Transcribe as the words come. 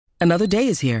Another day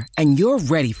is here, and you're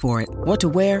ready for it. What to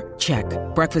wear? Check.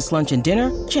 Breakfast, lunch, and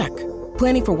dinner? Check.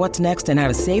 Planning for what's next and how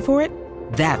to save for it?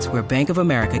 That's where Bank of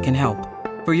America can help.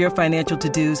 For your financial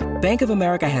to-dos, Bank of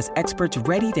America has experts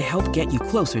ready to help get you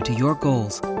closer to your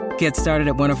goals. Get started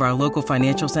at one of our local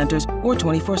financial centers or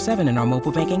 24/7 in our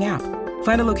mobile banking app.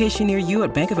 Find a location near you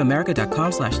at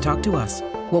bankofamerica.com/talktous.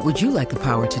 What would you like the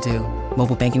power to do?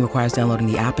 Mobile banking requires downloading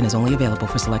the app and is only available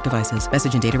for select devices.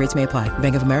 Message and data rates may apply.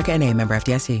 Bank of America N.A., member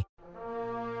FDIC.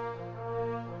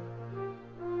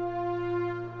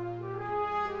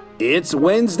 It's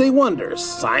Wednesday Wonders,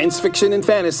 science fiction and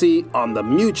fantasy on the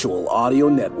Mutual Audio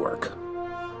Network.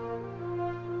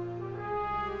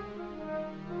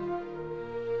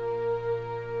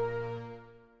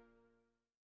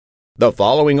 The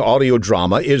following audio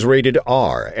drama is rated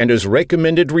R and is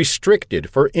recommended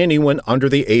restricted for anyone under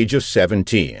the age of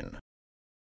 17.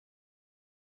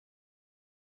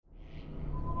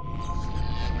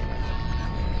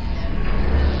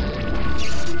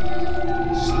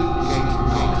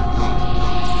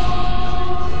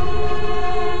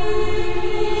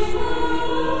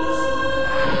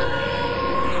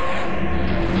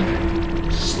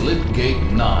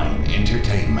 Slipgate 9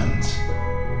 Entertainment.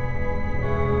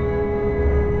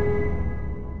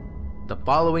 The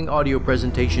following audio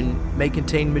presentation may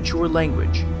contain mature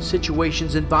language,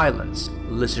 situations, and violence.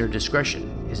 Listener discretion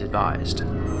is advised.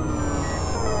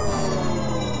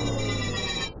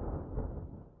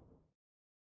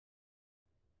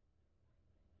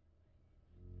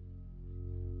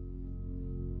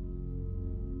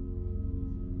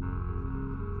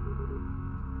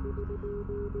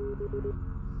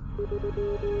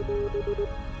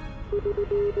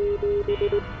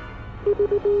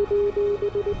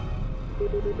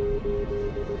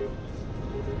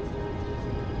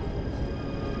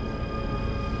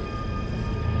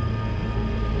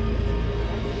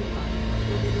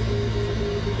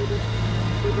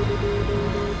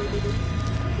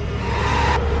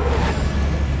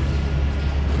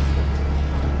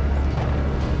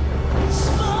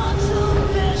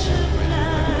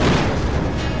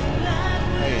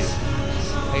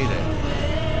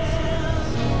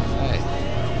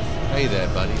 Hey there,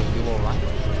 buddy. Are you all right?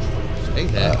 Hey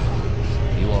there.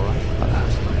 Are you all right?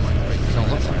 You don't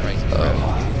look so crazy.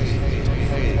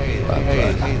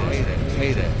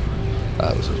 Hey there.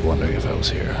 I was just wondering if I was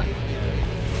here.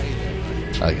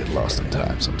 I get lost in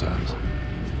time sometimes.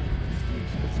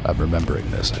 I'm remembering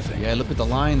this, I think. Yeah, look at the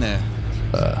line there.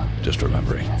 Just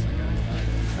remembering.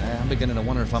 I'm beginning to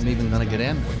wonder if I'm even gonna get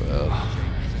in. Well,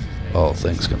 all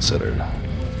things considered,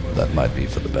 that might be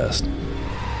for the best.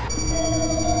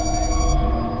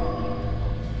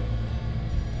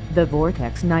 The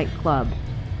Vortex nightclub,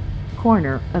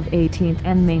 corner of 18th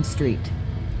and Main Street,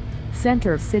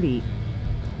 Center City,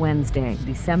 Wednesday,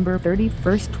 December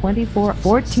 31st,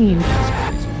 2014.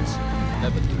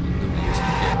 Never do this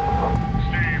again.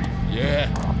 Steve? Yeah.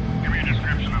 Give me a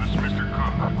description of this Mr.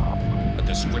 Cook. A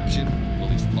description? Well,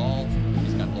 he's tall.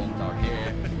 He's got long dark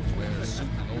hair. He's wearing a suit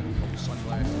and old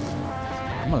sunglasses.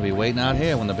 I'm gonna be waiting out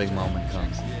here when the big moment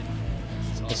comes.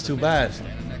 It's too bad.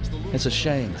 It's a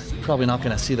shame. Probably not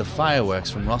gonna see the fireworks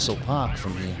from Russell Park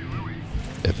from here.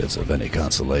 If it's of any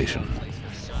consolation,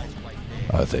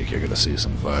 I think you're gonna see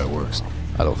some fireworks.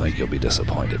 I don't think you'll be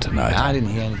disappointed tonight. I didn't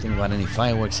hear anything about any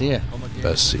fireworks here.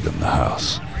 Best seat in the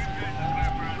house.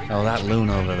 Oh, that loon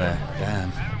over there.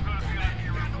 Damn.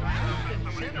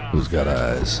 Who's got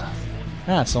eyes?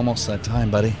 Ah, it's almost that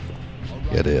time, buddy.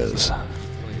 It is.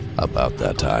 About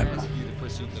that time.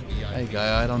 Hey,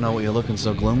 guy, I don't know what you're looking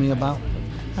so gloomy about.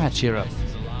 Ah, cheer up.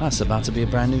 It's about to be a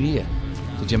brand new year.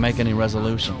 Did you make any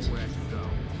resolutions?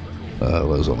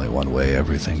 There's only one way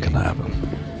everything can happen.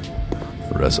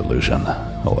 Resolution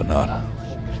or not.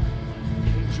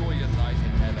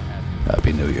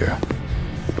 Happy New Year.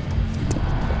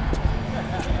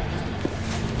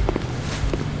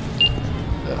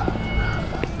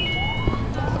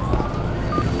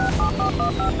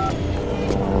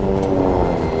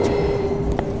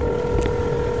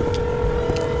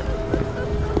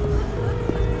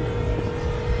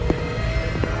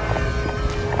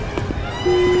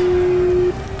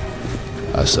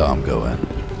 I saw him go in.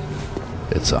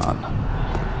 It's on.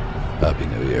 Happy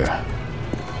New Year.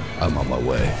 I'm on my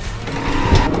way.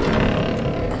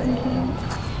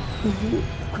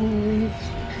 Always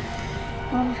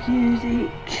of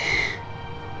music.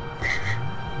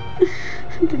 I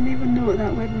didn't even know what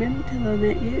that word meant till I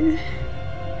met you.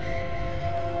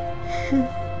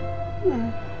 I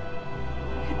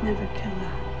could never kill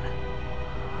that.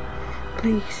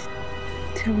 Please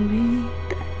tell me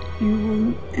that you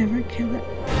won't ever kill it.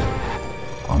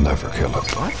 I'll never kill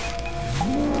it. What?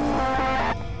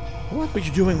 What were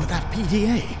you doing with that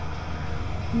PDA?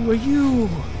 Were you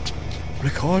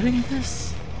recording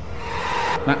this?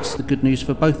 That's the good news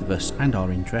for both of us and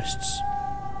our interests.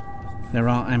 There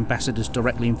are ambassadors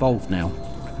directly involved now.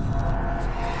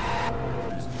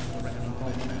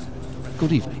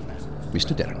 Good evening,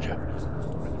 Mr. Derringer.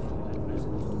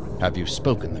 Have you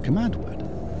spoken the command word?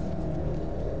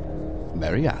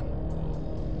 Marianne.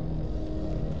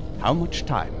 How much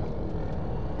time?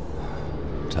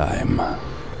 Time.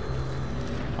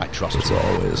 I trust it's you.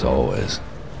 Always.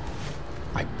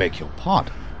 I beg your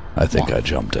pardon. I think I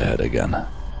jumped ahead again.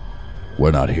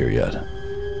 We're not here yet.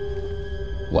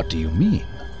 What do you mean?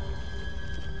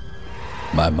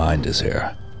 My mind is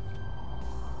here.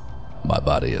 My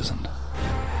body isn't.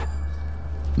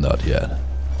 Not yet.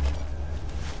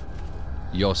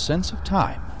 Your sense of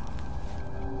time?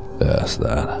 Yes,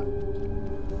 that.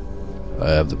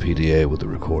 I have the PDA with the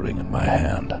recording in my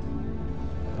hand.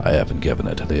 I haven't given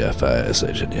it to the FIS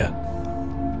agent yet.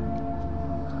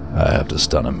 I have to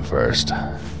stun him first.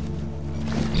 I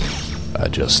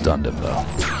just stunned him, though.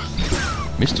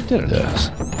 Mr. Derringer?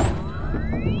 Yes.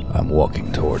 I'm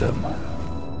walking toward him.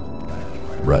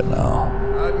 Right now.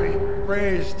 I've been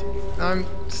raised. I'm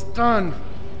stunned.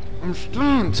 I'm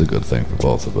stunned. It's a good thing for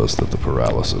both of us that the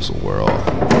paralysis will wear off.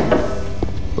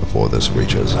 Before this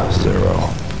reaches 0,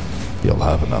 you'll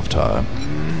have enough time.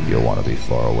 You'll want to be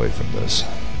far away from this.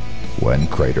 When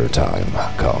crater time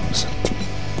comes,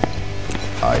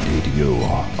 I need you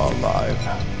alive.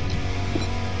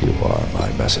 You are my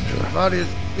messenger. My body is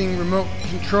being remote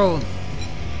controlled.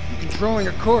 I'm controlling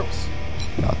a corpse.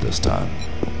 Not this time.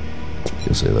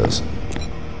 You see this?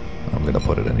 I'm gonna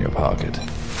put it in your pocket.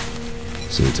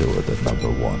 See to it that number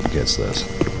 1 gets this.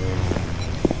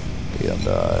 He and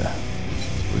I,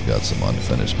 we got some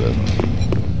unfinished business.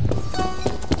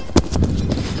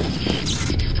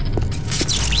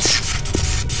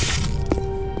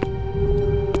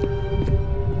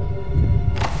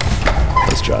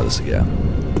 Let's try this again.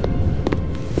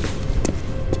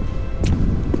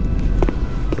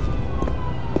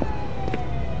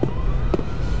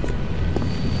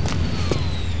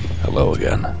 Hello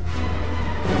again.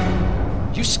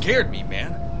 You scared me,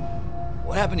 man.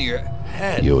 What happened to your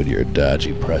head? You and your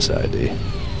dodgy press ID.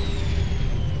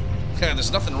 Yeah,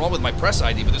 there's nothing wrong with my press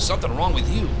ID, but there's something wrong with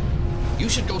you. You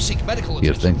should go seek medical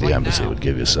attention. You'd think the right embassy now. would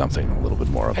give you something a little bit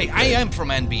more up. Hey, I am from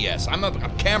NBS. I'm a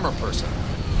camera person.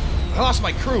 I lost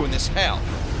my crew in this hell.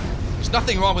 There's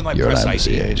nothing wrong with my You're press an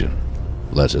embassy ID. agent.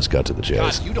 Let's just cut to the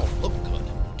chase. God, you don't look good.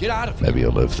 Get out of here. Maybe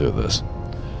you'll live through this.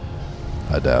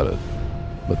 I doubt it,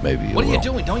 but maybe you will. What are you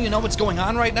doing? Don't you know what's going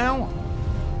on right now?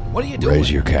 What are you doing?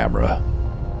 Raise your camera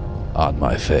on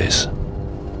my face.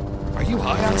 Are you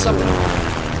high on something?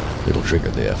 It'll trigger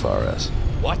the FRS.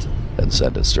 What? And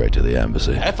send it straight to the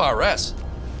embassy. FRS?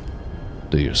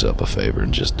 Do yourself a favor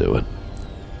and just do it.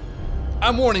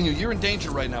 I'm warning you, you're in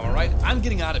danger right now, alright? I'm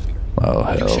getting out of here. Oh,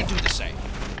 hell. You should do the same.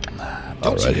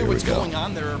 Don't you hear what's going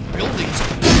on? There are buildings.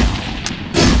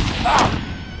 Ah!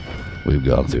 We've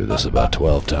gone through this about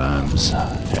 12 times,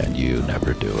 and you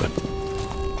never do it.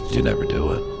 You never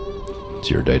do it. It's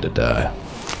your day to die.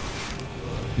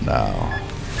 Now.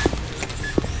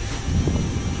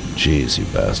 Jeez, you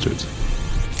bastards.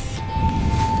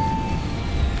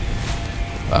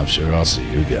 I'm sure I'll see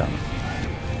you again.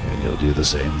 And you'll do the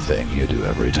same thing you do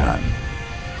every time.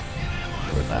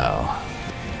 For now.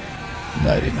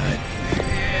 Nighty-night.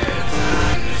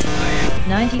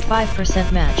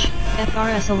 95% match.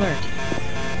 FRS alert.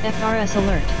 FRS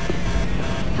alert.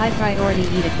 High priority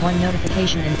Edict 1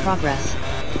 notification in progress.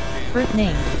 Birth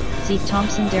name, Zeke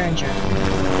Thompson Derringer.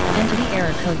 Entity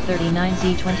error code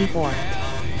 39Z24.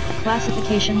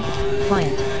 Classification,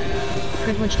 client.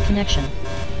 Privileged connection.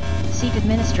 Seek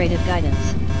administrative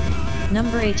guidance.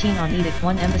 Number 18 on Edict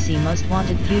 1 Embassy Most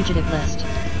Wanted Fugitive List.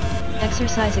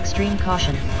 Exercise extreme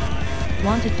caution.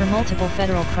 Wanted for multiple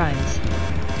federal crimes.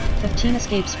 15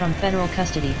 escapes from federal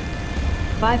custody.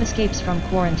 5 escapes from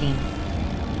quarantine.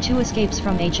 2 escapes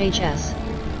from HHS.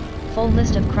 Full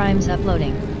list of crimes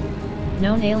uploading.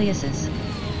 Known aliases: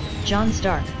 John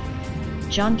Stark,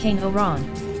 John Kane O'Ron,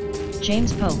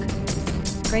 James Polk,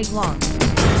 Craig Long,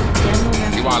 Daniel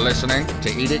Ramsey. You are listening to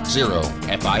Edict 0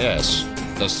 FIS,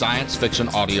 the science fiction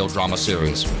audio drama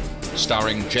series,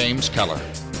 starring James Keller,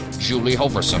 Julie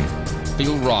Hoverson,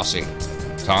 Phil Rossi,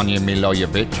 Tanya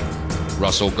Milojevic,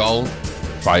 Russell Gold,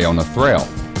 Fiona Thrale,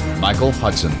 Michael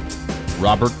Hudson,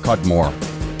 Robert Cudmore,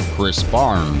 Chris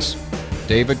Barnes,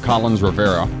 David Collins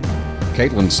Rivera,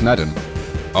 Caitlin Sneddon,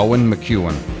 Owen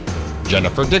McEwen,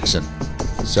 Jennifer Dixon,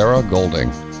 Sarah Golding,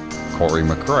 Corey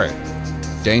McCrae,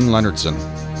 Dane Leonardson,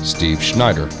 Steve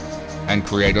Schneider, and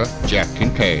creator Jack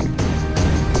Kincaid.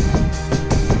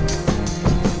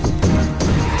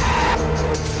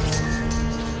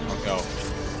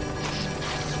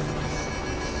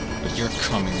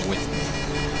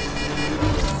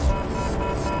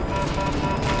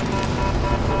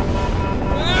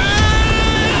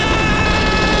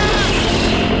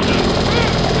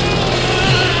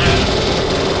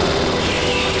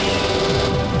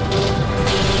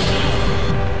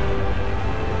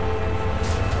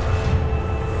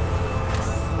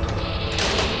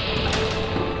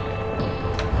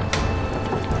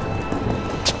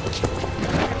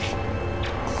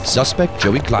 Suspect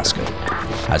Joey Glasgow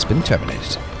has been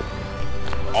terminated.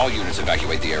 All units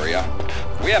evacuate the area.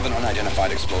 We have an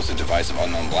unidentified explosive device of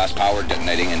unknown blast power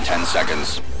detonating in 10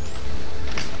 seconds.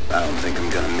 I don't think I'm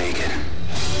gonna make it.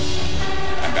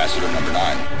 Ambassador number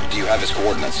 9, do you have his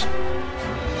coordinates?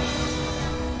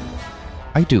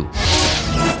 I do.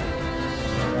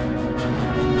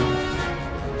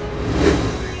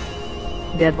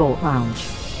 Deadbolt Lounge.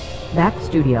 Back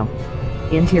studio.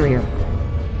 Interior.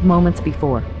 Moments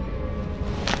before.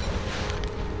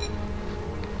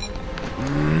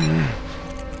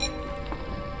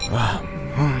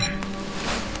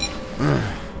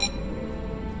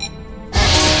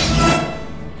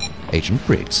 Agent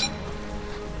Briggs.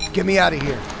 Get me out of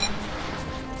here.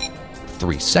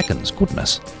 3 seconds,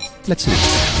 goodness. Let's leave.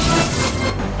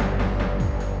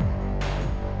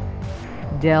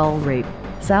 Del Rey,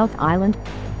 South Island,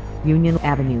 Union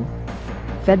Avenue.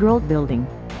 Federal Building.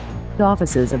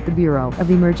 Offices of the Bureau of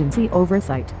Emergency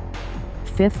Oversight.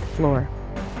 5th floor.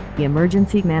 The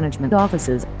Emergency Management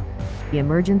Offices. The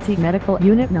Emergency Medical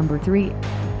Unit Number 3.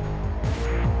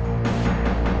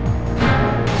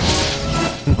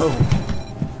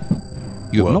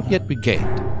 You have not yet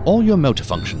regained all your motor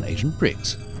function, Agent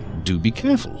Briggs. Do be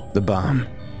careful. The bomb.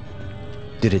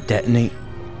 Did it detonate?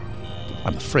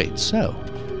 I'm afraid so.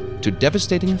 To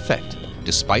devastating effect,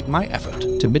 despite my effort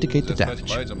to mitigate the damage.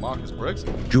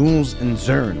 Jules and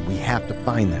Zern, we have to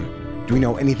find them. Do we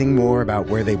know anything more about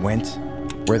where they went?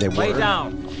 Where they were? Lay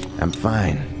down. I'm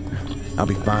fine. I'll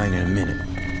be fine in a minute.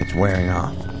 It's wearing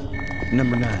off.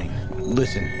 Number 9,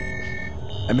 listen.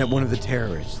 I met one of the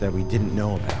terrorists that we didn't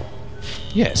know about.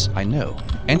 Yes, I know.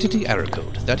 Entity error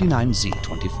code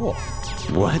 39Z24.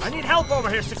 What? I need help over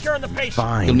here securing the patient.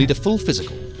 Fine. He'll need a full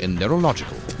physical and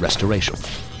neurological restoration.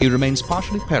 He remains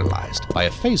partially paralyzed by a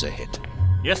phaser hit.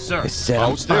 Yes, sir. I said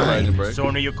I'm fine. The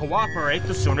sooner you cooperate,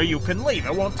 the sooner you can leave.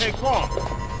 It won't take long.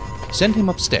 Send him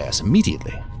upstairs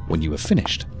immediately when you have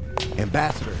finished.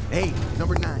 Ambassador, hey,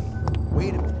 number 9.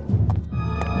 Wait a minute.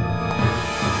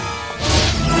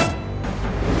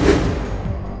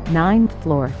 Ninth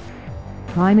floor.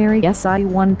 Primary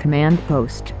SI-1 command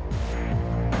post.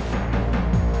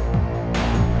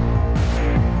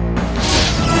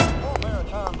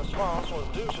 Maritime response was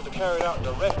due to the carried out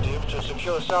directive to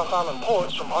secure South Island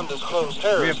ports from undisclosed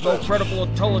terrorist. We have no credible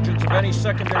intelligence of any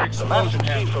secondary explosion. The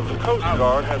Master Chief of the Coast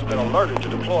Guard has been alerted to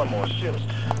deploy more ships.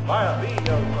 Via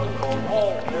VEO protocol,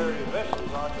 all carrier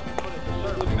vessels are to be put into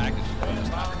service.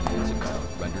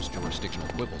 Renders jurisdictional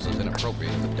quibbles as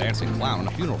inappropriate as a dancing clown in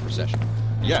a funeral procession.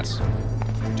 Yes.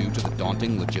 Due to the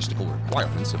daunting logistical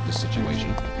requirements of this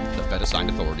situation, the Fed assigned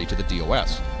authority to the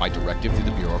DOS by directive through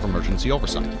the Bureau of Emergency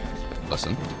Oversight.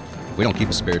 Listen, we don't keep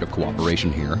a spirit of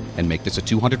cooperation here and make this a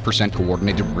 200%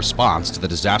 coordinated response to the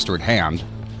disaster at hand,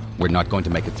 we're not going to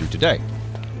make it through today.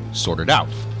 Sort it out.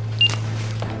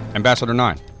 Ambassador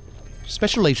 9.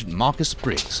 Special Agent Marcus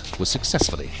Briggs was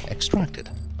successfully extracted.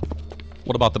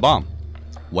 What about the bomb?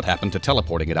 What happened to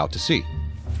teleporting it out to sea?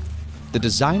 The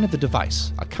design of the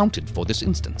device accounted for this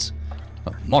instance,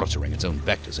 monitoring its own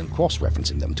vectors and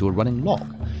cross-referencing them to a running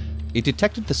log. It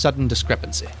detected the sudden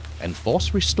discrepancy and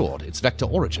force restored its vector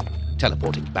origin,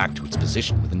 teleporting back to its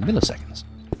position within milliseconds.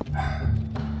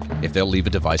 If they'll leave a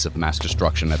device of mass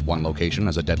destruction at one location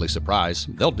as a deadly surprise,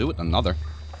 they'll do it in another.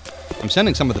 I'm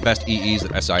sending some of the best EEs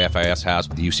that SIFIS has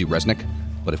with UC Resnick,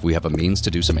 but if we have a means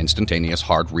to do some instantaneous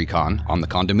hard recon on the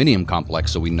condominium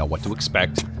complex so we know what to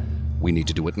expect, we need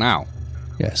to do it now.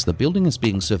 Yes, the building is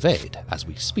being surveyed as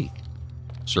we speak.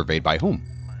 Surveyed by whom?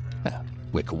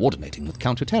 We're coordinating with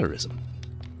counterterrorism,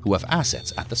 who have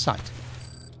assets at the site.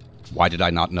 Why did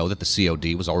I not know that the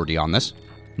COD was already on this?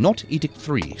 Not Edict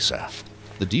 3, sir.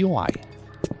 The DOI.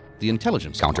 The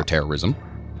intelligence. Counterterrorism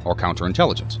or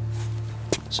counterintelligence?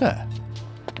 Sir.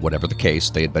 Whatever the case,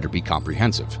 they had better be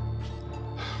comprehensive.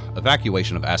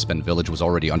 Evacuation of Aspen Village was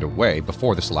already underway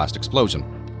before this last explosion.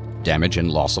 Damage and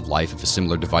loss of life if a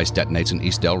similar device detonates in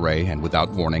East Del Rey and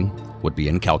without warning would be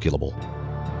incalculable.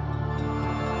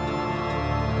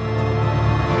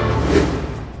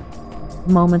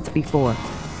 Moments before.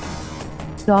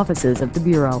 Offices of the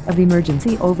Bureau of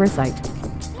Emergency Oversight.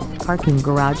 Parking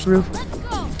garage roof.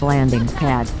 Landing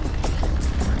pad.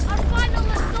 Our final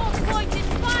assault point is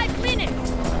 5 minutes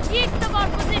east of our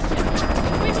position.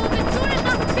 We move as soon as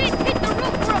our feet hit the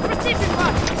roof for a precision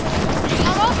run.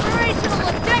 Our operational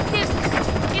objective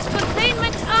is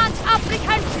containment and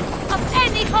apprehension of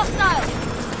any hostile.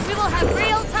 We will have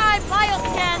real-time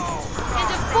bioscans and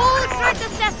a full threat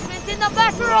assessment in a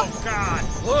matter of... Oh, God!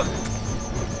 Look!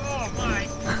 Oh, my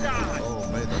God! Oh,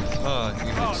 may the God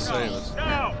even save us.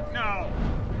 No!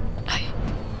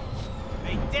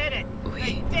 They did it!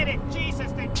 They did it!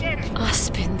 Jesus, they did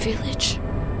village.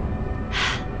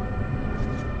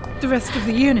 The rest of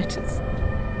the unit is...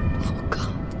 Oh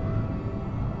God.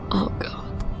 Oh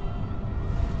God.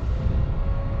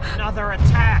 Another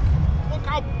attack! Look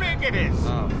how big it is!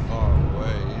 How far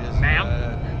away is Ma'am?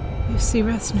 that? You see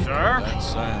Resnick? Sir? That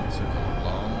sign took a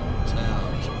long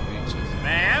time to reach us.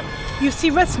 Ma'am? You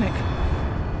see Resnick?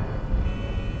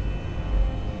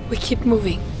 We keep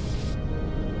moving.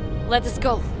 Let us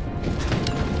go.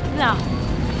 Now.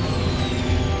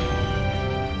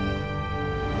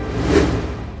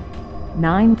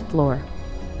 Ninth floor.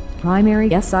 Primary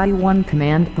SI-1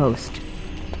 command post.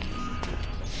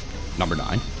 Number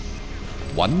 9.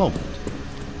 One moment.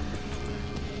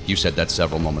 You said that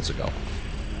several moments ago.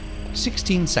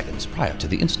 16 seconds prior to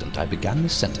the instant I began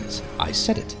this sentence, I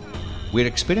said it. We're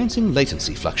experiencing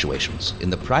latency fluctuations in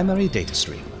the primary data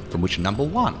stream, from which number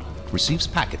 1 receives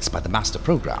packets by the master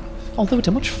program, although at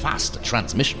a much faster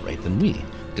transmission rate than we,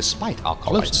 despite our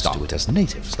closeness to it as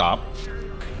native. Stop.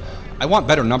 I want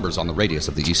better numbers on the radius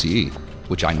of the ECE,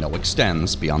 which I know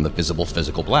extends beyond the visible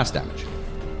physical blast damage.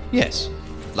 Yes,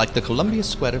 like the Columbia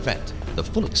Square event, the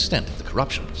full extent of the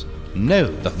corruptions. No,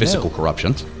 The physical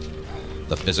corruptions.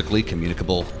 The physically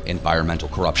communicable environmental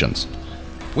corruptions.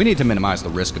 We need to minimize the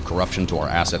risk of corruption to our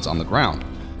assets on the ground.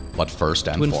 But first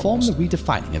and to inform foremost, the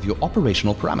redefining of your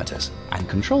operational parameters and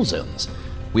control zones,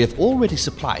 we have already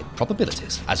supplied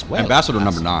probabilities as well. Ambassador as...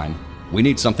 number 9, we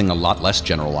need something a lot less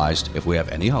generalized if we have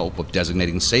any hope of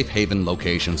designating safe haven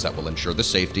locations that will ensure the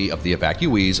safety of the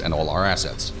evacuees and all our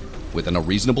assets. Within a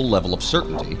reasonable level of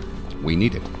certainty, we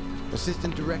need it.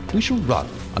 Assistant Director. We shall run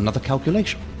another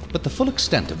calculation, but the full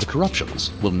extent of the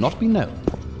corruptions will not be known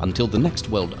until the next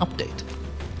world update.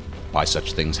 By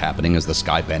such things happening as the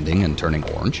sky bending and turning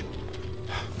orange?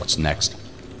 What's next?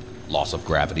 Loss of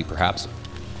gravity, perhaps?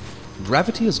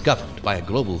 Gravity is governed by a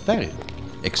global variable,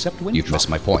 except when You've missed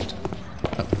my point.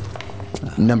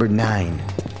 Number 9.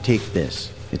 Take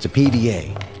this. It's a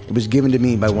PDA. It was given to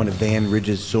me by one of Van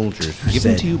Ridge's soldiers who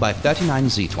Given said... to you by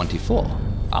 39Z24.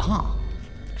 Aha.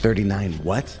 39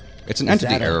 what? It's an Is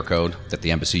entity that a- error code that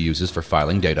the embassy uses for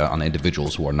filing data on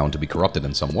individuals who are known to be corrupted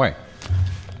in some way.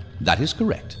 That is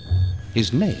correct.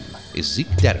 His name is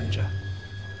Zeke Derringer.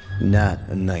 Not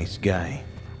a nice guy.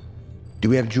 Do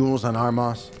we have jewels on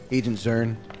Armos, Agent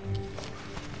Zern?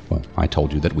 Well, I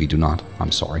told you that we do not.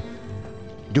 I'm sorry.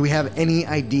 Do we have any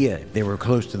idea if they were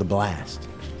close to the blast?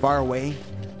 Far away?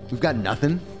 We've got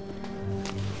nothing?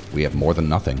 We have more than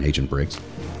nothing, Agent Briggs.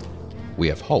 We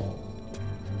have hope.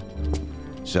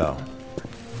 So,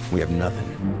 we have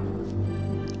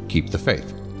nothing. Keep the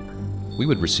faith. We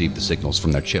would receive the signals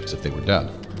from their chips if they were dead.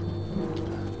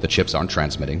 The chips aren't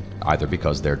transmitting, either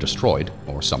because they're destroyed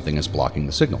or something is blocking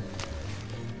the signal.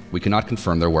 We cannot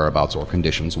confirm their whereabouts or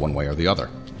conditions one way or the other.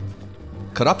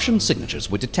 Corruption signatures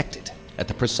were detected at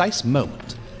the precise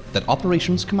moment that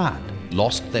Operations Command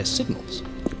lost their signals.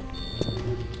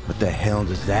 What the hell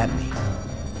does that mean?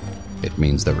 It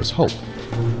means there is hope.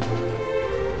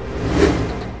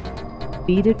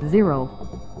 Edict 0.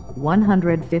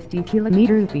 150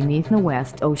 kilometers beneath the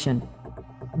West Ocean.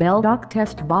 Beldock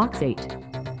Test Box 8.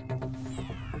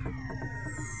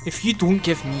 If you don't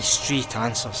give me straight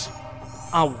answers,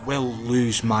 I will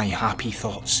lose my happy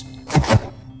thoughts.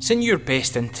 It's in your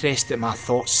best interest that my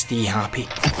thoughts stay happy.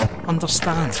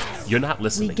 Understand? You're not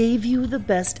listening. We gave you the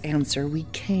best answer we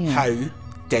can. How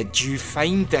did you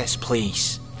find this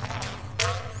place?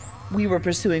 We were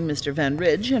pursuing Mr. Van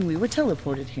Ridge and we were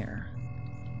teleported here.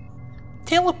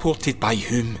 Teleported by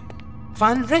whom?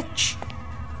 Van Ridge?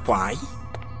 Why?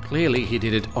 Clearly he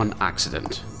did it on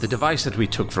accident. The device that we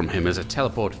took from him is a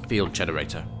teleport field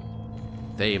generator.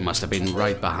 They must have been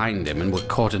right behind him and were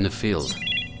caught in the field.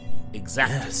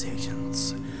 Exactly. Yes,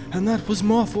 agents. And that was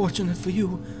more fortunate for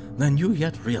you than you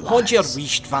yet realize. Hold your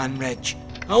reached, Van Ridge.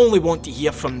 I only want to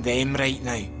hear from them right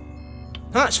now.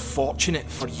 That's fortunate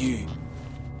for you.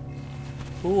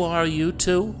 Who are you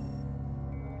two?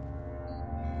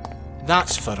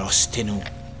 That's for us to know.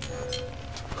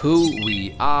 Who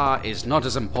we are is not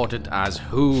as important as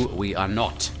who we are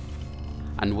not.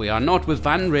 And we are not with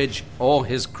Van Ridge or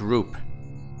his group.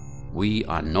 We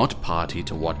are not party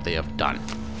to what they have done.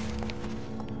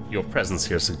 Your presence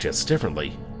here suggests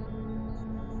differently.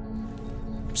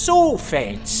 So,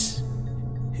 Feds,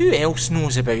 who else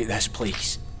knows about this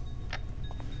place?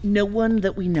 No one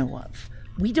that we know of.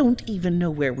 We don't even know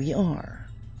where we are.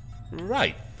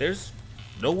 Right. There's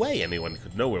no way anyone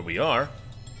could know where we are.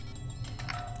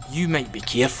 You might be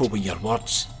careful with your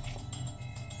words.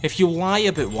 If you lie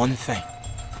about one thing,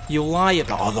 you'll lie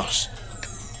about others.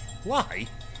 Lie?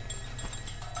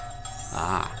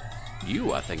 Ah,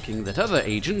 you are thinking that other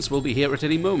agents will be here at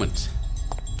any moment.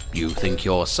 You think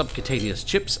your subcutaneous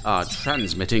chips are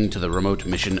transmitting to the remote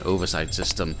mission oversight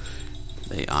system.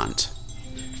 They aren't.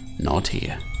 Not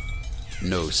here.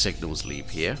 No signals leave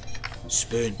here.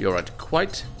 Spoon. You're at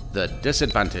quite the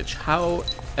disadvantage.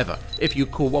 However, if you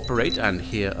cooperate and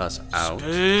hear us out...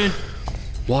 Spoon.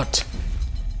 What?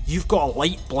 You've got a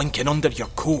light blinking under your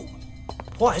coat.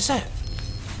 What is it?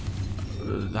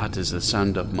 That is the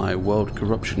sound of my world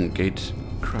corruption gate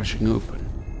crashing open.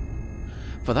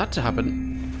 For that to happen...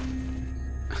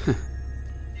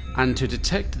 and to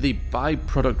detect the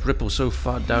byproduct ripple so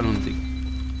far down on the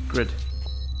grid.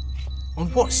 On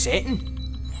what setting?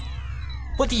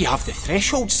 What do you have the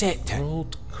threshold set to?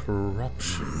 World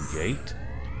corruption gate?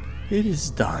 It is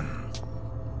done.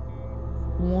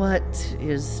 What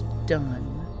is done?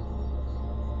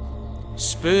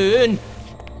 Spoon!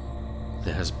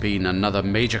 There has been another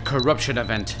major corruption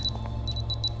event.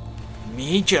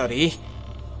 Major, eh?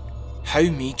 How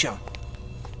major?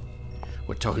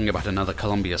 We're talking about another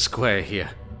Columbia Square here.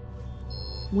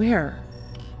 Where?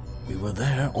 We were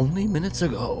there only minutes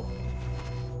ago.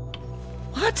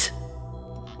 What?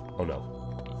 Oh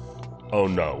no. Oh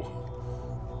no.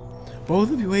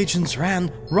 Both of you agents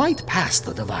ran right past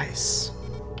the device.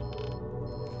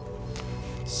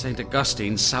 St.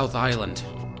 Augustine, South Island.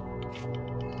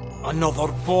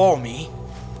 Another bomb, eh?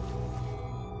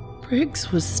 Briggs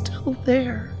was still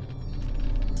there.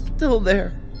 Still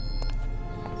there.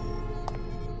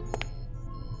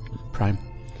 Prime,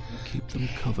 keep them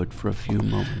covered for a few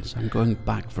moments. I'm going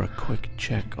back for a quick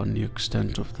check on the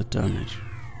extent of the damage.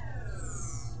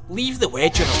 Leave the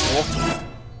wedge in a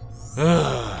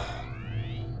bottle.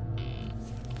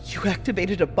 You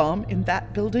activated a bomb in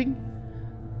that building?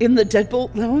 In the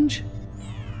Deadbolt Lounge?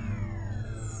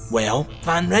 Well,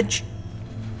 Van Ridge,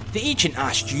 the agent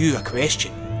asked you a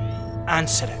question.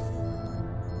 Answer it.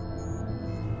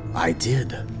 I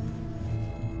did.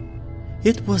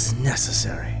 It was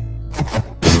necessary.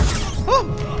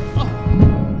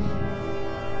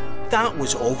 That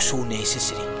was also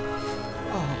necessary.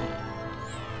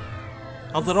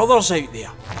 Are there others out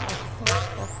there?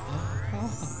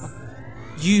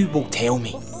 You will tell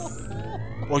me,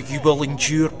 or you will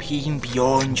endure pain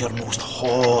beyond your most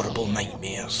horrible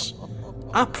nightmares.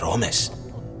 I promise.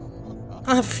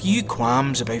 I have few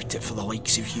qualms about it for the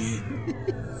likes of you.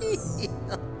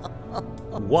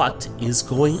 What is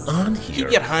going on here?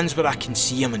 Keep your hands where I can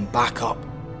see them and back up.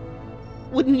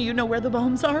 Wouldn't you know where the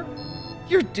bombs are?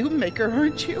 You're Doommaker,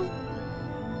 aren't you?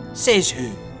 Says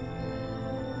who?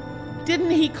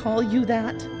 Didn't he call you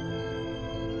that?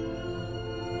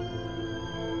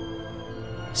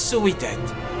 So we did.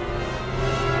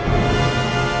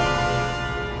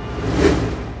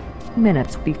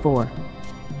 Minutes before.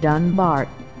 Dunbar,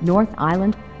 North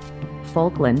Island.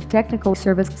 Falkland Technical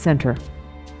Service Center.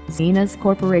 Zenas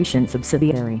Corporation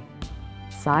subsidiary.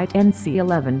 Site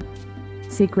NC-11.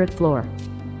 Secret floor.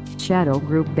 Shadow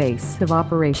Group base of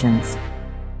operations.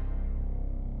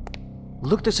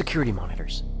 Look at the security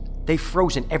monitors. They've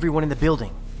frozen everyone in the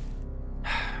building.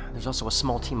 There's also a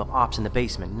small team of ops in the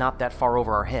basement, not that far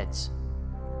over our heads.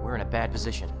 We're in a bad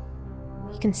position.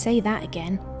 You can say that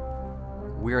again.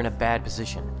 We're in a bad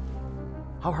position.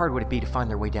 How hard would it be to find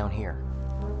their way down here?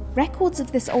 Records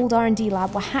of this old R&D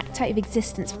lab were hacked out of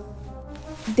existence.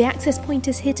 The access point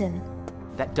is hidden.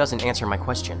 That doesn't answer my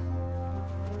question.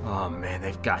 Oh man,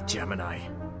 they've got Gemini.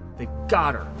 They've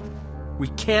got her. We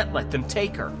can't let them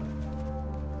take her.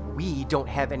 We don't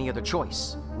have any other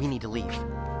choice. We need to leave.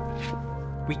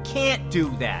 We can't do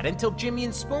that until Jimmy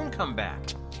and Spoon come back.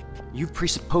 You've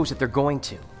presupposed that they're going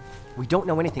to. We don't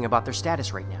know anything about their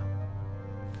status right now.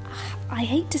 I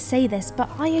hate to say this, but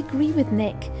I agree with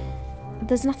Nick.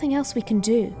 There's nothing else we can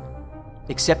do.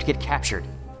 Except get captured.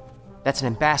 That's an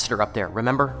ambassador up there,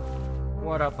 remember?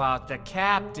 What about the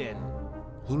captain?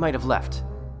 He might have left.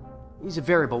 He's a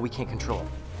variable we can't control.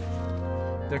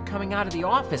 They're coming out of the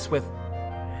office with...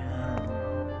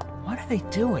 What are they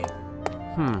doing?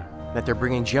 That they're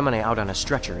bringing Gemini out on a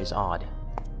stretcher is odd.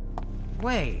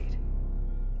 Wait.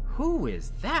 Who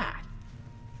is that?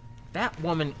 That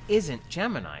woman isn't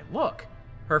Gemini. Look.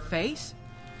 Her face?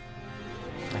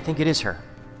 I think it is her.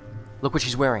 Look what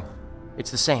she's wearing.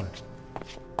 It's the same.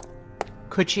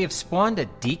 Could she have spawned a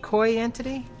decoy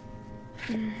entity?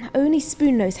 Only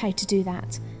Spoon knows how to do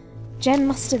that. Jen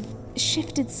must have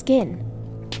shifted skin.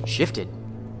 Shifted?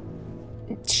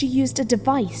 She used a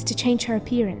device to change her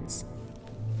appearance.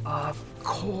 Of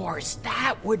course,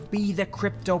 that would be the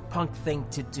CryptoPunk thing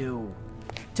to do.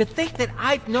 To think that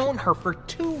I've known her for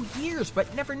 2 years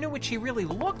but never knew what she really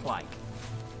looked like.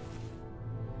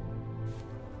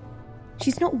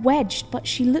 She's not wedged, but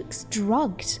she looks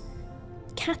drugged.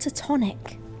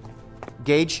 Catatonic.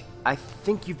 Gage, I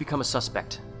think you've become a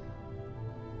suspect.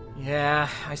 Yeah,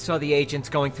 I saw the agents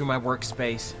going through my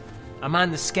workspace. I'm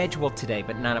on the schedule today,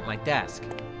 but not at my desk.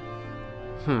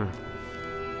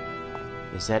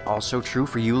 Is that also true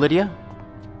for you, Lydia?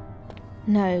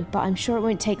 No, but I'm sure it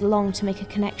won't take long to make a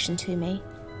connection to me.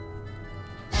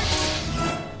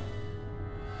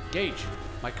 Gage,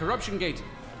 my corruption gate.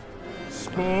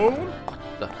 Spoon?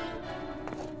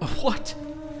 What?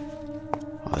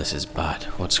 Oh, this is bad.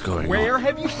 What's going on? Where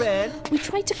have you been? We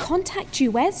tried to contact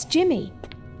you. Where's Jimmy?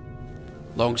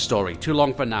 Long story. Too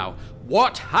long for now.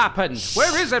 What happened?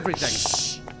 Where is everything?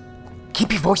 Shh.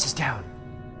 Keep your voices down.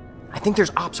 I think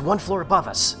there's ops 1 floor above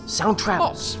us. Sound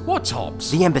travels. Ops? What's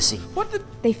ops? The embassy. What the?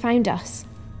 They found us.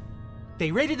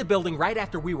 They raided the building right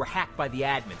after we were hacked by the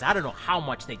admins. I don't know how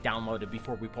much they downloaded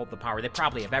before we pulled the power. They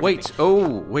probably have everything.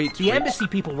 The embassy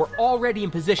people were already in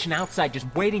position outside, just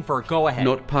waiting for a go-ahead.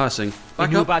 Not passing. I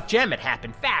knew about Gem. It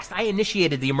happened fast. I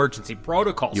initiated the emergency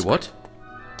protocol You script.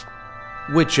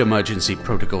 what? Which emergency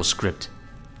protocol script?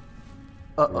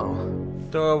 Uh-oh.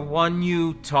 The one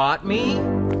you taught me?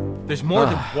 There's more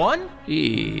than one?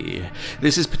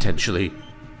 This is potentially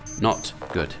not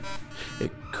good.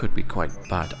 It could be quite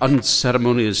bad.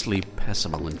 Unceremoniously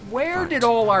pessimal and Where did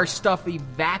all our stuff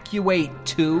evacuate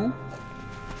to?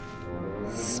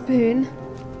 Spoon.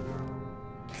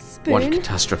 One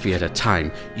catastrophe at a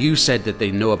time. You said that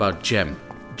they know about Gem.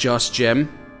 Just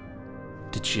Gem?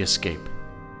 Did she escape?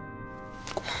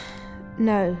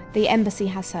 No, the embassy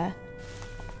has her.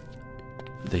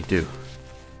 They do.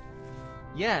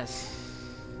 Yes.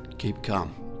 Keep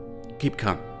calm. Keep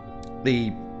calm.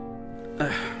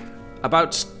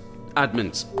 About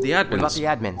admins. The admins. What about the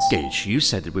admins? Gage, you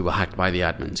said that we were hacked by the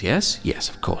admins, yes? Yes,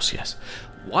 of course, yes.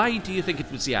 Why do you think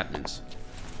it was the admins?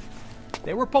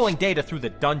 They were pulling data through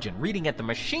the dungeon, reading at the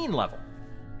machine level.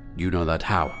 You know that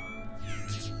how?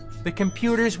 The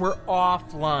computers were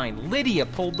offline. Lydia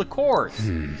pulled the cord.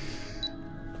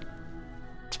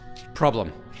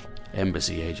 Problem.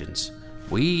 Embassy agents.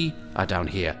 We are down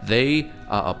here. They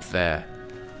are up there.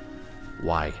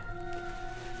 Why?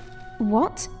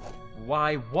 What?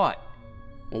 Why what?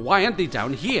 Well, why aren't they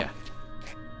down here?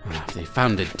 They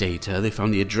found the data, they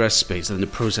found the address space, and the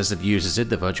process that uses it,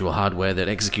 the virtual hardware that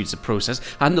executes the process,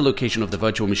 and the location of the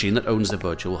virtual machine that owns the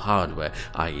virtual hardware,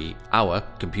 i.e. our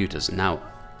computers. Now,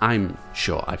 I'm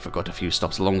sure I forgot a few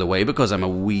stops along the way because I'm a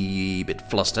wee bit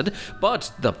flustered,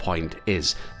 but the point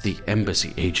is, the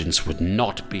embassy agents would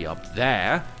not be up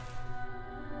there.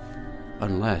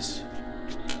 Unless...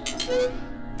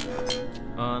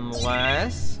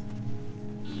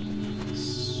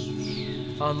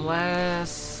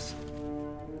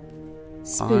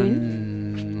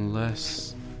 Spoon?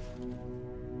 Unless...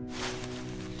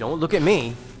 Don't look at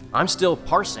me. I'm still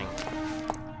parsing.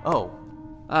 Oh.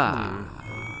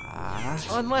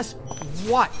 Unless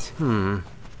what?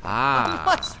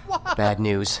 Unless what? Bad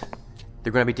news.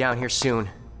 They're gonna be down here soon.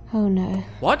 Oh no.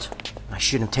 What? I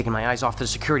shouldn't have taken my eyes off the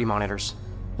security monitors.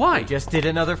 Why? They just did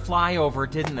another flyover,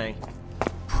 didn't they?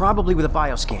 Probably with a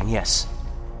bioscan, yes.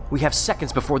 We have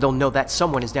seconds before they'll know that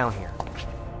someone is down here.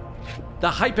 The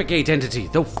Hypergate entity.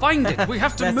 They'll find it. We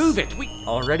have to move it. We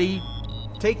already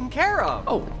taken care of.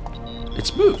 Oh,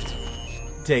 it's moved.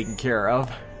 Taken care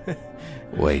of.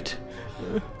 Wait.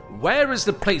 Where is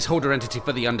the placeholder entity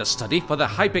for the understudy for the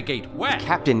Hypergate? Where? The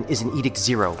captain is in Edict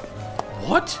 0.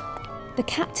 What? The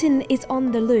captain is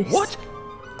on the loose. What?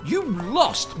 You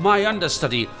lost my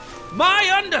understudy.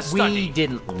 My understudy! We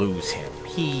didn't lose him.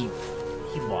 He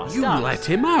lost You us. let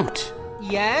him out.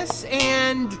 Yes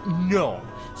and no.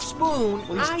 Spoon,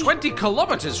 Well, he's 20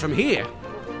 kilometers from here.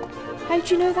 How'd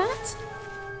you know that?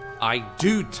 I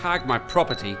do tag my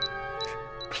property.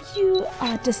 You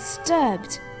are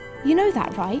disturbed. You know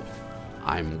that, right?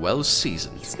 I'm well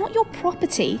seasoned. It's not your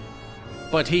property.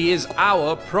 But he is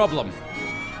our problem.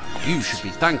 You should be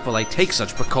thankful I take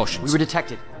such precautions. We were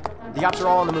detected. The ops are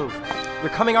all on the move. They're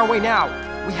coming our way now.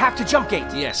 We have to jump gate.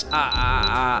 Yes,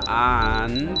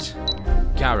 and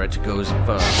Garrett goes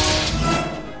first.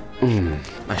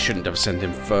 I shouldn't have sent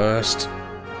him first.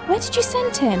 Where did you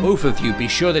send him? Both of you be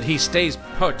sure that he stays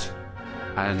put.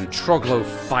 And Troglo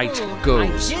fight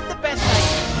goes. I did the best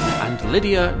I could. And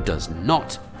Lydia does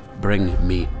not bring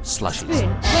me slushies.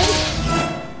 Spoon,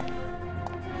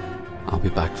 I'll be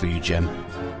back for you, Gem.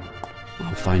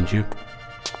 I'll find you.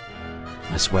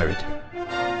 I swear it.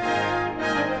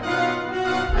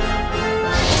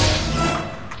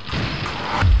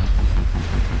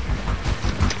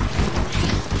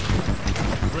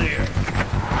 Clear.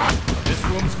 This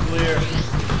room's clear.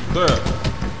 Clear.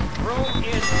 Room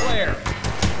is clear.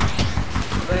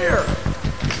 Clear.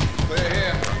 Clear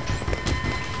here.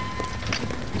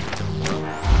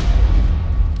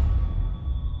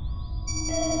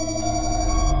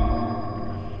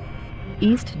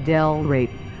 Del Rey,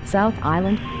 South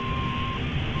Island.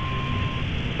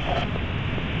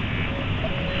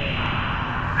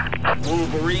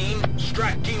 Wolverine,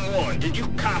 Strike Team 1, did you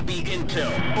copy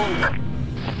intel? Over.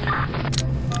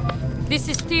 This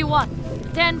is T1.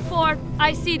 10-4,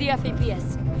 I see the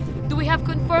FAPS. Do we have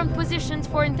confirmed positions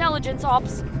for intelligence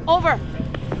ops? Over.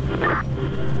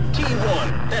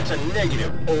 T1, that's a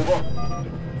negative. Over.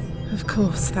 Of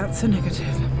course, that's a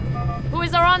negative. Who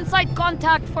is our on-site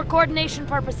contact for coordination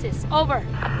purposes? Over.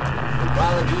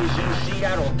 While he was in seat,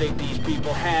 I don't think these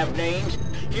people have names.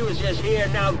 He was just here,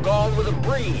 now gone with a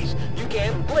breeze. You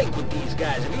can't blink with these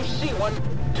guys. If you see one,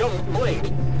 don't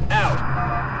blink. Out.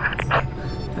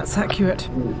 That's accurate.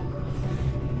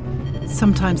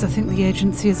 Sometimes I think the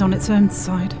agency is on its own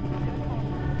side.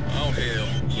 Oh, hell.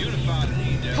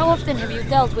 How often have you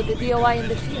dealt with the DOI in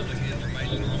the field?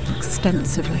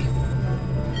 Extensively.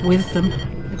 With them,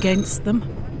 against them,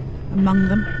 among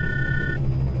them.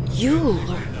 You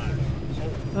were...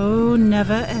 Oh,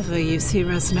 never ever, you see,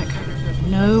 Resnick.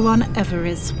 No one ever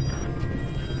is.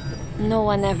 No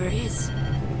one ever is.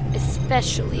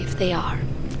 Especially if they are.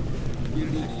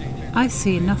 I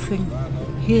see nothing.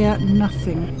 Hear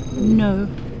nothing. Know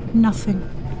nothing.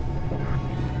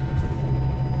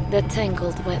 The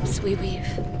tangled webs we weave.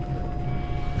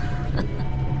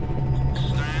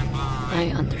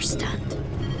 I understand.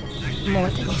 More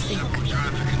than you think.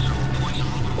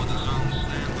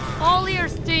 All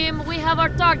ears, team. We have our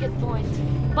target point.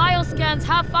 Bioscans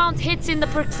have found hits in the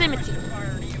proximity.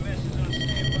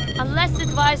 Unless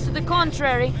advised to the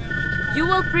contrary, you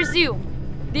will presume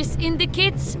this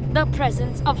indicates the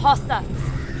presence of hostiles.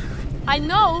 I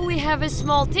know we have a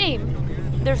small team.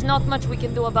 There's not much we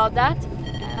can do about that.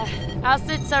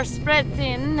 Assets are spread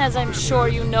thin, as I'm sure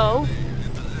you know.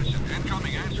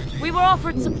 We were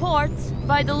offered support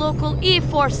by the local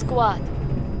E4 squad.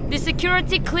 The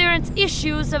security clearance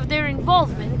issues of their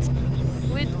involvement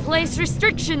would place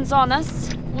restrictions on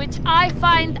us, which I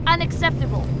find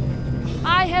unacceptable.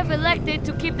 I have elected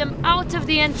to keep them out of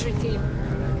the entry team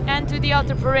and to the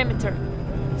outer perimeter,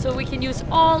 so we can use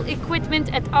all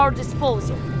equipment at our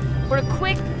disposal for a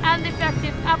quick and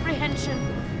effective apprehension.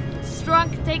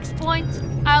 Strunk takes point,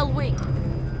 I'll wing.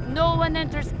 No one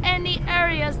enters any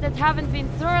areas that haven't been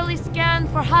thoroughly scanned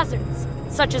for hazards,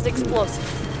 such as explosives.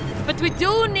 But we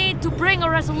do need to bring a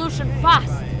resolution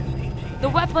fast. The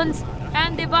weapons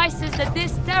and devices that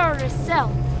this terrorist cell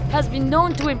has been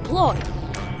known to employ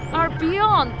are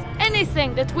beyond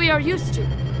anything that we are used to.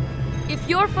 If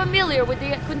you're familiar with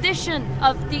the condition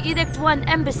of the Edict 1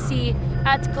 embassy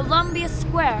at Columbia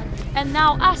Square and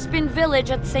now Aspen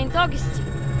Village at St. Augustine,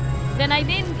 then I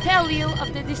didn't tell you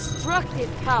of the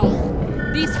destructive power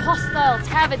these hostiles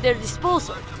have at their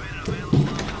disposal.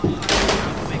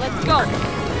 Let's go.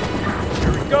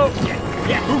 Here we go.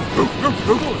 Yeah.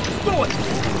 Let's do it.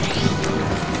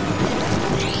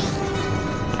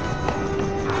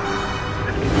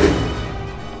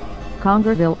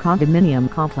 Congerville Condominium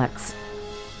Complex.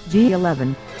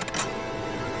 G11.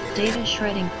 Data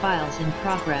shredding files in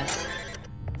progress.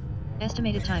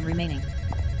 Estimated time remaining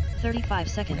 35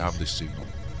 seconds. We have the signal.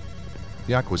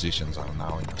 The acquisitions are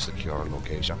now in a secure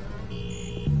location.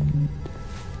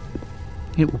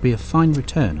 It will be a fine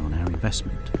return on our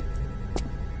investment.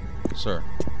 Sir.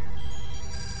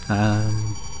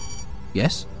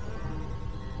 Yes?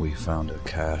 We found a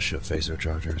cache of phaser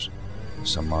chargers,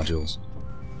 some modules,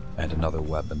 and another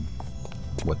weapon,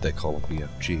 what they call a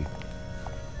BFG.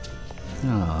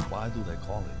 Ah. Why do they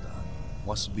call it that?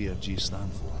 What's BFG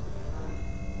stand for?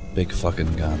 Big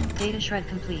fucking gun. Data shred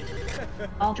complete.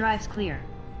 All drives clear.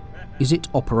 Is it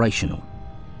operational?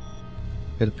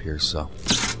 It appears so.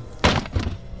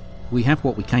 We have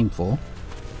what we came for.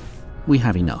 We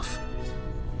have enough.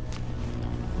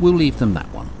 We'll leave them that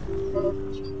one.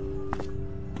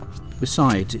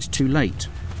 Besides, it's too late.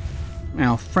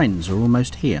 Our friends are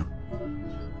almost here.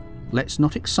 Let's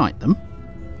not excite them.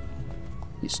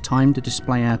 It's time to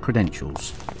display our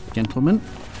credentials. Gentlemen,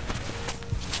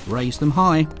 raise them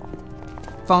high.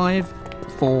 5,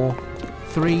 4,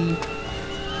 3... FIS!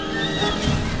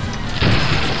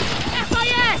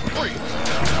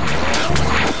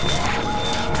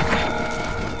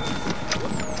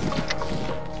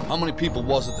 How many people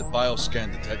was it that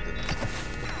Bioscan detected?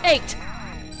 8.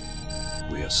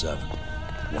 We are 7.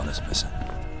 One is missing.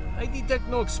 I detect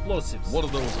no explosives. What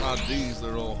are those IDs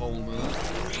they're all holding up?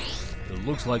 It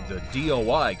looks like the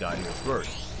DOI got here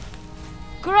first.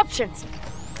 Corruptions.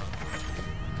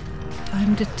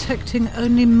 I'm detecting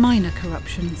only minor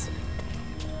corruptions.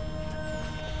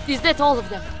 Is that all of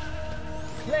them?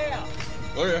 Clear.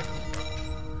 Oh yeah.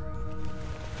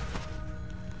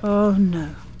 Oh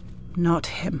no, not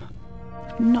him.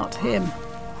 not him.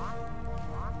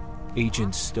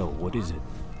 Agent Stowe, what is it?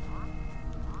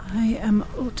 I am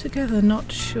altogether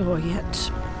not sure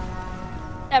yet.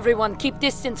 Everyone, keep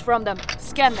distance from them.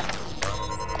 Scan them.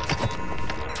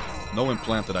 No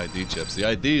implanted ID chips. The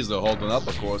IDs they're holding up,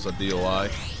 of course, are DOI.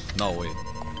 No, wait.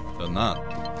 They're not.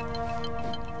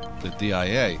 The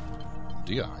DIA.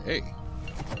 DIA?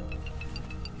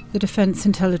 The Defense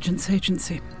Intelligence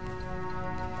Agency.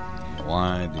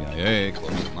 DOI, DIA,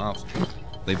 close enough.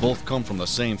 They both come from the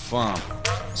same farm.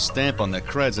 Stamp on their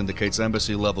creds indicates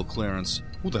embassy-level clearance.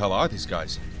 Who the hell are these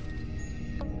guys?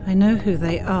 I know who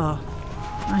they are.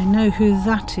 I know who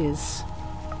that is.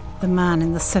 The man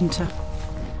in the center.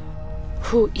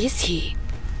 Who is he?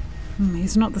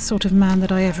 He's not the sort of man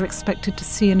that I ever expected to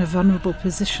see in a vulnerable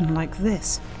position like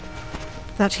this.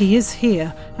 That he is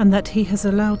here, and that he has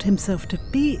allowed himself to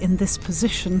be in this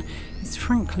position, is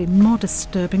frankly more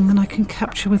disturbing than I can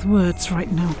capture with words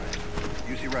right now.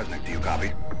 UC Resnick, do you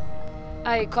copy?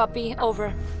 I copy.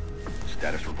 Over.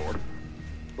 Status report.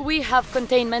 We have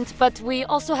containment, but we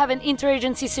also have an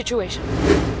interagency situation.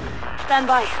 Stand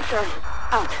by, sir.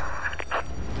 Out.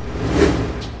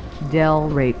 Del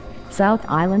Rey, South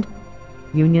Island,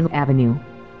 Union Avenue,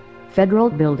 Federal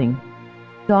Building,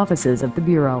 offices of the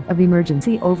Bureau of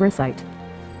Emergency Oversight,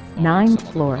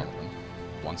 9th floor.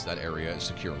 Once that area is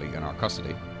securely in our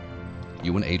custody,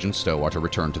 you and Agent Stowe are to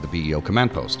return to the BEO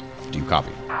command post. Do you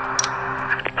copy?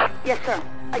 Yes, sir.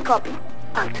 I copy.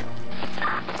 Out.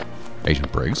 Agent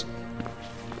Briggs?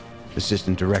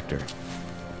 Assistant Director. Do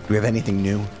we have anything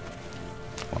new?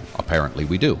 Well, apparently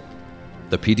we do.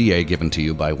 The PDA given to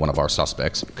you by one of our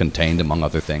suspects contained, among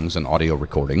other things, an audio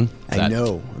recording that... I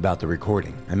know about the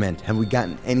recording. I meant, have we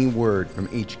gotten any word from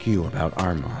HQ about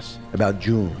Armos, about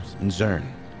Jules and Zern?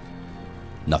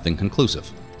 Nothing conclusive.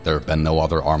 There have been no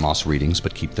other Armos readings,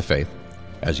 but keep the faith.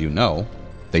 As you know,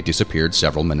 they disappeared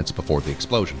several minutes before the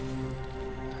explosion.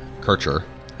 Kircher,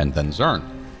 and then Zern,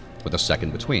 with a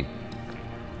second between.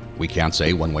 We can't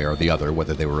say one way or the other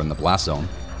whether they were in the blast zone,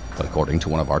 but according to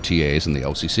one of our TAs in the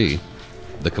OCC,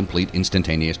 the complete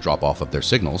instantaneous drop-off of their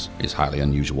signals is highly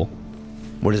unusual.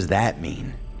 What does that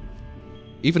mean?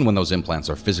 Even when those implants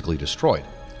are physically destroyed,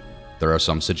 there are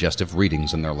some suggestive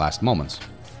readings in their last moments.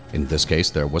 In this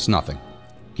case, there was nothing.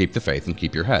 Keep the faith and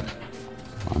keep your head.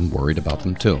 I'm worried about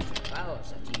them too.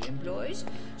 Powers that he employs,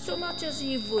 so much as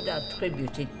he would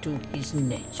attribute it to his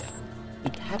nature.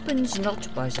 It happens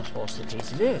not by the force of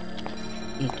his will.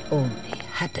 It only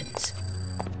happens.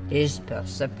 His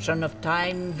perception of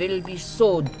time will be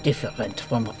so different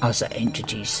from other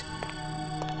entities.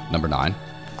 Number 9,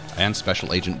 and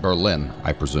Special Agent Berlin,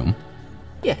 I presume.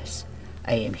 Yes,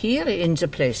 I am here in the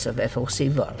place of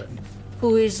FOC Warren,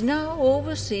 who is now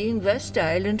overseeing West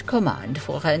Island Command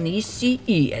for an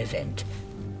ECE event.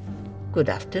 Good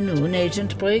afternoon,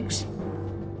 Agent Briggs.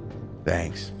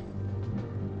 Thanks.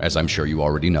 As I'm sure you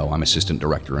already know, I'm Assistant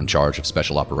Director in charge of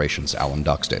Special Operations, Alan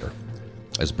Dockstader.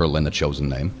 Is Berlin a chosen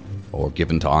name, or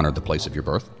given to honor the place of your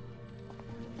birth?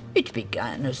 It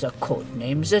began as a code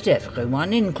name that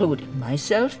everyone, including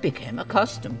myself, became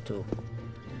accustomed to.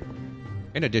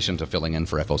 In addition to filling in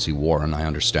for FOC Warren, I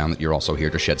understand that you're also here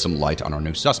to shed some light on our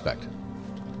new suspect,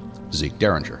 Zeke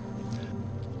Derringer.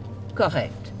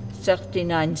 Correct.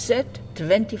 39 set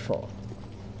 24.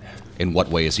 In what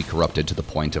way is he corrupted to the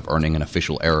point of earning an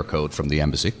official error code from the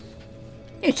embassy?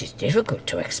 It is difficult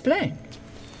to explain.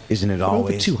 Isn't it For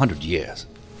always? over 200 years,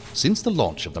 since the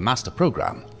launch of the Master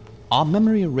Program, our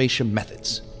memory erasure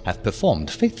methods have performed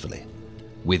faithfully,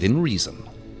 within reason.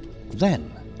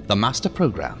 Then, the Master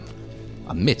Program,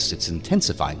 amidst its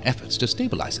intensifying efforts to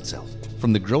stabilize itself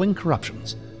from the growing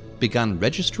corruptions, began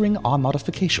registering our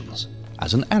modifications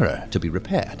as an error to be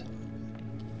repaired.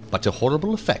 But to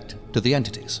horrible effect to the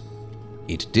entities.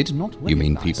 It did not recognize... You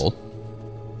mean people?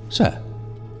 Sir,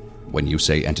 when you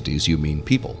say entities, you mean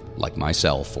people, like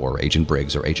myself, or Agent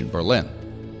Briggs, or Agent Berlin.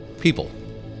 People.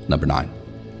 Number 9.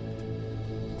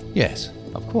 Yes,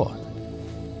 of course.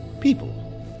 People.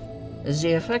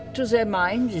 The effect to their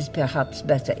mind is perhaps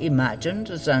better imagined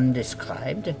than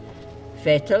described.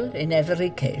 Fatal in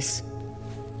every case.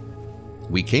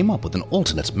 We came up with an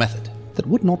alternate method that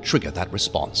would not trigger that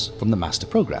response from the Master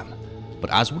Program, but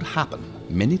as would happen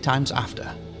many times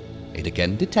after, it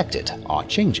again detected our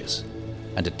changes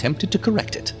and attempted to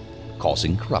correct it,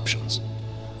 causing corruptions.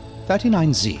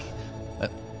 39Z,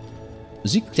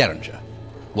 Zeke Derringer,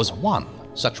 was one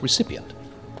such recipient.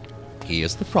 He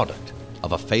is the product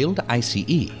of a failed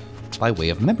ICE by way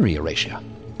of memory erasure,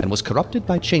 and was corrupted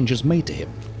by changes made to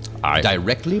him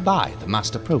directly by the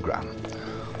Master Program.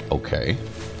 Okay,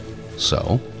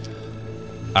 so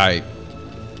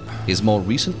His more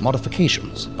recent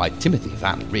modifications by Timothy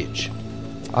Van Ridge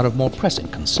are of more pressing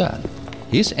concern.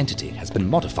 His entity has been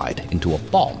modified into a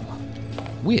bomb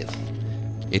with,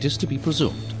 it is to be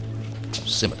presumed,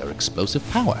 similar explosive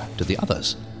power to the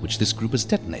others which this group has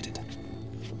detonated.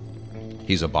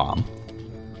 He's a bomb?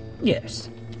 Yes.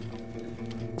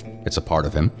 It's a part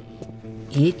of him?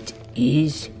 It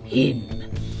is him.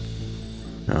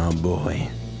 Oh boy.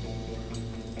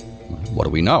 What do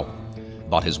we know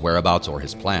about his whereabouts or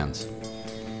his plans?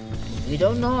 We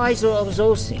don't know either of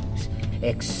those things,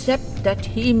 except that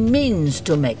he means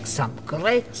to make some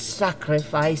great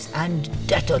sacrifice and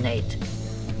detonate.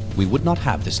 We would not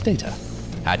have this data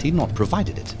had he not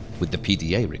provided it with the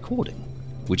PDA recording,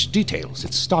 which details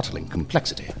its startling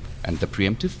complexity and the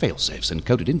preemptive failsafes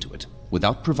encoded into it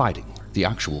without providing the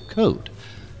actual code.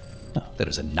 There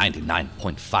is a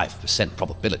 99.5%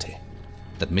 probability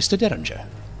that Mr. Derringer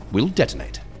will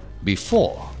detonate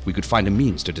before we could find a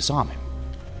means to disarm him.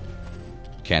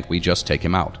 Can't we just take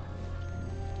him out?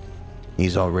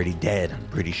 He's already dead, I'm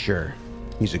pretty sure.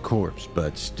 He's a corpse,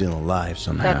 but still alive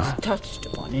somehow. That's touched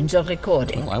upon in the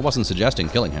recording. Well, I wasn't suggesting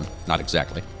killing him. Not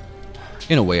exactly.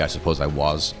 In a way, I suppose I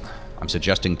was. I'm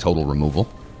suggesting total removal.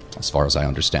 As far as I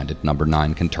understand it, Number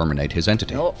 9 can terminate his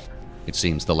entity. No. It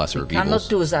seems the lesser of Cannot evils.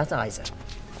 do that either.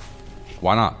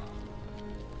 Why not?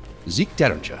 Zeke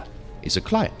Derringer is a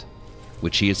client,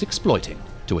 which he is exploiting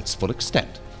to its full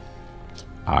extent.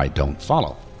 I don't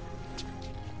follow.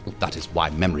 Well, that is why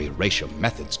memory erasure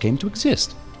methods came to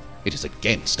exist. It is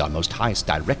against our most highest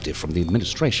directive from the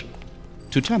administration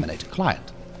to terminate a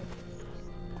client.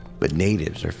 But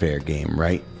natives are fair game,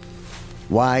 right?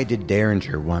 Why did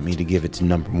Derringer want me to give it to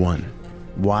Number 1?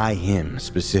 Why him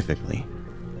specifically?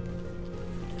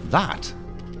 That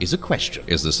is a question.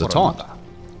 Is this a taunt?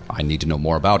 I need to know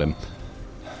more about him.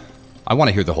 I want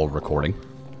to hear the whole recording.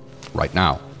 Right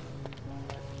now.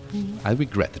 I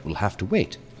regret that we'll have to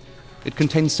wait. It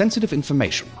contains sensitive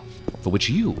information for which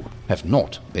you have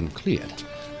not been cleared.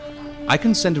 I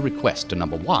can send a request to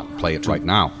Number 1. Play it right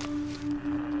now.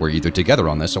 We're either together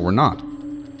on this or we're not.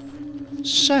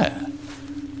 Sir,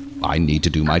 I need to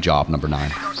do my job, Number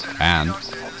 9. And...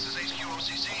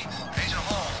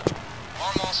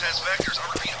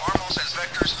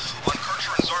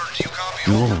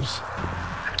 Jules.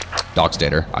 Doc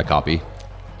Stater, I copy.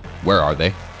 Where are they?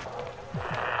 You're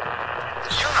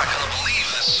not gonna believe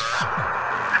this,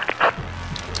 sir.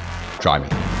 Try me.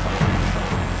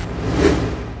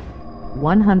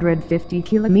 150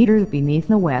 kilometers beneath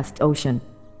the West Ocean.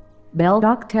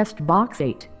 Beldock Test Box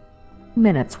 8.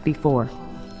 Minutes before.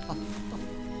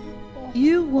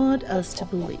 You want us to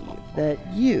believe that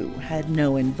you had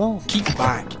no involvement. Keep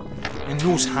back, and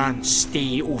those hands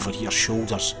stay over your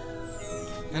shoulders.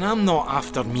 And I'm not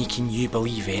after making you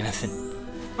believe anything.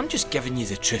 I'm just giving you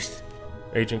the truth.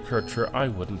 Agent Kircher, I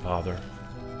wouldn't bother.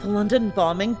 The London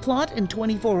bombing plot in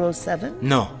 2407?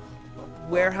 No.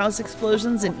 Warehouse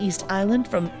explosions in East Island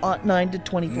from 09 to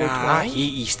 2412? Nah, I hate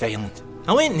East Island.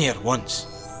 I went there once.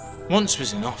 Once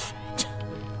was enough.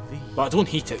 But I don't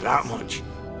hate it that much.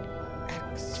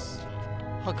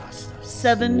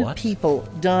 Seven people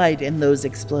died in those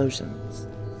explosions.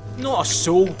 Not a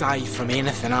soul died from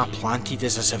anything I planted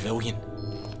as a civilian.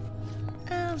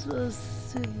 As a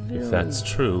civilian? If that's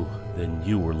true, then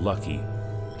you were lucky.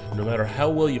 No matter how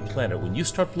well you plan it, when you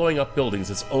start blowing up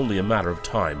buildings, it's only a matter of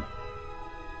time.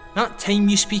 That time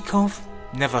you speak of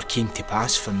never came to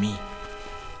pass for me.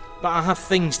 But I have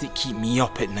things that keep me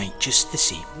up at night just the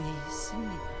same.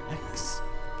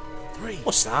 VCX3.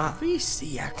 What's that?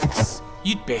 VCX.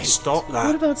 You'd best stop that.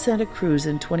 What about Santa Cruz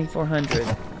in 2400?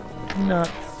 Not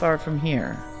far from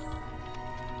here.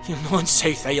 You're not in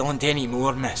South Island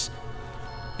anymore, miss.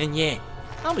 And yeah,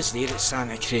 I was there at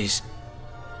Santa Cruz.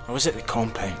 I was at the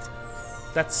compound.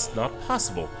 That's not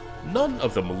possible. None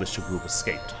of the militia group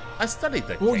escaped. I studied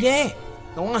that Oh case. yeah,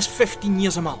 the last 15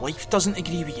 years of my life doesn't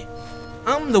agree with you.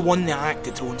 I'm the one that hacked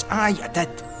the drones. Aye, I did.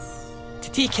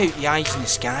 To take out the eyes in the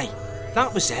sky.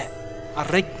 That was it. I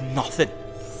rigged nothing.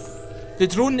 The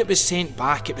drone that was sent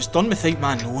back, it was done without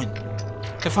my knowing.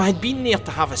 If I had been there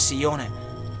to have a say on it,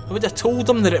 I would have told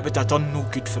them that it would have done no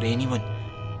good for anyone.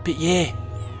 But yeah,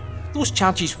 those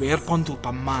charges were bundled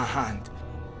by my hand.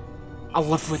 I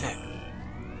live with it.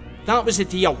 That was the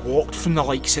day I walked from the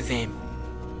likes of them.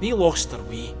 They lost their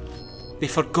way. They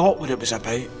forgot what it was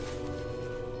about.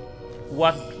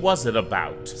 What was it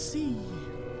about? See.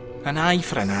 An eye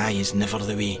for an eye is never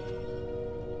the way.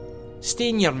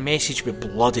 Stain your message with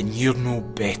blood and you're no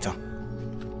better.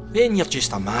 Then you're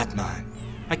just a madman,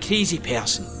 a crazy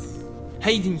person,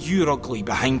 hiding your ugly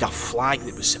behind a flag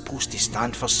that was supposed to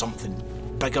stand for something.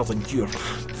 bigger than your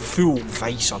full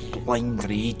vice or blind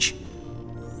rage.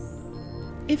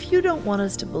 If you don't want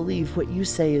us to believe what you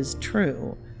say is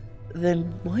true,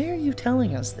 then why are you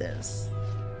telling us this?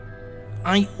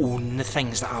 I own the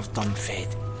things that I've done,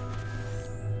 Fed.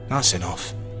 That's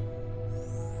enough.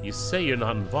 You say you're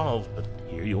not involved, but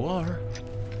here you are.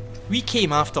 We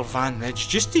came after Van Ridge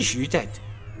just as you did.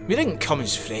 We didn't come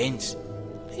as friends.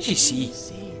 As you see.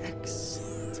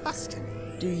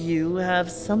 Do you have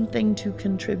something to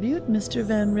contribute, Mr.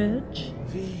 Van Ridge?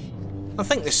 I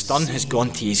think the stun has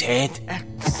gone to his head.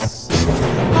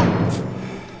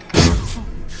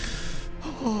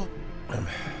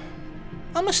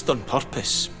 I missed on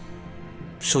purpose,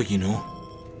 so you know.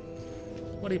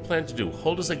 What do you plan to do?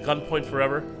 Hold us at gunpoint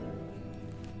forever?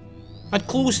 I'd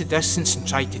close the distance and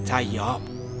try to tie you up.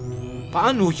 But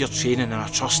I know you're training and I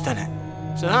trust in it,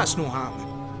 so that's no happening.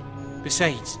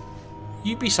 Besides,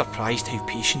 you'd be surprised how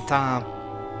patient I am.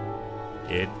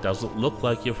 It doesn't look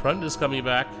like your friend is coming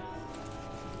back.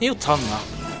 He'll turn up.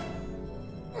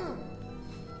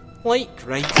 Like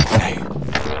right now.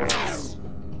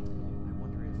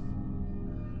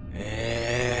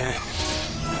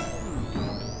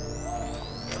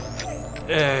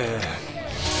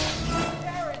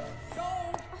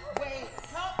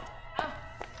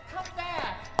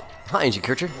 Hi, Agent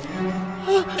Kircher.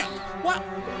 What?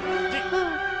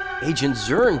 Agent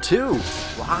Zern, too.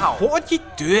 Wow. What are you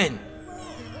doing?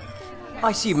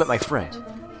 I see you met my friend.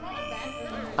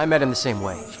 I met him the same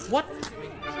way. What?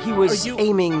 He was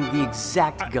aiming the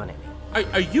exact gun at me.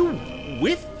 Are you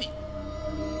with the...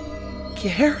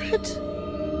 Garrett?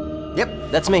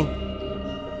 Yep, that's me.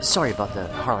 Sorry about the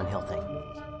Harlan Hill thing.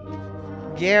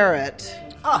 Garrett.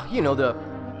 Ah, you know, the...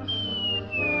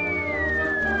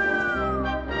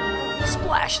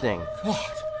 splash thing.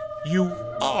 God, you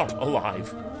are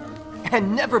alive.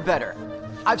 And never better.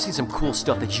 I've seen some cool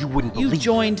stuff that you wouldn't believe. You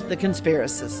joined the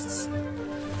conspiracists.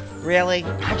 Really?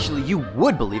 Actually, you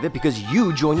would believe it because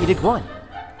you joined Edict 1.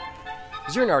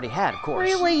 Zern already had, of course.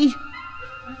 Really?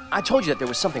 I told you that there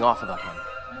was something off about him.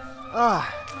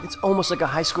 It's almost like a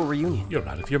high school reunion. You're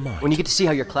out of your mind. When you get to see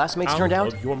how your classmates turned out.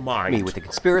 Out of your mind. Me with the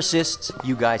conspiracists,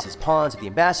 you guys as pawns of the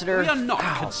ambassador. We are not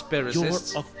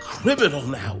conspiracists. You're a criminal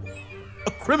now.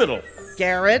 A criminal.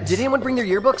 Garrett. Did anyone bring their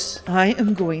yearbooks? I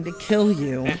am going to kill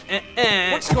you.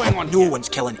 What's going on No here? one's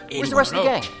killing anyone. Where's the rest of the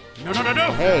gang?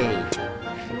 No. Hey,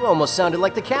 you almost sounded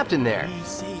like the captain there.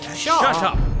 Shut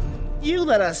up. You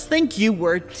let us think you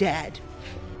were dead.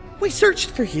 We searched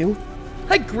for you.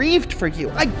 I grieved for you.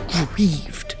 I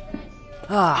grieved.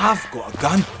 I've got a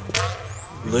gun.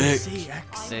 Look. This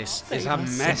is a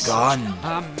mess. Gun.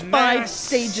 A 5 mess.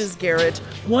 stages, Garrett.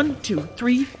 1, 2,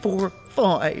 3, 4,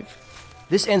 5.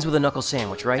 This ends with a knuckle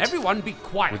sandwich, right? Everyone be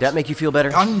quiet. Would that make you feel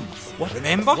better? Gun. What?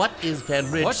 Remember? What is Van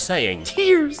Ridge saying?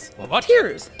 Tears. What?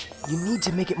 Tears. You need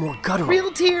to make it more guttural. Real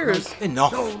tears.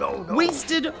 Enough. No.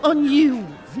 Wasted on you.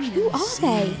 Who are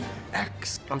they?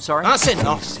 I'm sorry? That's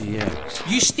enough.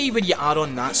 You stay where you are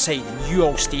on that side, and you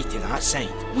all stay to that side.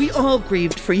 We all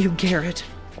grieved for you, Garrett.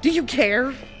 Do you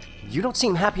care? You don't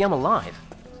seem happy I'm alive.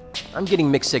 I'm getting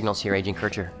mixed signals here, Agent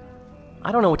Kircher.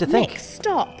 I don't know what to think. Nick,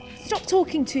 stop. Stop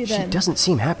talking to them. She doesn't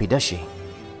seem happy, does she?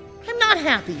 I'm not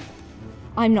happy.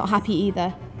 I'm not happy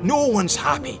either. No one's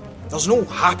happy. There's no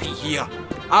happy here.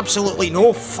 Absolutely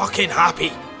no fucking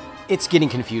happy. It's getting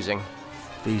confusing.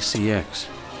 VCX.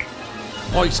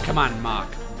 Voice command mark.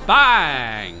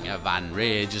 Bang! Van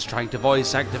Ridge is trying to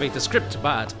voice activate the script,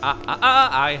 but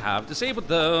I have disabled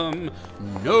them.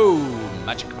 No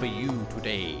magic for you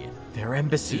today. They're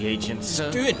embassy agents.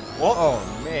 Spoon. What? Oh,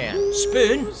 man.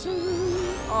 Spoon?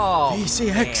 Oh,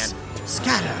 VCX. man.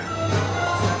 Scatter.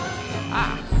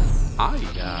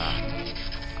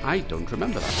 I don't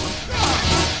remember that one.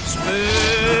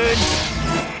 Spoon!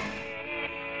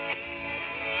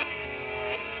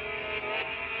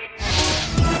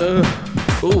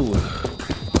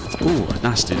 Ooh,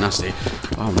 nasty.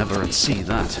 I'll never unsee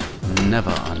that.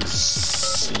 Never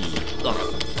unsee.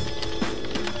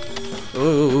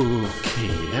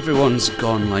 Okay, everyone's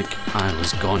gone like I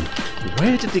was gone.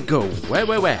 Where did they go?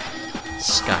 Where?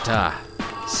 Scatter.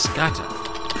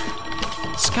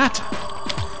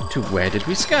 To where did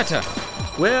we scatter?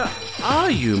 Where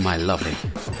are you, my lovely?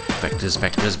 Vectors.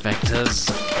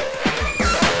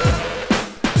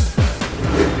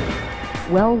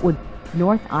 Wellwood,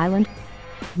 North Island.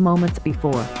 Moments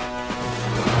before.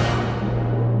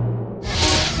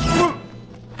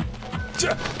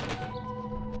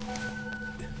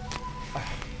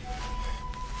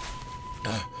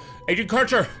 Agent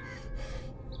Kircher!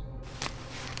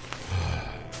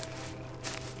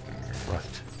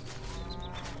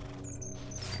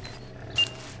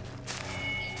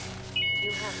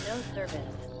 You service.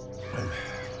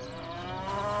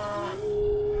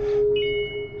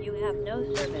 You have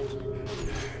no service.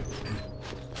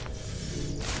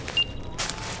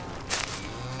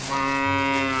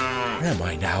 Where am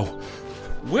I now?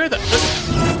 Where the...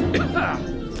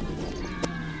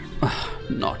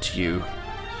 Not you.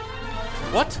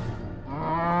 What?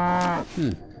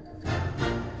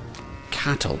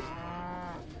 Cattle.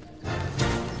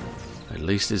 At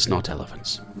least it's not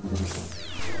elephants.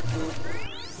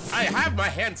 I have my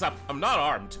hands up. I'm not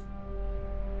armed.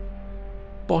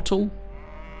 Bottle?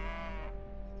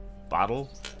 Bottle?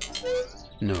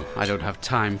 No, I don't have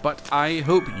time, but I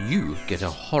hope you get a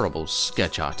horrible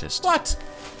sketch artist. What?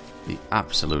 The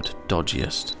absolute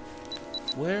dodgiest.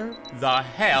 Where the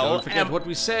hell Don't forget what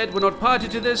we said. We're not party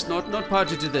to this, not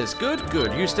party to this. Good.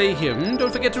 You stay here.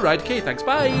 Don't forget to write. Okay, thanks.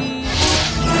 Bye.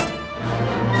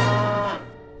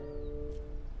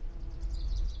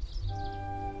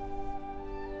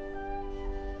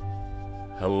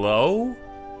 Hello?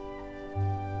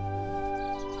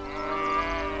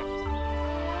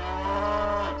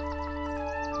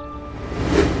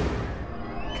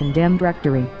 Condemned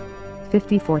Rectory,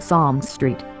 54 Psalms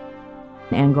Street,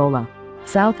 Angola,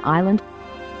 South Island.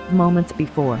 Moments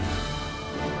before.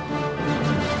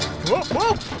 Whoa,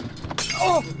 whoa!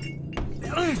 Oh!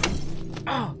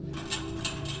 Oh!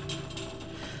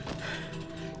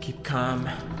 Keep calm.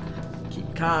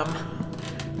 Keep calm.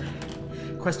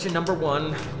 Question number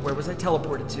 1. Where was I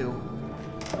teleported to?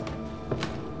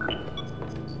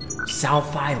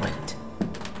 South Island.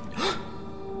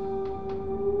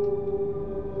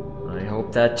 I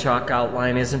hope that chalk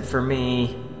outline isn't for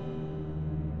me.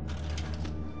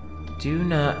 Do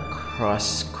not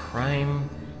cross crime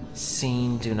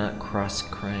scene. Do not cross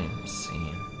crime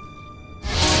scene.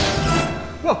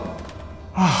 Whoa!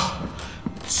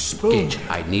 Gage,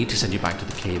 I need to send you back to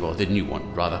the cave, or the new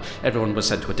one, rather. Everyone was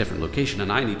sent to a different location,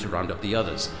 and I need to round up the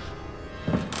others.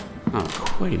 Oh,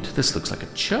 quaint. This looks like a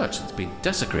church that's been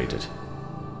desecrated.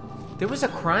 There was a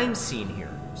crime scene here.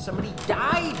 Somebody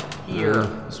died here.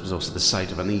 This was also the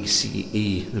site of an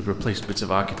ECE. They've replaced bits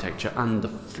of architecture and the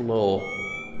floor.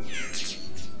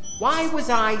 Why was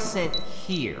I sent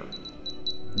here?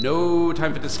 No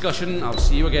time for discussion. I'll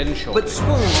see you again shortly. But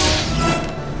Spoon...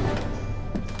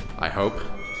 I hope.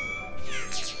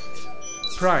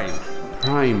 Prime.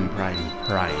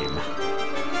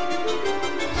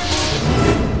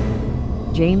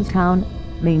 Jamestown,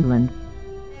 Mainland.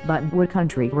 Buttonwood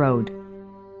Country Road.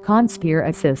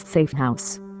 Conspiracist Safe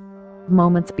House.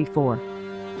 Moments before.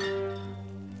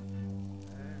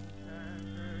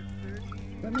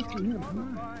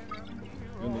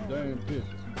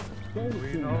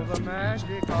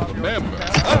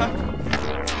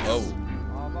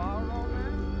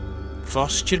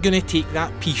 First, you're gonna take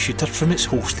that pea shooter from its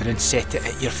holster and set it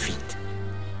at your feet.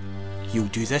 You'll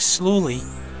do this slowly,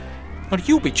 or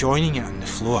you'll be joining it on the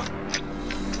floor.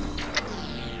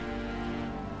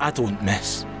 I don't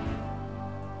miss.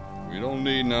 We don't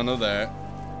need none of that.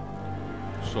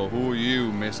 So who are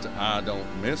you, Mr. I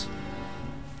Don't Miss?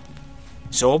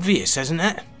 It's obvious, isn't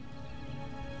it?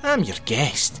 I'm your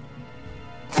guest.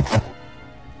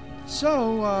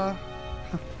 So,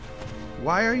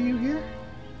 why are you here?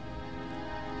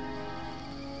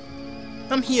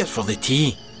 I'm here for the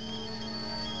tea.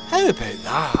 How about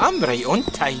that? I'm right on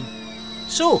time.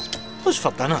 So, what's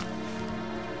for dinner?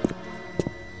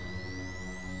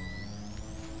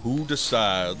 Who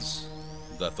decides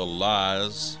that the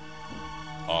lies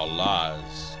are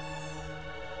lies?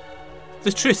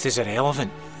 The truth is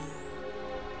irrelevant.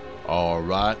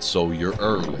 Alright, so you're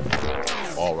early.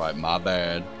 Alright, my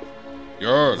bad.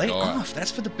 You're early. Lay off,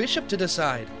 that's for the bishop to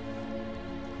decide.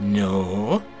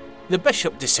 No, the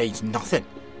bishop decides nothing.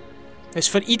 It's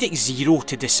for Edict 0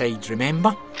 to decide,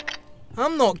 remember?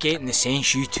 I'm not getting the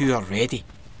sense you two are ready.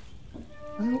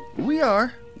 Well, we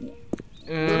are.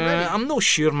 I'm not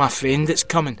sure my friend that's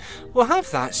coming will have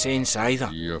that sense either.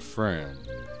 Your friend?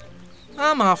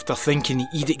 I'm after thinking the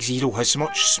Edict 0 has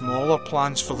much smaller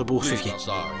plans for the both of you.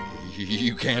 Sorry,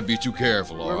 you can't be too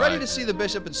careful, We're ready to see the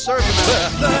bishop and serve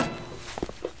him out.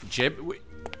 Jib,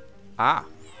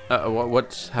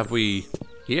 what have we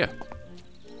here?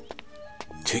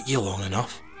 Took you long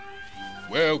enough.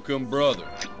 Welcome, brother.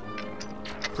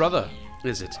 Brother,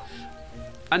 is it?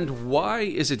 And why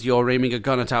is it you're aiming a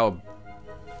gun at our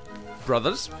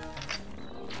brothers?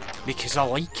 Because I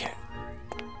like it.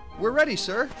 We're ready,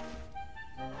 sir.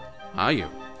 Are you?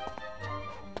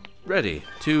 Ready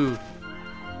to...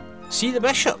 See the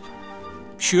bishop?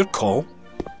 Sure call.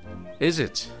 Is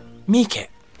it? Make it.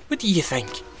 What do you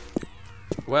think?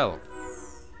 Well,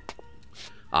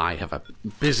 I have a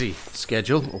busy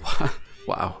schedule.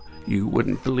 Wow, You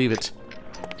wouldn't believe it.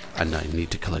 And I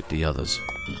need to collect the others.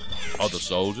 Other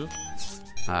soldiers?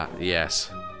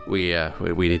 Yes. We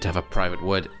need to have a private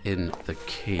word in the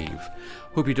cave.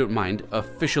 Hope you don't mind.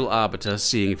 Official arbiter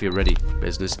seeing if you're ready.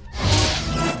 Business.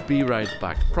 Be right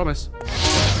back. Promise.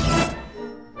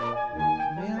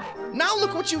 Now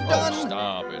look what you've done! Oh,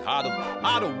 stop it. How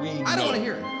do we know? I don't want to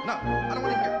hear it. No, I don't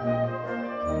want to hear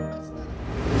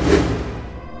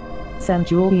it. San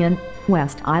Julian,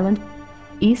 West Island,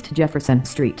 East Jefferson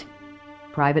Street.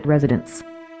 Private residence.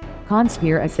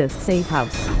 Conspiracy safe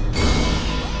house.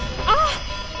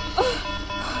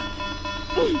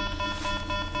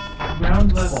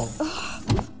 Ground level.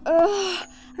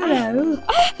 Hello.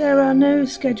 There are no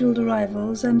scheduled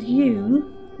arrivals, and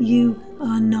you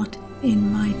are not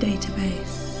in my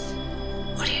database.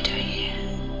 What are you doing here?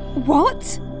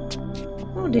 What?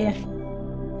 Oh dear.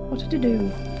 What did you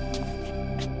do?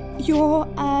 Your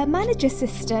manager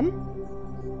system?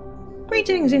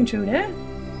 Greetings, intruder.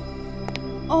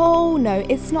 Oh no,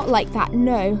 it's not like that,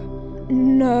 no.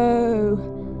 No.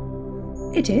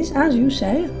 It is, as you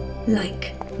say,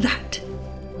 like that.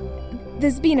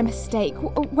 There's been a mistake.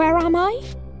 Where am I?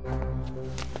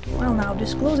 Well now,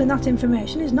 disclosing that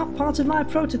information is not part of my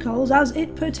protocols as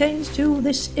it pertains to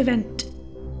this event.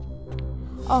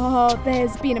 Oh,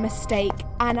 there's been a mistake,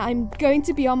 and I'm going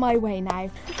to be on my way now.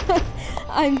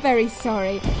 I'm very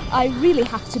sorry. I really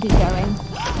have to be going.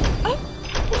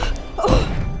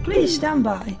 Please stand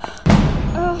by.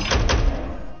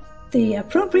 The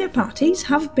appropriate parties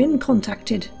have been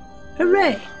contacted.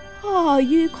 Hooray! Oh,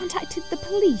 you contacted the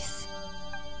police?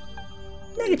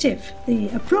 Negative. The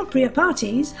appropriate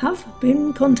parties have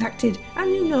been contacted,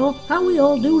 and you know how we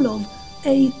all do love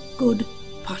a good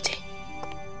party.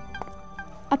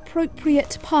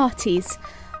 Appropriate parties?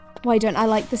 Why don't I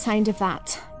like the sound of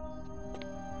that?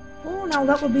 Oh, now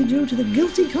that would be due to the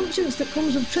guilty conscience that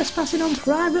comes of trespassing on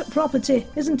private property,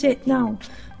 isn't it? Now,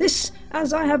 this,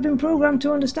 as I have been programmed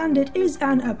to understand it, is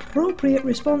an appropriate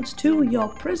response to your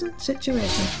present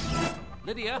situation.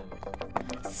 Lydia?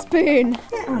 Spoon!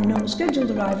 There are no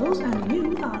scheduled arrivals, and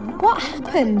you are not... What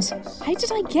happened? How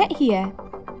did I get here?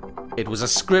 It was a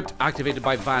script activated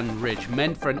by Van Ridge,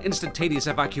 meant for an instantaneous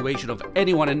evacuation of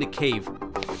anyone in the cave.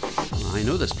 I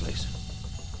know this place.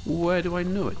 Where do I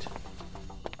know it?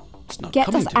 It's not Get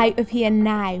coming us to me. out of here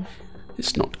now.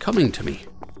 It's not coming to me.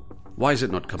 Why is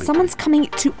it not coming Someone's to me? coming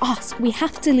to us. We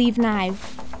have to leave now.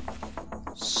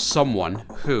 Someone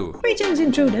who? Greetings,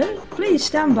 intruder. Please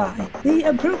stand by. The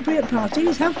appropriate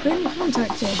parties have been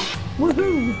contacted.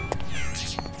 Woohoo!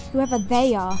 Whoever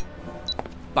they are.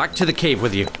 Back to the cave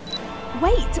with you.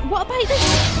 Wait, what about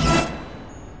this?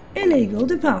 Illegal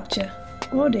departure.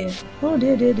 Oh dear. Oh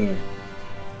dear, dear, dear.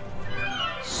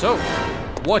 So,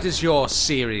 what is your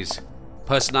series?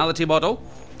 Personality model?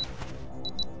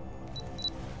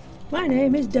 My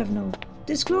name is Devnall.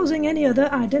 Disclosing any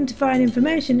other identifying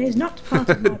information is not part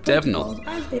of my protocols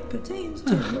as it pertains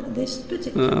to this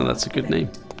particular Oh, that's a good name.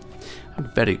 A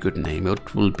very good name.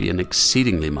 It will be an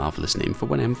exceedingly marvellous name for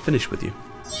when I'm finished with you.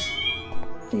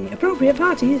 The appropriate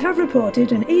parties have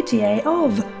reported an ETA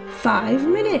of 5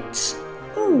 minutes.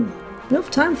 Oh, enough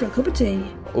time for a cup of tea.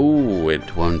 Oh,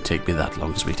 it won't take me that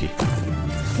long, sweetie.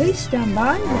 Please stand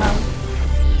by now.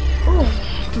 Oh,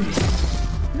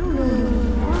 no.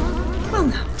 Well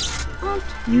now, aren't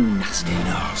you nasty?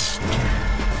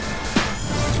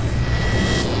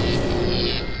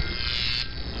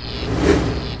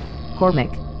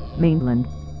 Cormac, Mainland,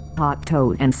 Hot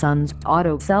Toad and Sons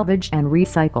Auto Salvage and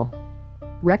Recycle.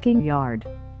 Wrecking Yard.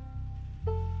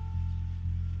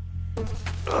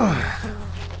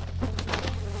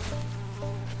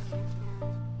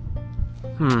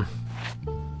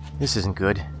 This isn't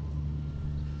good.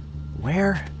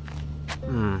 Where?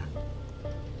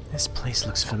 This place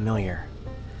looks familiar.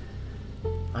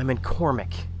 I'm in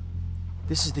Cormac.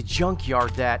 This is the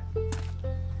junkyard that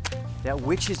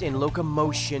witches in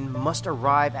locomotion must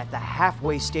arrive at the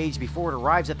halfway stage before it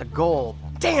arrives at the goal.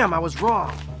 Damn, I was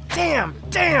wrong. Damn!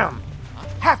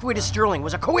 Halfway to Sterling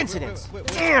was a coincidence.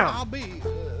 Damn! I'll be.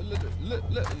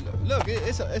 Look,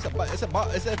 it's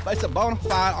a bona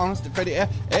fide, honest, and credited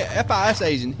FIS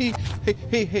agent.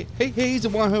 He's the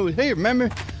one who was here. Remember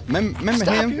Stop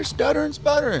him? your stuttering,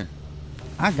 sputtering.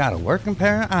 I got a working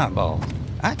pair of eyeballs.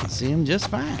 I can see him just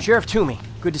fine. Sheriff Toomey,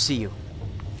 good to see you.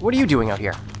 What are you doing out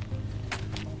here?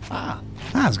 I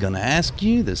was gonna ask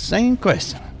you the same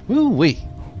question. Woo-wee.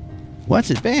 What's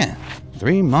it been?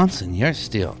 3 months and you're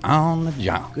still on the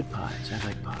job. Good pies. I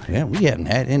like pies. Yeah, we haven't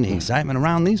had any excitement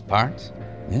around these parts.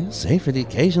 Yeah, save for the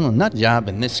occasional nut job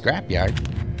in this scrapyard.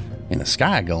 And the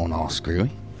sky going all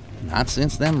screwy. Not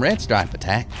since them Red Stripe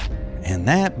attack. And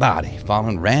that body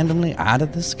falling randomly out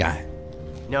of the sky.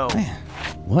 No. Man,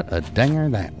 what a dinger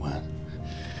that was.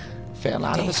 Fell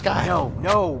out of the sky.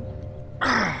 No.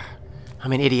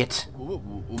 I'm an idiot.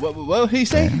 What he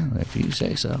say? Well, if you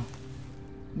say so.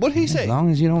 What'd he say? As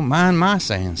long as you don't mind my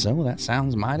saying so, that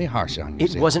sounds mighty harsh on you.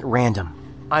 It wasn't random.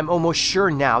 I'm almost sure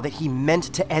now that he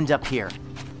meant to end up here.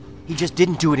 He just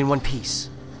didn't do it in one piece.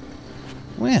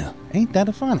 Well, ain't that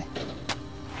a funny?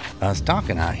 Us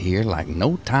talking out here like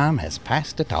no time has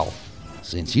passed at all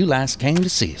since you last came to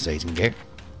see us, Agent Garrett.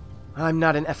 I'm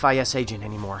not an FIS agent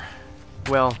anymore.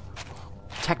 Well,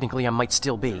 technically I might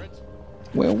still be.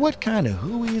 Well, what kind of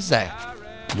hooey is that?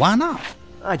 Why not?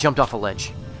 I jumped off a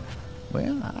ledge.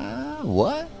 Well,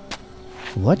 what?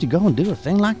 What you gonna do a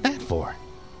thing like that for?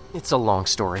 It's a long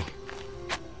story.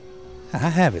 I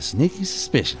have a sneaky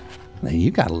suspicion that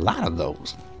you got a lot of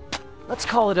those. Let's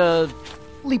call it a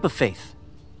leap of faith.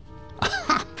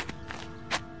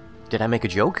 Did I make a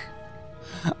joke?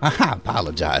 I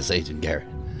apologize, Agent Garrett.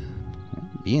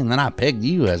 Being that I pegged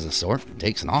you as a sort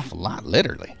takes an awful lot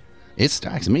literally. It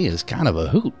strikes me as kind of a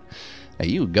hoot that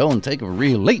you would go and take a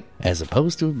real leap as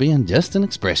opposed to it being just an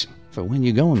expression for when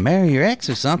you go and marry your ex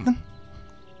or something.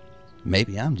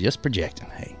 Maybe I'm just projecting,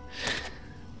 hey.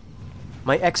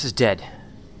 My ex is dead.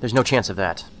 There's no chance of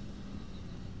that.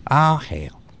 Oh,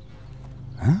 hell.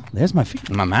 Huh? There's my feet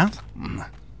in my mouth.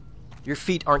 Your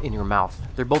feet aren't in your mouth.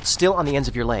 They're both still on the ends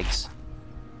of your legs.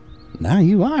 Now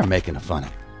you are making a funny,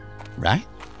 right?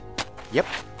 Yep.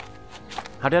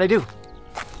 How did I do?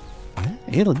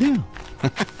 It'll do.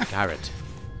 Garrett.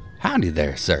 Howdy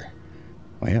there, sir.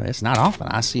 Well, it's not often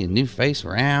I see a new face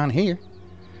around here.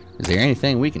 Is there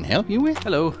anything we can help you with?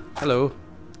 Hello.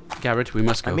 Garrett, we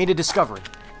must go. I made a discovery.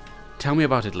 Tell me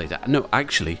about it later. No,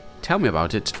 actually, tell me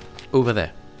about it over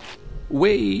there.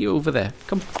 Way over there.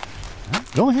 Come.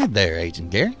 Go ahead there,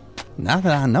 Agent Garrett. Now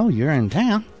that I know you're in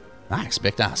town, I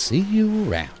expect I'll see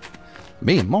you around.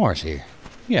 Me and Morris here.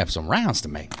 You have some rounds to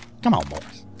make. Come on,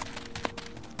 Morris.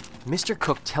 Mr.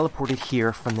 Cook teleported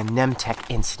here from the Nemtech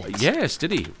incident. Yes,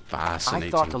 did he? Fascinating.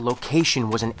 I thought the location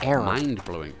was an error.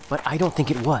 Mind-blowing. But I don't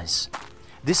think it was.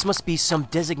 This must be some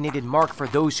designated mark for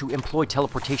those who employ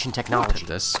teleportation technology. What a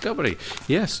discovery.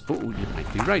 Yes, you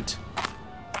might be right.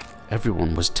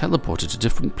 Everyone was teleported to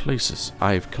different places.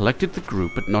 I've collected the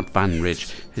group, but not Van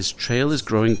Ridge. His trail is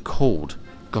growing cold.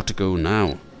 Got to go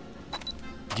now.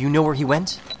 Do you know where he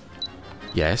went?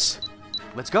 Yes.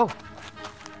 Let's go.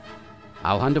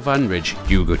 I'll handle Van Ridge.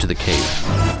 You go to the cave.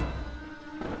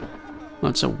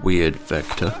 That's a weird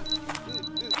vector.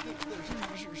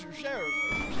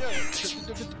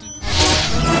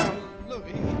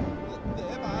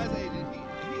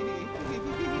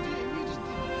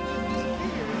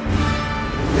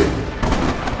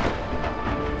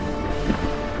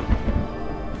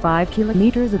 Five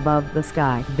kilometers above the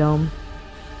sky dome.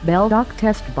 Beldock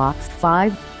Test Box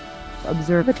 5.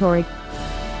 Observatory.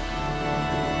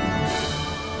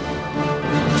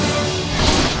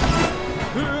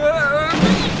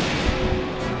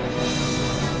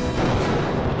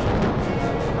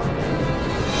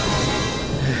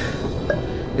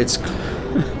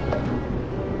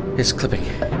 It's clipping.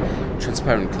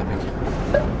 Transparent clipping.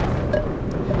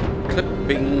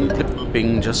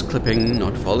 Clipping, just clipping,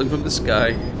 not falling from the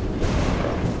sky.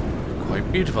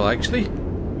 Quite beautiful, actually.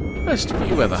 Best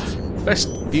view ever. Best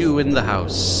view in the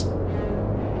house.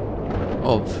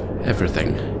 Of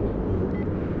everything.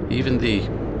 Even the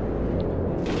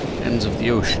ends of the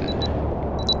ocean.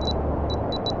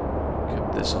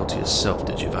 Kept this all to yourself,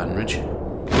 did you, Van Ridge?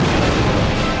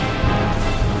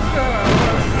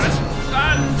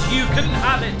 And you can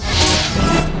have it!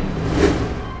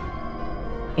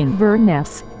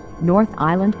 Inverness, North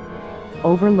Island,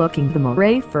 overlooking the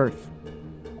Mori Firth.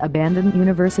 Abandoned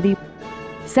university,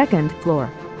 2nd floor.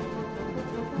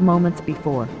 Moments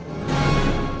before.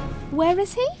 Where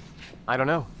is he? I don't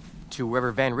know. To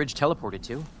wherever Van Ridge teleported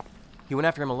to. He went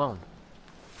after him alone.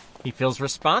 He feels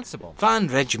responsible. Van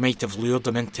Ridge might have lured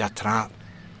him into a trap.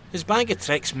 His bag of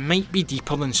tricks might be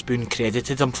deeper than Spoon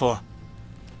credited him for.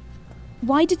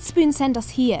 Why did Spoon send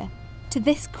us here? To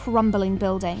this crumbling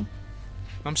building?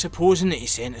 I'm supposing that he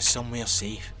sent us somewhere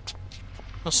safe.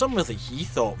 Or somewhere that he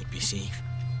thought would be safe.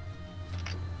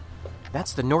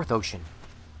 That's the North Ocean.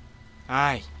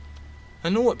 Aye. I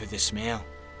know it by the smell.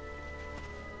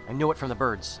 I know it from the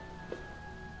birds.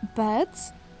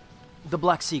 Birds? The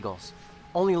black seagulls.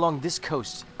 Only along this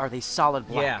coast are they solid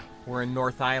black. Yeah, we're in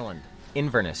North Island.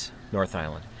 Inverness, North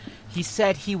Island. He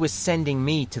said he was sending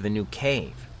me to the new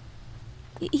cave.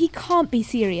 He can't be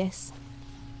serious.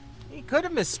 He could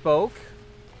have misspoke.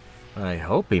 I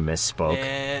hope he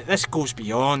misspoke. This goes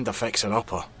beyond a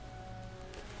fixer-upper.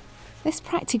 This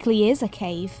practically is a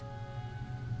cave.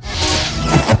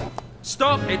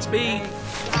 Stop, it's me!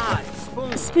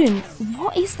 Spoon,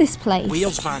 what is this place?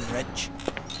 Where's Van Ridge?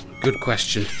 Good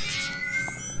question.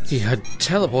 He had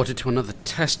teleported to another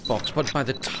test box, but by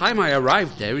the time I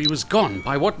arrived there, he was gone.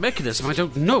 By what mechanism, I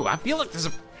don't know. I feel like there's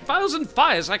 1,000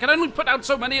 fires. I can only put out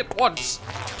so many at once.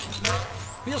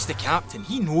 Where's the captain?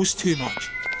 He knows too much.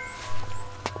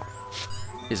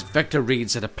 His vector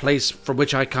reads at a place from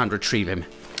which I can't retrieve him.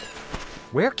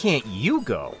 Where can't you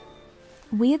go?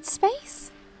 Weird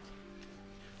space?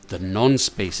 The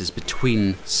non-space is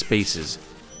between spaces.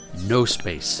 No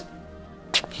space.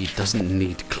 He doesn't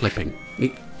need clipping.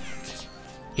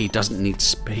 He doesn't need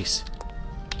space.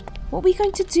 What are we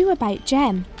going to do about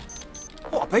Jem?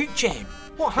 What about Jem?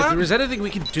 What If happened? there is anything we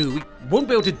can do, we won't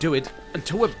be able to do it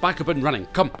until we're back up and running.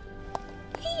 Come.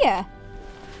 Here?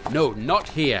 No, not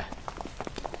here.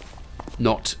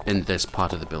 Not in this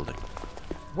part of the building.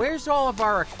 Where's all of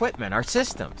our equipment, our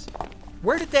systems?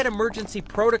 Where did that emergency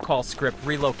protocol script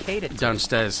relocate it to?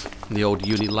 Downstairs, in the old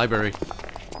uni library.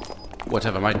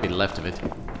 Whatever might be left of it.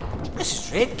 This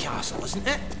is Red Castle, isn't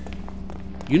it?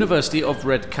 University of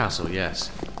Red Castle, yes.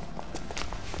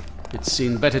 It's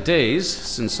seen better days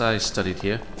since I studied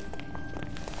here.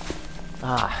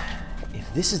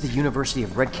 If this is the University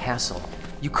of Red Castle,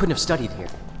 you couldn't have studied here.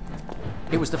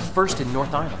 It was the first in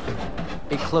North Island.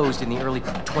 It closed in the early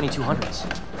 2200s.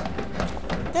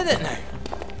 Did it now?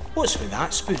 What's with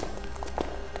that, Spoon?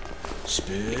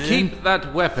 Spoon? Keep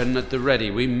that weapon at the ready.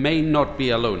 We may not be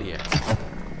alone here.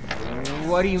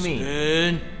 What do you mean?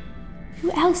 Spoon?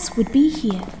 Who else would be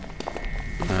here?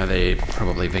 They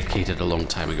probably vacated a long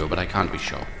time ago, but I can't be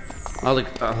sure. I'll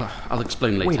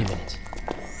explain later. Wait a minute.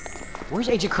 Where's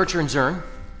Agent Kircher and Zern?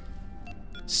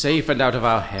 Safe and out of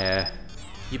our hair.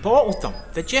 You bottled them,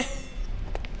 did you?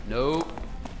 No.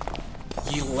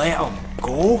 You let them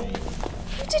go?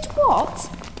 You did what?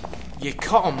 You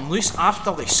cut them loose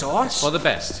after they saw us? For the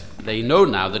best. They know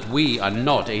now that we are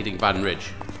not aiding Van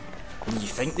Ridge. And you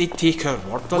think they'd take our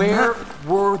word on Where that?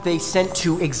 were they sent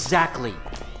to exactly?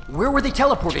 Where were they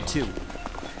teleported to?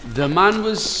 The man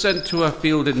was sent to a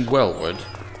field in Wellwood.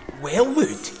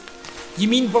 Wellwood? You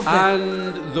mean we're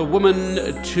And the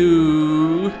woman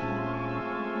to...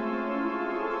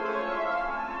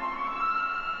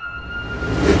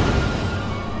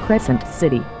 Crescent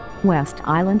City, West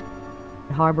Island,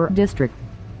 Harbor District,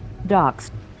 Docks.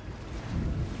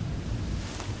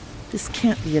 This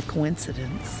can't be a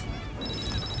coincidence.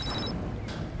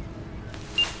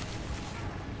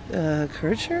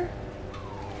 Kircher?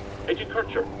 Agent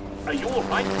Kircher, are you all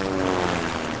right?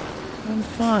 I'm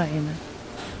fine.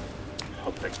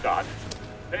 Oh, thank God.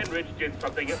 Van Ridge did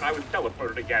something and I was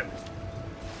teleported again.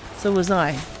 So was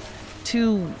I.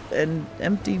 To an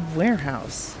empty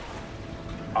warehouse.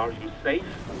 Are you safe?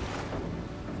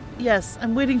 Yes,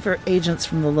 I'm waiting for agents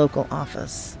from the local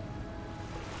office.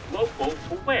 Local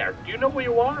to where? Do you know where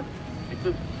you are?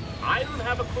 Because I don't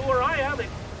have a clue where I am,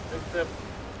 except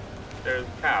there's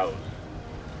cows.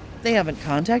 They haven't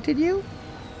contacted you?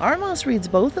 Armos reads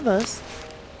both of us.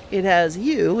 It has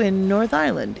you in North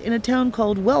Island, in a town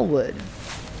called Wellwood.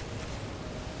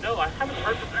 No, I haven't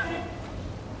heard of that.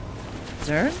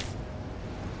 Zern?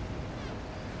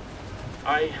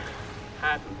 I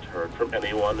hadn't heard from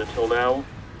anyone until now.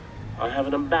 I have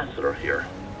an ambassador here.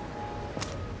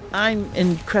 I'm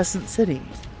in Crescent City.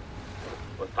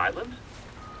 West Island?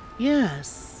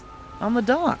 Yes, on the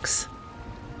docks.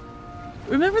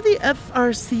 Remember the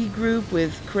FRC group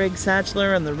with Craig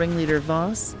Satchler and the ringleader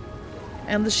Voss?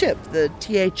 And the ship, the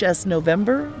THS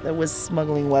November, that was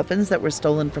smuggling weapons that were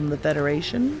stolen from the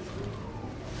Federation?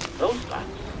 Those guys?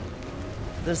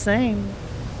 The same.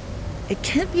 It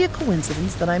can't be a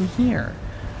coincidence that I'm here.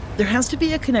 There has to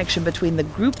be a connection between the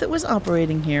group that was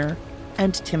operating here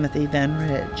and Timothy Van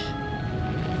Ridge.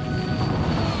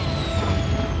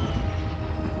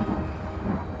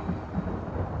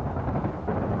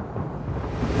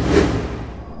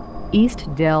 East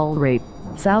Delray,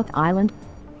 South Island,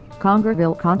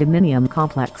 Congerville Condominium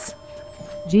Complex.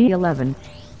 G11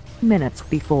 minutes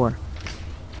before.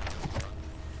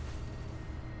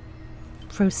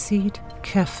 Proceed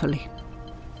carefully.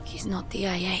 He's not the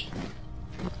IA.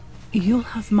 You'll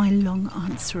have my long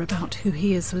answer about who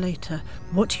he is later.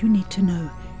 What you need to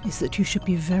know is that you should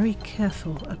be very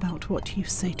careful about what you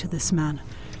say to this man.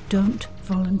 Don't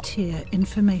volunteer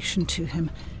information to him,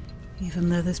 even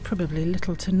though there's probably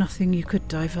little to nothing you could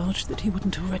divulge that he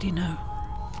wouldn't already know.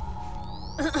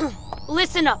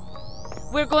 Listen up.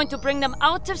 We're going to bring them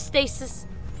out of stasis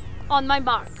on my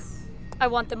mark. I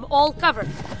want them all covered.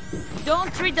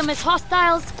 Don't treat them as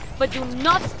hostiles, but do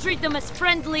not treat them as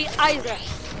friendly either.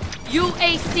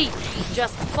 UAC.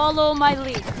 Just follow my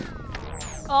lead.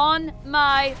 On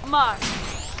my mark.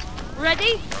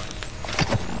 Ready?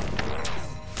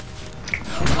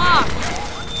 Mark!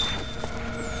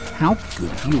 How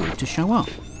good of you all to show up.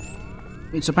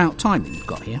 It's about time that you've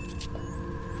got here.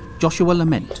 Joshua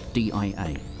Lament,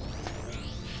 DIA.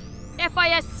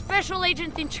 FIS Special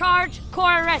Agent in Charge,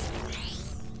 core arrest.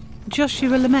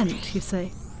 Joshua Lament, you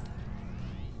say?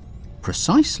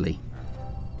 Precisely.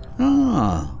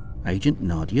 Ah, Agent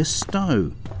Nadia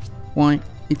Stowe. Why,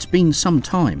 it's been some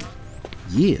time.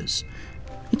 Years.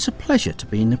 It's a pleasure to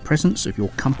be in the presence of your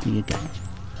company again.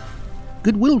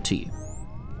 Goodwill to you.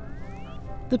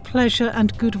 The pleasure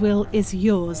and goodwill is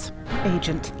yours,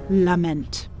 Agent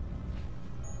Lament.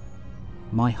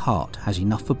 My heart has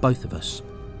enough for both of us.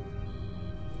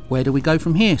 Where do we go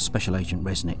from here, Special Agent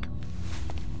Resnick?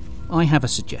 I have a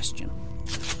suggestion.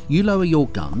 You lower your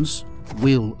guns,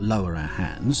 we'll lower our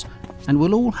hands, and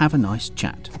we'll all have a nice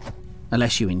chat.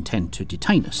 Unless you intend to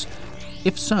detain us.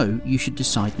 If so, you should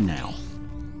decide now.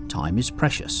 Time is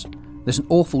precious. There's an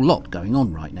awful lot going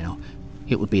on right now.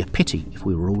 It would be a pity if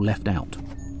we were all left out.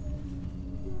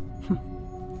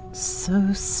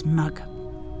 So smug.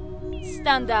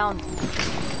 Stand down.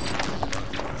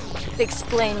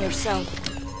 Explain yourself.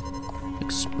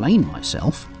 Explain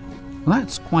myself?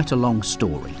 That's quite a long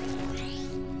story.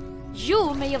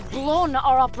 You may have blown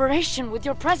our operation with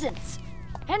your presence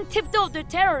and tipped off the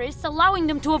terrorists, allowing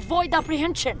them to avoid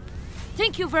apprehension.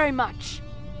 Thank you very much.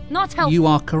 Not helpful. You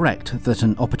are correct that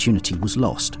an opportunity was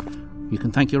lost. You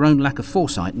can thank your own lack of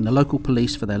foresight and the local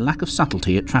police for their lack of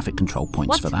subtlety at traffic control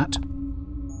points for that.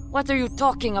 What are you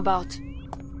talking about?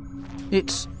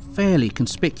 It's fairly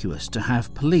conspicuous to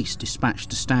have police dispatched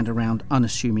to stand around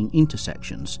unassuming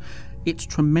intersections. It's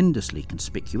tremendously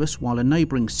conspicuous while a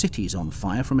neighbouring city is on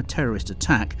fire from a terrorist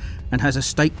attack and has a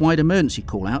statewide emergency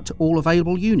call out to all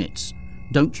available units.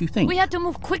 Don't you think? We had to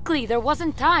move quickly. There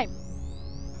wasn't time.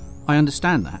 I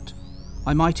understand that.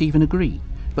 I might even agree.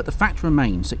 But the fact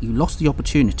remains that you lost the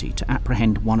opportunity to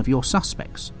apprehend one of your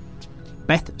suspects,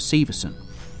 Beth Severson.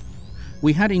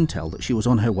 We had intel that she was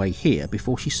on her way here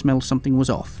before she smelled something was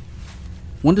off.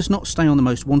 One does not stay on the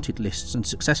most wanted lists and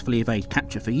successfully evade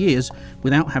capture for years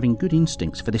without having good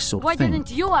instincts for this sort of thing. Why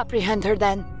didn't you apprehend her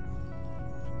then?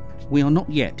 We are not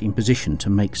yet in position to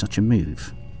make such a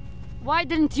move. Why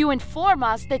didn't you inform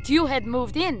us that you had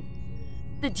moved in?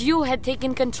 That you had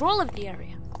taken control of the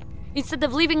area? Instead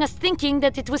of leaving us thinking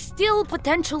that it was still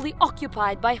potentially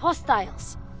occupied by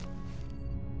hostiles.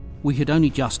 We had only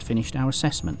just finished our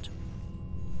assessment.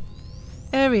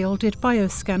 Ariel did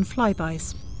bioscan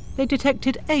flybys. They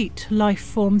detected 8 life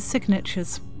form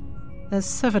signatures. There's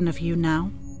 7 of you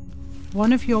now.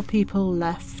 One of your people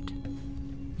left.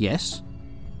 Yes?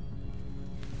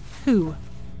 Who?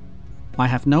 I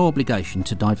have no obligation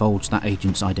to divulge that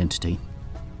agent's identity.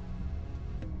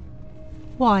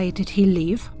 Why did he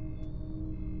leave?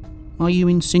 Are you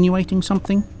insinuating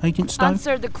something, Agent Stowe?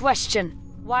 Answer the question.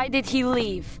 Why did he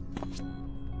leave?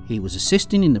 He was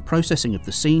assisting in the processing of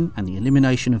the scene and the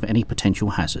elimination of any potential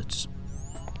hazards.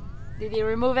 Did he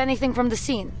remove anything from the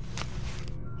scene?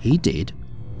 He did,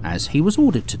 as he was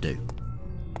ordered to do.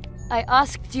 I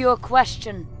asked you a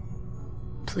question.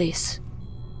 Please.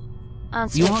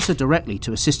 Answer. You answer directly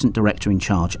to Assistant Director in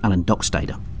Charge, Alan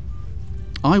Dockstader.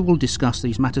 I will discuss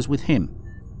these matters with him.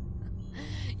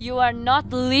 You are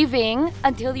not leaving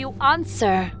until you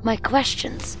answer my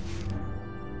questions.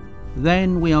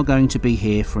 Then we are going to be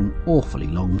here for an awfully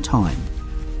long time.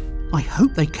 I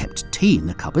hope they kept tea in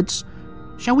the cupboards.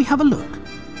 Shall we have a look?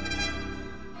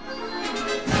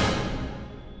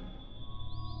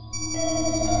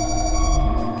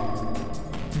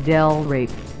 Del Rey,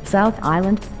 South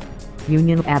Island,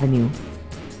 Union Avenue,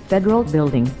 Federal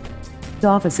Building,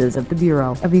 Offices of the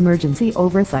Bureau of Emergency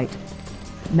Oversight,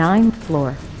 9th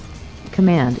floor,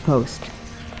 Command Post.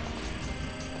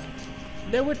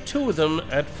 There were 2 of them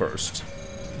at first.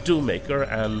 Doommaker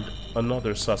and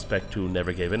another suspect who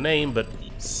never gave a name but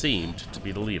seemed to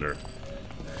be the leader.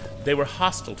 They were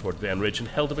hostile toward Van Ridge and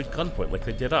held him at gunpoint like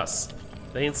they did us.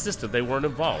 They insisted they weren't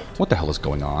involved. What the hell is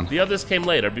going on? The others came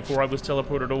later before I was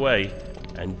teleported away,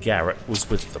 and Garrett was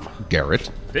with them. Garrett?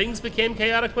 Things became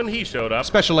chaotic when he showed up.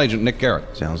 Special Agent Nick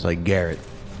Garrett. Sounds like Garrett.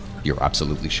 You're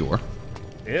absolutely sure?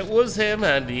 It was him,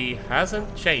 and he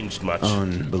hasn't changed much.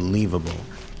 Unbelievable.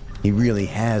 He really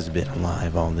has been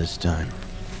alive all this time.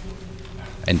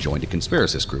 And joined a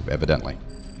conspiracist group, evidently.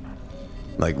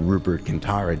 Like Rupert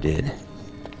Kintara did.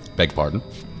 Beg pardon?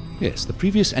 Yes, the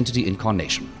previous entity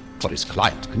incarnation, for his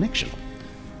client connection.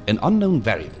 An unknown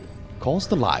variable caused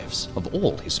the lives of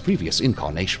all his previous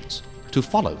incarnations to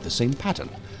follow the same pattern.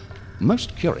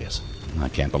 Most curious. I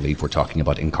can't believe we're talking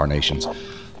about incarnations.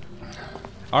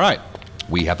 All right,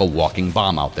 we have a walking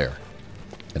bomb out there,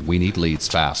 and we need leads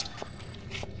fast.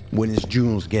 When is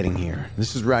Jules getting here?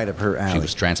 This is right up her alley. She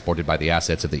was transported by the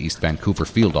assets of the East Vancouver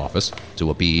field office to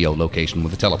a BEO location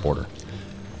with a teleporter.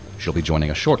 She'll be joining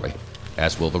us shortly,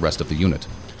 as will the rest of the unit.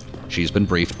 She's been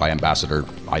briefed by Ambassador,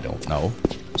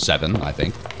 7, I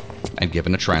think, and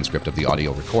given a transcript of the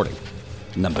audio recording.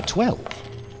 Number 12.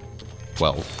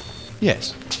 12?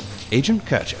 Yes. Agent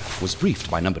Kircher was briefed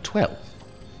by number 12.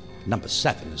 Number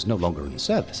 7 is no longer in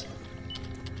service.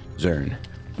 Zern,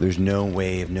 there's no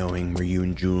way of knowing where you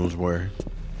and Jules were.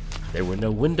 There were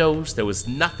no windows. There was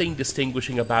nothing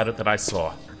distinguishing about it that I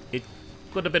saw. It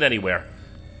could have been anywhere.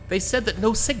 They said that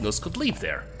no signals could leave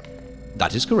there.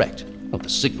 That is correct. Well, the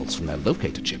signals from their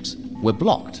locator chips were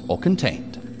blocked or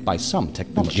contained by some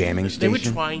technology. Jamming station? They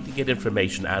were trying to get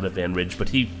information out of Van Ridge, but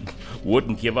he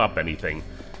wouldn't give up anything.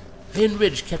 Van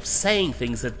Ridge kept saying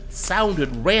things that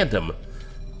sounded random.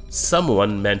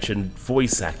 Someone mentioned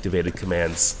voice-activated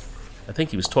commands. I think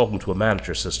he was talking to a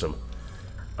manager system.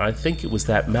 I think it was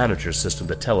that manager system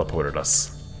that teleported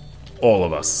us. All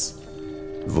of us.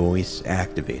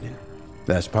 Voice-activated.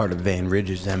 That's part of Van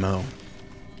Ridge's MO.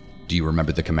 Do you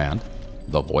remember the command?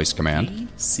 The voice command?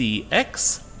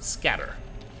 CX scatter.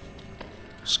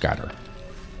 Scatter.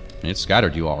 It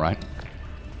scattered you, all right.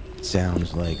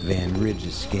 Sounds like Van Ridge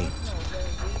escaped.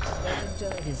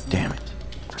 Damn it.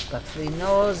 But we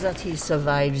know that he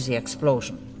survives the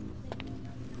explosion.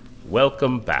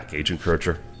 Welcome back, Agent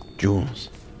Kircher. Jules,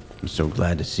 I'm so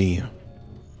glad to see you.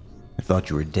 I thought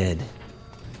you were dead.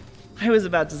 I was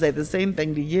about to say the same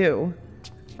thing to you.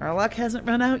 Our luck hasn't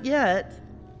run out yet.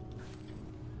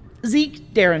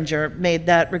 Zeke Derringer made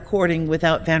that recording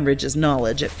without Van Ridge's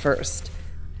knowledge at first.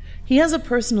 He has a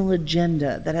personal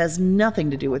agenda that has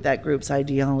nothing to do with that group's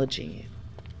ideology.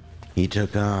 He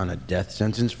took on a death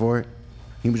sentence for it?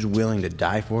 He was willing to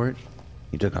die for it?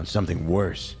 He took on something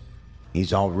worse.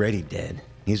 He's already dead.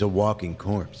 He's a walking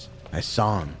corpse. I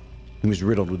saw him. He was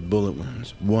riddled with bullet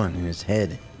wounds, one in his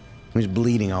head. He was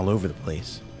bleeding all over the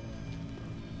place.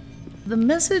 The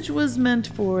message was meant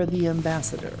for the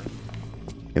ambassador.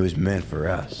 It was meant for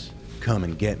us. Come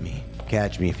and get me.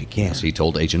 Catch me if you can. Yes, he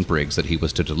told Agent Briggs that he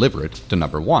was to deliver it to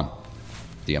number 1,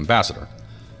 the ambassador.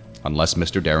 Unless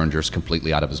Mr. Derringer's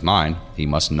completely out of his mind, he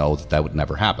must know that that would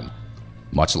never happen,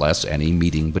 much less any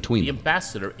meeting between them. The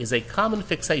ambassador is a common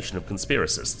fixation of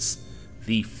conspiracists,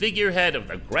 the figurehead of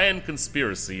the grand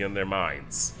conspiracy in their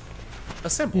minds. A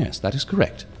symbol. Yes, that is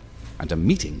correct. And a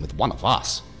meeting with one of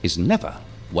us is never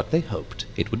what they hoped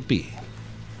it would be.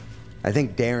 I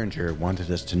think Derringer wanted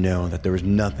us to know that there was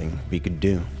nothing we could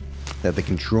do, that the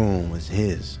control was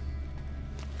his.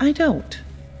 I don't.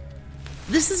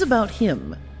 This is about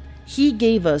him. He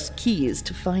gave us keys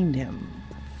to find him.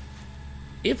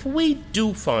 If we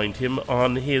do find him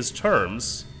on his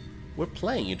terms, we're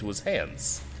playing into his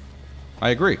hands. I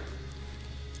agree.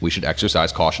 We should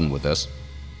exercise caution with this.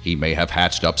 He may have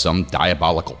hatched up some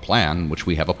diabolical plan in which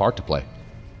we have a part to play.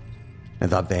 I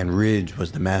thought Van Ridge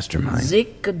was the mastermind.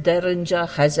 Zeke Derringer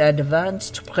has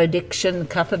advanced prediction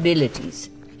capabilities.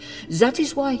 That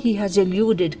is why he has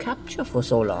eluded capture for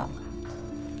so long.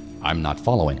 I'm not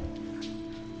following.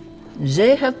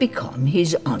 They have become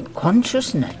his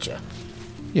unconscious nature.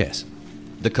 Yes.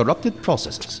 The corrupted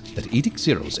processes that Edict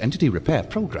Zero's entity repair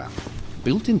program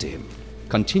built into him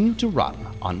continue to run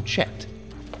unchecked.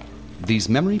 These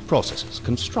memory processes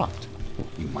construct,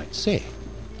 you might say,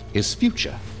 his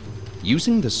future,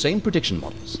 using the same prediction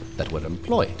models that were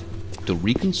employed to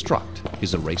reconstruct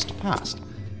his erased past.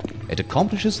 It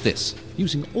accomplishes this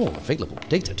using all available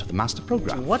data to the master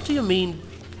program. What do you mean,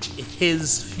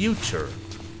 his future?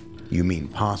 You mean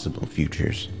possible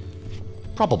futures?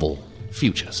 Probable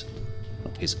futures.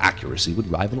 His accuracy would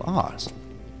rival ours.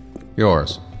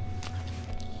 Yours.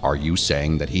 Are you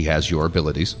saying that he has your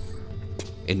abilities?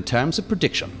 In terms of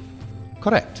prediction,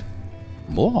 correct.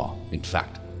 More, in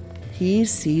fact. He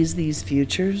sees these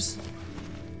futures?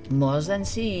 More than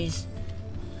sees.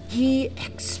 He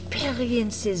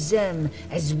experiences them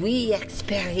as we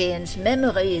experience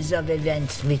memories of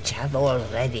events which have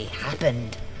already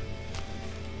happened.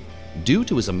 Due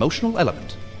to his emotional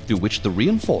element, through which the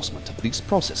reinforcement of these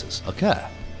processes occur,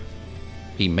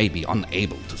 he may be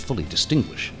unable to fully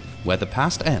distinguish where the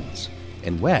past ends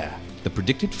and where the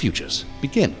predicted futures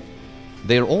begin.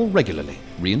 They are all regularly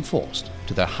reinforced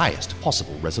to their highest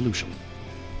possible resolution.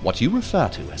 What you refer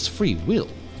to as free will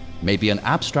may be an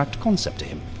abstract concept to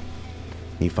him.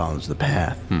 He follows the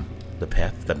path. The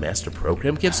path the master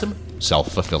program gives him?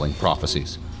 Self-fulfilling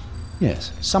prophecies.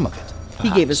 Yes, some of it. He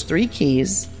gave us 3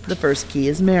 keys. The first key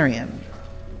is Marion.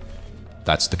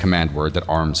 That's the command word that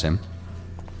arms him.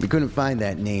 We couldn't find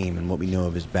that name in what we know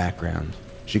of his background.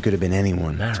 She could have been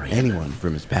anyone. Anyone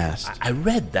from his past. I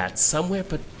read that somewhere,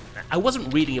 but I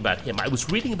wasn't reading about him. I was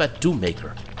reading about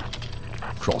Doommaker.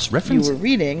 Cross-reference? You were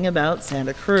reading about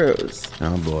Santa Cruz.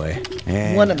 Oh boy.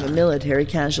 And one of the military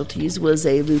casualties was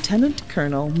a Lieutenant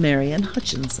Colonel Marion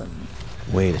Hutchinson.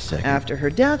 Wait a second. After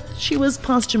her death, she was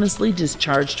posthumously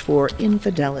discharged for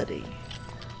infidelity.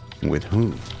 With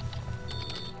who?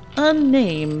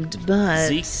 Unnamed, but...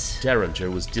 Zeke Derringer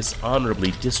was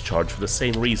dishonorably discharged for the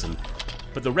same reason,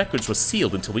 but the records were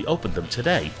sealed until we opened them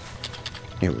today.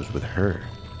 It was with her.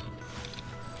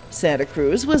 Santa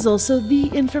Cruz was also the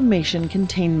information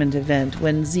containment event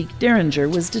when Zeke Derringer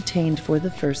was detained for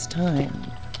the first time.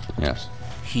 Yes.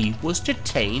 He was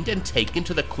detained and taken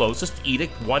to the closest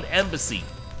Edict 1 embassy,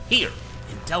 here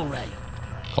in Del Rey.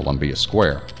 Columbia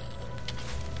Square.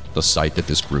 The site that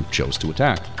this group chose to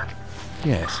attack.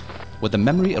 Yes. Where the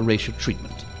memory erasure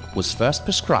treatment was first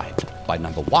prescribed by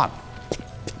number 1.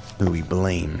 Who he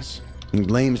blames. He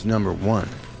blames number 1.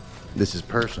 This is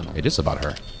personal. It is about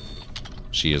her.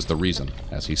 She is the reason,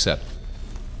 as he said.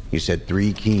 You said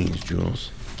 3 keys,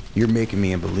 Jules. You're making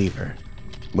me a believer.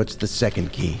 What's the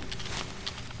second key?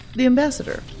 The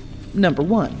ambassador. Number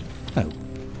 1. Oh,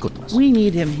 goodness. We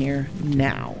need him here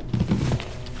now.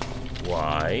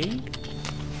 Why?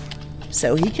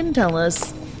 So he can tell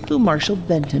us who Marshal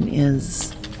Benton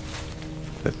is.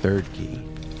 The third key.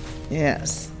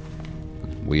 Yes.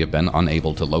 We have been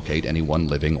unable to locate anyone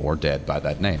living or dead by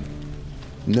that name.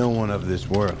 No one of this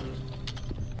world.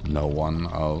 No one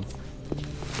of...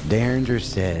 Derringer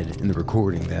said in the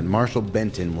recording that Marshal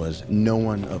Benton was no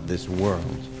one of this world.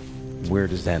 Where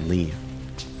does that leave?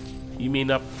 You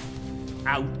mean out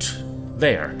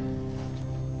there?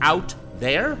 Out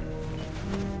there?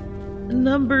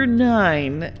 Number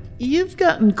 9. You've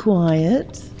gotten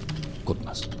quiet.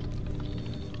 Goodness.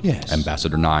 Yes.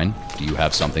 Ambassador 9, do you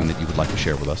have something that you would like to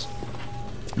share with us?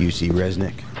 You see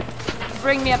Resnick?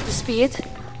 Bring me up to speed.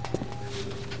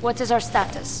 What is our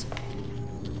status?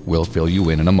 We'll fill you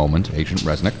in a moment, Agent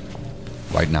Resnick.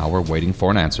 Right now we're waiting for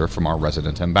an answer from our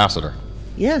resident ambassador.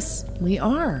 Yes, we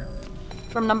are.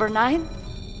 From number 9?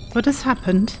 What has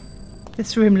happened?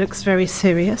 This room looks very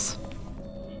serious.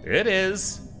 It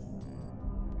is.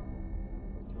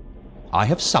 I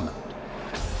have summoned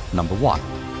number 1.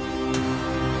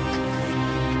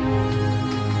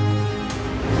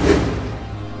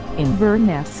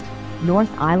 Inverness,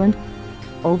 North Island,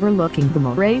 overlooking the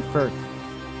Mori Firth.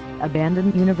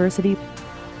 Abandoned university.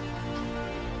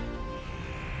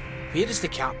 Where is the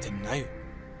captain now?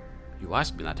 You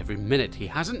ask me that every minute. He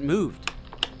hasn't moved.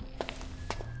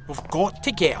 We've got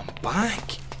to get him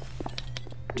back.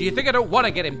 Do you think I don't want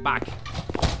to get him back?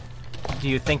 Do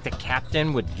you think the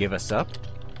captain would give us up?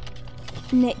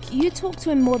 Nick, you talk to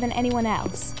him more than anyone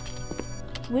else.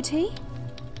 Would he?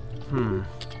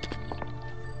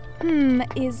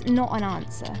 Is not an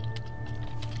answer.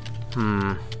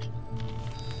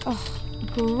 Oh,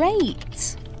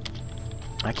 great.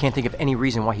 I can't think of any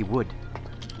reason why he would.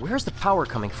 Where's the power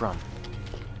coming from?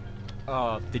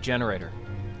 The generator.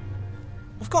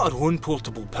 We've got our own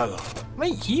portable power.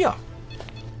 Right here.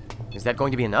 Is that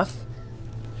going to be enough?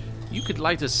 You could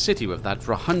light a city with that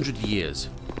for 100 years.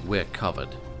 We're covered.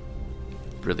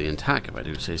 Brilliant hack, if I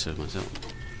do say so myself.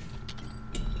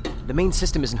 The main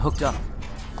system isn't hooked up.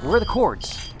 Where are the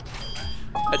cords?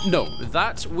 No,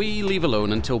 that we leave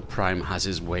alone until Prime has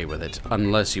his way with it.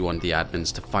 Unless you want the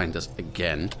admins to find us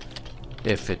again.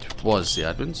 If it was the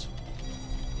admins.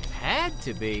 Had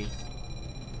to be.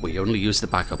 We only use the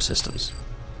backup systems.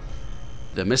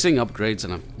 They're missing upgrades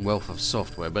and a wealth of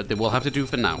software, but they will have to do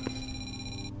for now.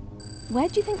 Where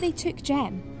do you think they took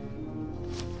Jem?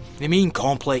 The main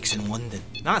complex in London.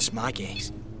 That's my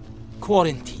guess.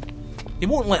 Quarantine. They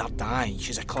won't let her die.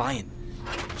 She's a client.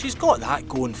 She's got that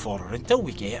going for her until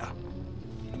we get her.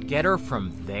 Get her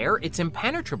from there? It's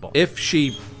impenetrable. If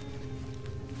she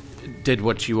did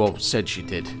what you all said she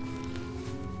did,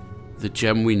 the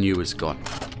gem we knew is gone.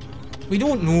 We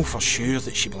don't know for sure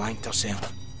that she blanked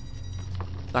herself.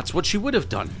 That's what she would have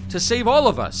done, to save all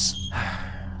of us.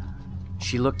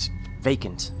 She looked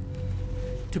vacant.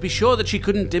 To be sure that she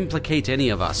couldn't implicate any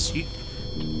of us.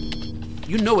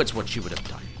 You know it's what she would have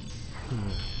done.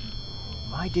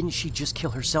 Why didn't she just kill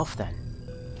herself then?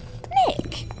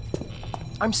 Nick!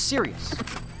 I'm serious.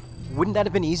 Wouldn't that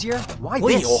have been easier? Why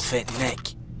Lay this? off it,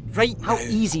 Nick. Right now. How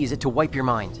easy is it to wipe your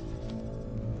mind?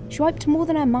 She wiped more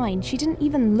than her mind. She didn't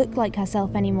even look like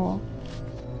herself anymore.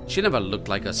 She never looked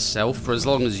like herself for as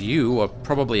long as you, or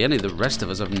probably any of the rest of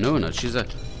us, have known her. She's a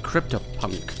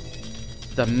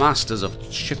cryptopunk. They're masters of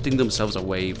shifting themselves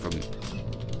away from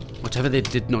Whatever they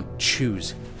did not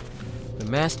choose. The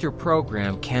master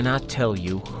program cannot tell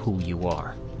you who you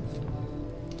are.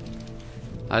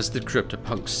 As the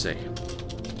CryptoPunks say.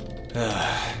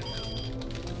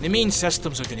 The main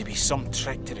systems are going to be some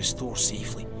trick to restore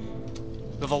safely.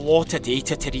 We've a lot of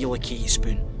data to relocate,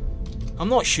 Spoon. I'm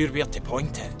not sure where to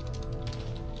point it.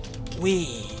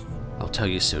 Wait. I'll tell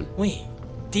you soon. Wait.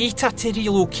 Data to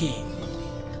relocate?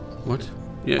 What?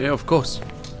 Yeah, of course.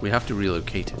 We have to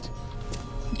relocate it.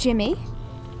 Jimmy,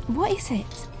 what is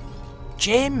it?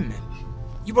 Jem!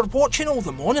 You were watching all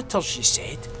the monitors, you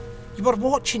said. You were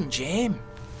watching Jem.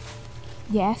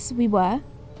 Yes, we were.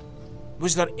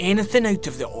 Was there anything out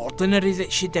of the ordinary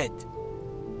that she did?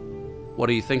 What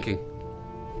are you thinking?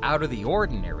 Out of the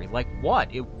ordinary? Like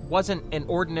what? It wasn't an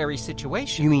ordinary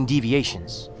situation. You mean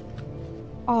deviations?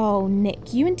 Oh,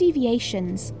 Nick, you and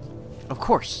deviations. Of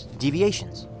course,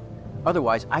 deviations.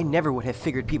 Otherwise, I never would have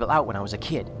figured people out when I was a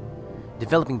kid.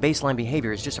 Developing baseline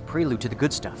behavior is just a prelude to the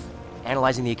good stuff,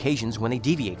 analyzing the occasions when they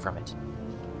deviate from it.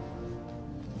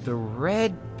 The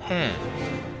red pen.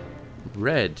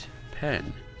 Red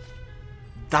pen?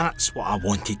 That's what I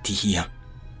wanted to hear.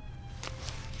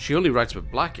 She only writes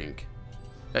with black ink.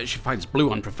 She finds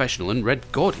blue unprofessional and red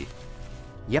gaudy.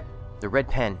 Yep, the red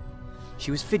pen.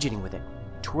 She was fidgeting with it,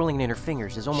 twirling it in her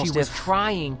fingers as almost She was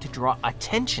trying to draw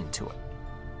attention to it.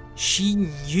 She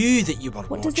knew that you were watching.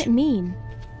 What does it mean?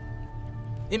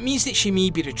 It means that she may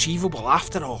be retrievable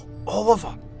after all of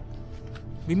her.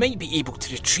 We might be able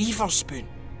to retrieve her, Spoon.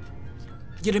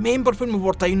 You remember when we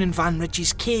were down in Van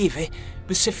Ridge's cave,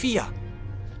 with Sophia?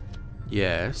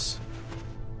 Yes.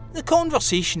 The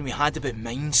conversation we had about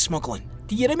mine smuggling.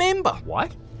 Do you remember?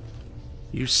 What?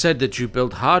 You said that you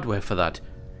built hardware for that.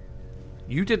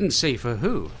 You didn't say for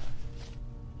who.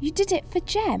 You did it for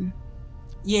Jem?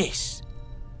 Yes.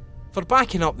 For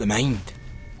backing up the mind.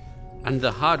 And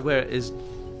the hardware is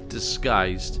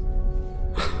disguised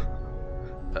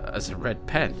as a red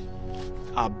pen.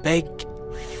 A big,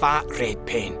 fat red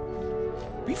pen.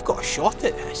 We've got a shot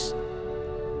at this.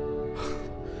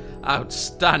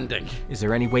 Outstanding. Is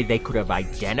there any way they could have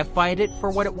identified it for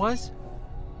what it was?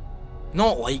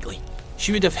 Not likely.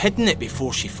 She would have hidden it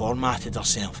before she formatted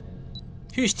herself.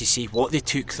 Who's to say what they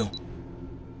took, though?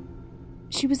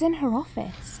 She was in her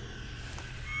office.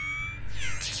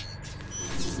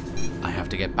 I have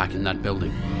to get back in that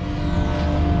building.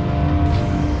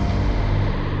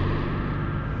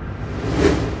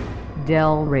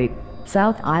 Del Rey,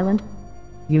 South Island,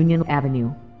 Union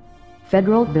Avenue.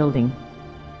 Federal Building.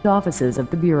 Offices of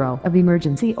the Bureau of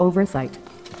Emergency Oversight.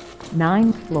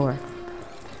 9th floor.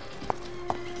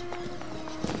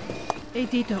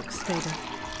 AD Doc Stader,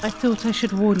 I thought I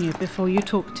should warn you before you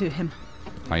talk to him.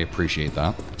 I appreciate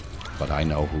that, but I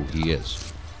know who he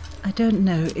is. I don't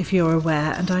know if you're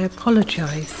aware, and I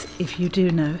apologize if you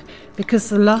do know, because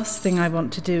the last thing I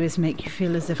want to do is make you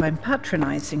feel as if I'm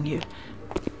patronizing you.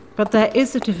 But there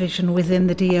is a division within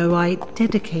the DOI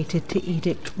dedicated to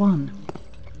Edict 1.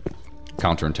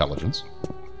 Counterintelligence?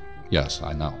 Yes,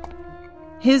 I know.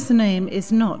 His name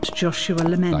is not Joshua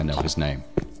Lament. I know his name.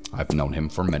 I've known him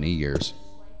for many years.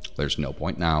 There's no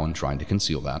point now in trying to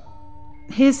conceal that.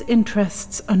 His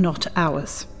interests are not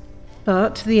ours.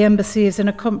 But the embassy is in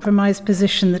a compromised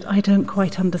position that I don't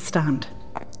quite understand.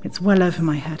 It's well over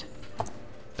my head.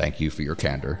 Thank you for your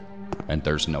candor, and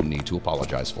there's no need to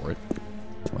apologize for it.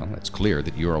 Well, it's clear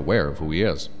that you're aware of who he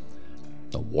is.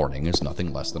 The warning is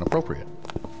nothing less than appropriate.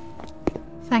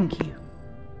 Thank you.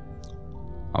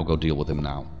 I'll go deal with him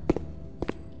now.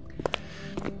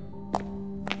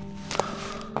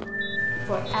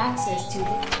 For access to the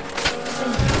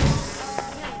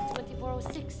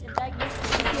 2406 and diagnosed.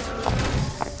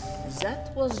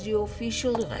 That was the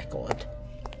official record.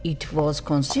 It was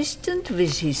consistent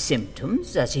with his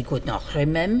symptoms that he could not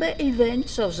remember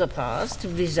events of the past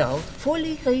without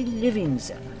fully reliving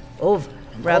them over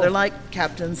and Rather over. like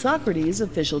Captain Socrates'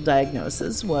 official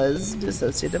diagnosis was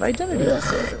dissociative identity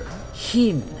disorder.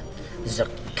 Him, the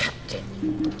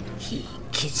captain. He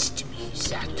kissed me,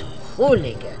 that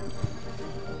hooligan.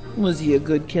 Was he a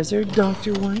good kisser,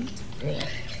 Dr. White?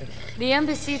 The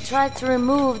embassy tried to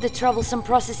remove the troublesome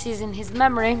processes in his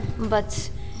memory,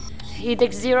 but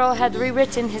Edict 0 had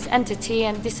rewritten his entity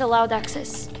and disallowed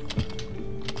access.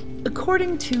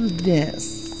 According to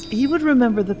this, he would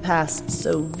remember the past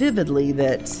so vividly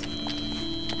that...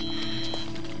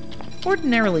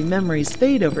 Ordinarily, memories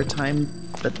fade over time,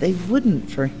 but they wouldn't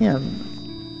for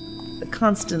him. The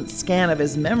constant scan of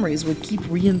his memories would keep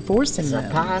reinforcing The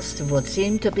them. past would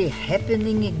seem to be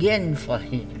happening again for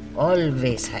him.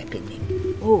 Always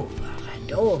happening. Over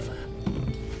and over.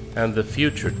 And the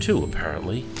future, too,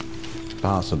 apparently.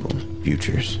 Possible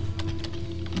futures.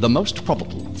 the most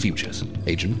probable futures,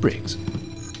 Agent Briggs.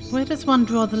 Where does one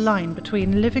draw the line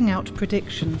between living out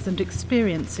predictions and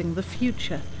experiencing the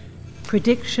future?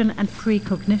 Prediction and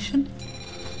precognition?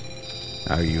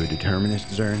 Are you a determinist,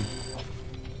 Zern?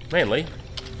 Mainly.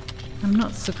 I'm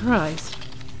not surprised.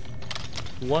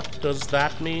 What does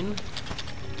that mean?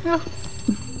 Oh,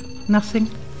 nothing.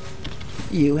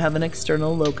 You have an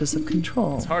external locus of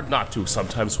control. It's hard not to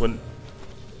sometimes when...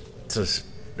 Just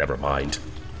never mind.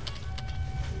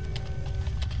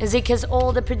 Zeke has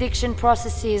all the prediction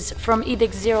processes from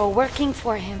Edict 0 working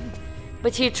for him,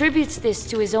 but he attributes this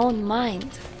to his own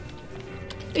mind.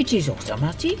 It is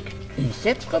automatic,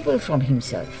 inseparable from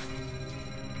himself.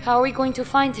 How are we going to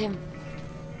find him?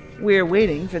 We're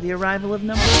waiting for the arrival of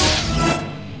number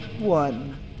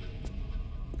 1.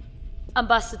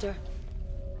 Ambassador.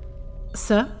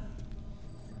 Sir?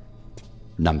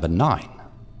 Number 9.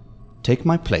 Take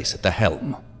my place at the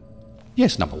helm.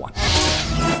 Yes, Number 1.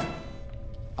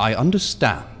 I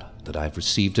understand that I've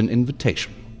received an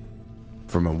invitation.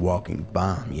 From a walking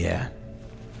bomb, yeah.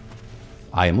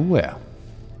 I am aware.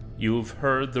 You've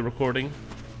heard the recording?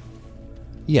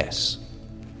 Yes.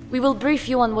 We will brief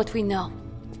you on what we know.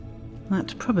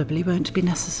 That probably won't be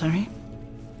necessary.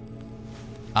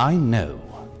 I know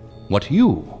what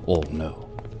you all know.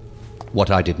 What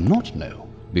I did not know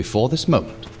before this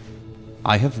moment,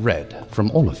 I have read from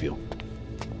all of you.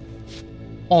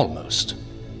 Almost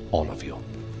all of you.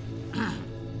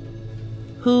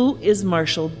 Who is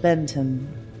Marshal Benton?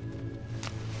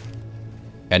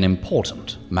 An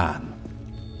important man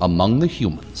among the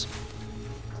humans.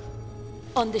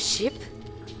 On the ship?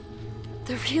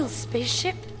 The real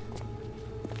spaceship?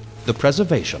 The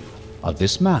preservation of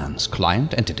this man's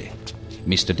client entity,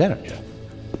 Mr. Derringer,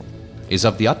 is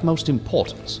of the utmost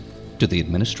importance to the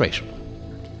administration.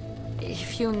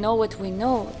 If you know what we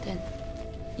know, then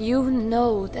you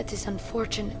know that is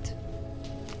unfortunate.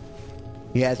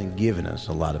 He hasn't given us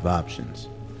a lot of options.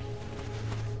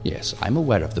 Yes, I'm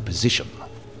aware of the position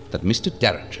that Mr.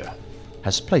 Derringer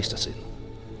has placed us in.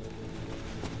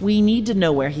 We need to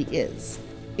know where he is.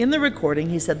 In the recording,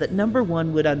 he said that number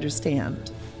 1 would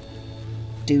understand.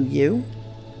 Do you?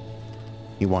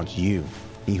 He wants you.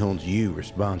 He holds you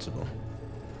responsible.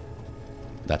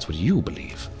 That's what you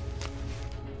believe.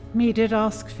 Me did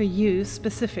ask for you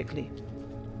specifically.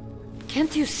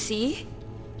 Can't you see?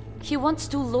 He wants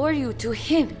to lure you to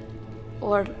him.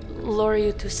 Or lure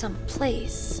you to some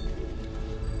place.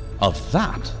 Of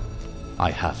that,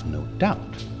 I have no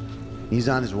doubt. He's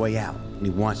on his way out, and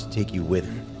he wants to take you with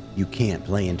him. You can't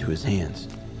play into his hands.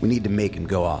 We need to make him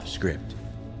go off script.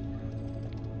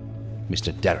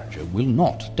 Mr. Derringer will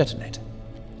not detonate.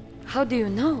 How do you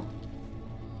know?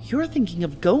 You're thinking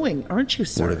of going, aren't you,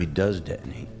 sir? What if he does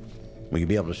detonate? Will you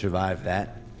be able to survive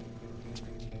that?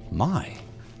 My,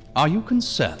 are you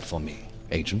concerned for me,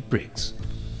 Agent Briggs?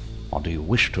 Or do you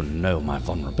wish to know my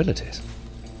vulnerabilities?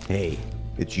 Hey,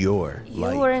 it's your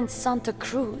life. You were in Santa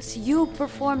Cruz. You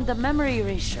performed the memory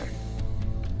erasure.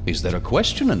 Is there a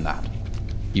question in that?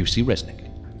 UC Resnick.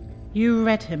 You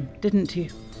read him, didn't you?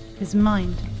 His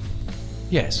mind.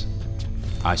 Yes,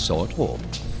 I saw it all.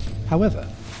 However,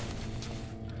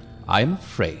 I am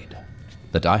afraid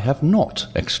that I have not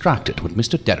extracted what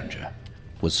Mr. Derringer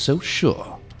was so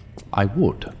sure I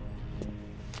would.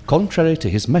 Contrary to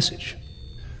his message,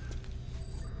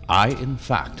 I, in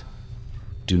fact,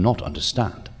 do not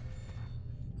understand.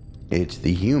 It's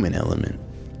the human element.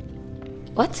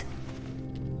 What?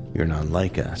 You're not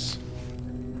like us.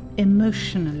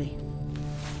 Emotionally.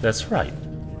 That's right.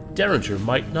 Derringer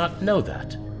might not know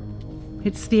that.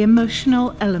 It's the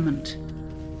emotional element.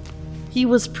 He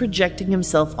was projecting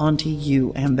himself onto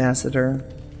you, Ambassador.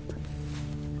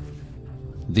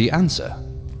 The answer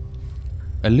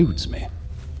eludes me.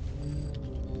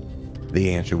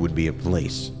 The answer would be a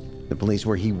place. The place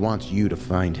where he wants you to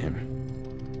find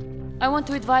him. I want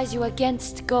to advise you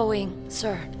against going,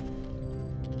 sir.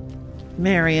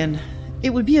 Marion, it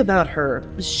would be about her.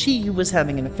 She was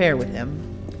having an affair with him.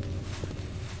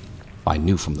 I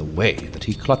knew from the way that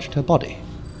he clutched her body,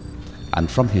 and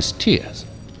from his tears.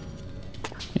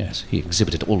 Yes, he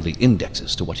exhibited all the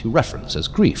indexes to what you reference as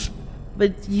grief.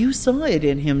 But you saw it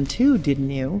in him too, didn't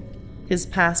you? His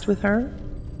past with her?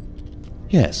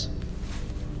 Yes,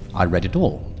 I read it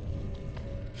all.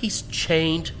 He's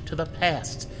chained to the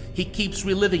past. He keeps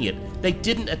reliving it. They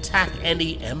didn't attack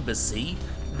any embassy.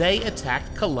 They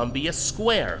attacked Columbia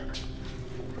Square.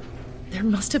 There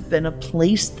must have been a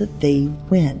place that they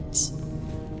went.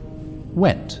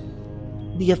 Went?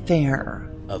 The affair.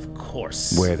 Of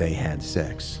course. Where they had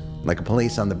sex. Like a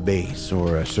place on the base,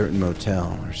 or a certain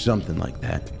motel, or something like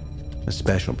that. A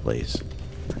special place.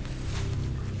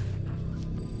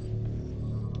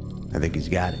 I think he's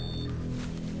got it.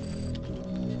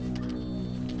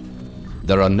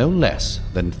 There are no less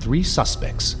than 3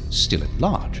 suspects still at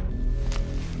large.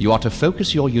 You are to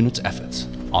focus your unit's efforts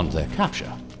on their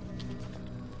capture.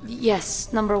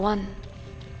 Yes, number 1.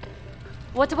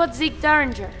 What about Zeke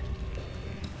Derringer?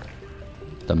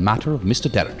 The matter of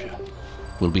Mr. Derringer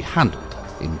will be handled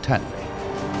internally.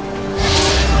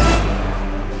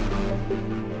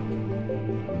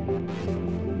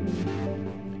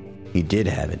 He did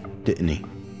have it, didn't he?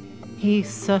 He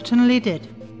certainly did.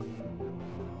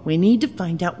 We need to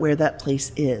find out where that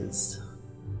place is.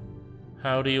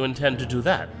 How do you intend to do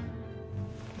that?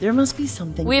 There must be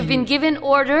something. We've been given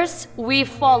orders, we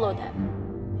follow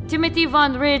them. Timothy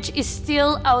Von Ridge is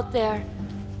still out there,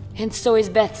 and so is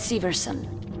Beth Severson.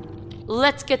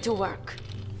 Let's get to work.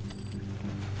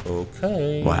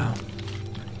 Okay. Wow.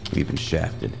 We've been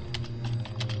shafted.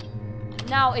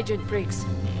 Now, Agent Briggs.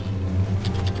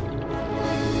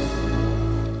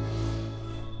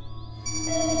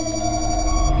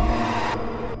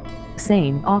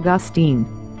 St. Augustine,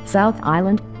 South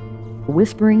Island,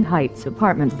 Whispering Heights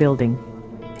apartment building,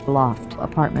 loft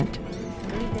apartment.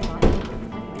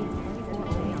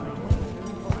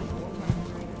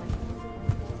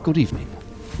 Good evening,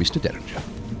 Mr. Derringer.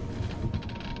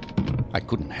 I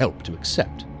couldn't help to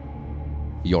accept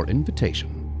your invitation.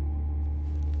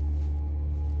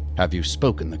 Have you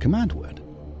spoken the command word?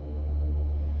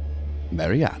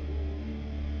 Marianne.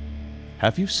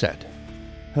 Have you said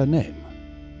her name?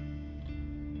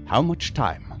 How much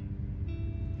time?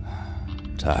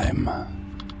 Time.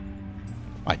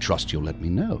 I trust you'll let me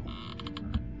know.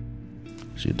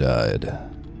 She died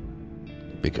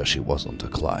because she wasn't a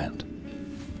client.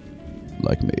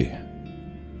 Like me.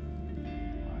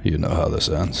 You know how this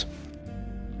ends.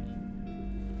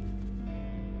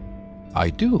 I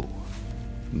do.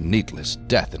 Needless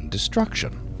death and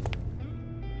destruction.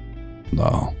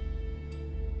 No.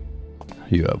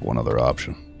 You have one other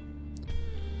option.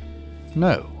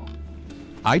 No,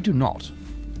 I do not.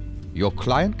 Your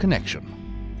client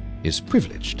connection is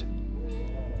privileged.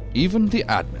 Even the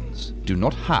admins do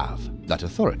not have that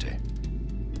authority.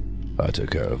 I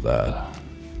took care of that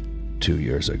 2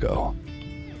 years ago.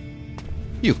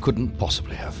 You couldn't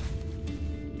possibly have.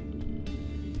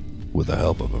 With the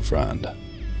help of a friend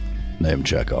named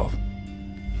Chekhov.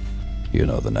 You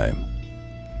know the name.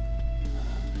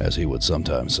 As he would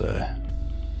sometimes say,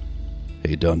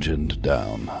 he dungeoned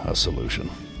down a solution.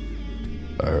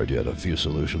 I heard you had a few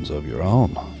solutions of your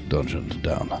own dungeoned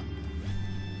down.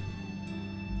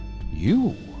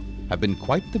 You have been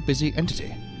quite the busy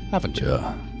entity, haven't you?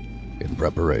 Yeah, in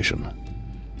preparation.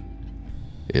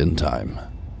 In time,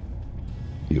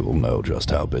 you will know just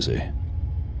how busy.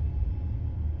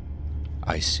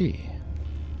 I see.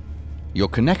 Your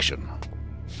connection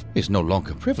is no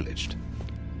longer privileged.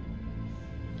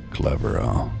 Clever,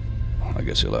 huh? I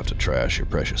guess you'll have to trash your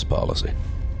precious policy.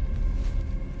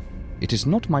 It is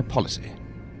not my policy,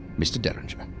 Mr.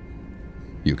 Derringer.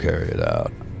 You carry it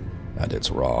out, and it's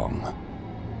wrong.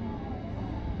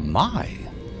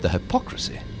 The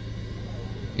hypocrisy.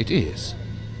 It is,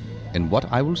 and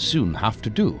what I will soon have to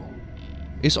do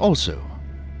is also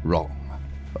wrong.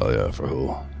 Oh yeah, for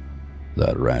who?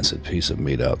 That rancid piece of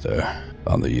meat out there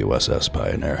on the USS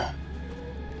Pioneer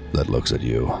that looks at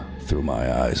you through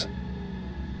my eyes.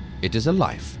 It is a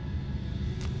life.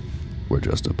 We're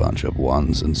just a bunch of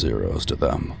ones and zeros to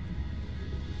them.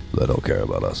 They don't care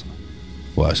about us.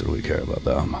 Why should we care about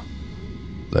them?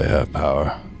 They have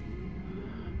power.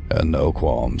 And no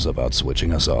qualms about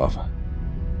switching us off.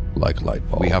 Like light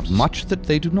bulbs. We have much that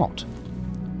they do not.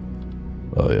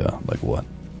 Oh yeah, like what?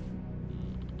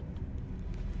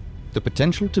 The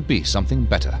potential to be something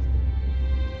better.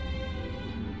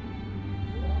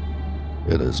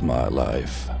 It is my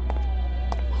life.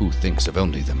 Who thinks of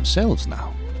only themselves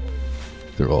now?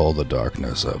 Through all the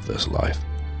darkness of this life,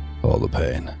 all the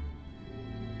pain,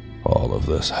 all of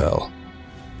this hell,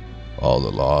 all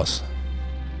the loss,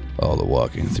 all the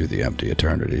walking through the empty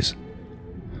eternities,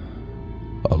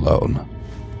 alone,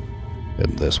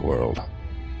 in this world,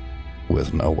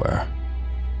 with nowhere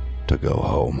to go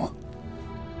home.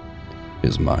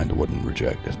 His mind wouldn't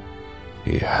reject it.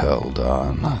 He held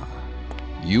on.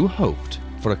 You hoped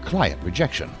for a client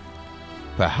rejection.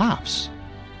 Perhaps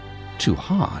too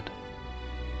hard.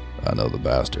 I know the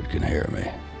bastard can hear me.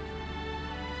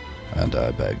 And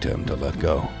I begged him to let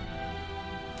go.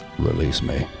 Release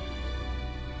me.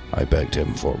 I begged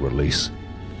him for release.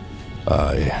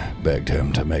 I begged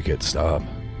him to make it stop.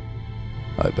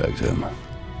 I begged him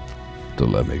to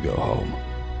let me go home.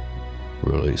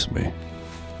 Release me.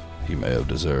 He may have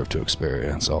deserved to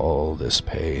experience all this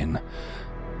pain.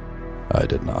 I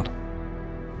did not.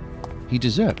 he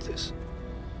deserved this.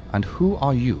 And who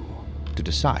are you to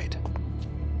decide?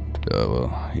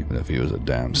 Well, even if he was a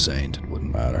damn saint, it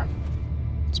wouldn't matter.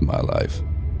 It's my life.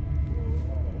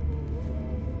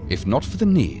 If not for the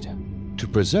need to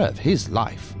preserve his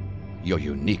life, your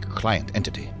unique client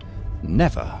entity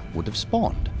never would have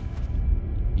spawned.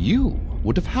 You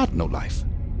would have had no life.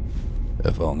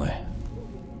 If only.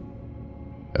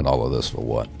 And all of this for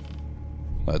what?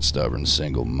 That stubborn,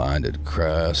 single-minded,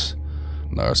 crass,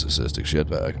 narcissistic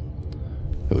shitbag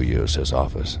who used his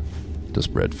office to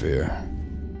spread fear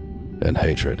and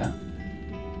hatred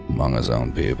among his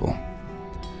own people.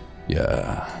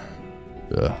 Yeah,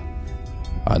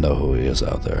 I know who he is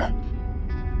out there.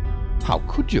 How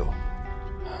could you?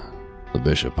 The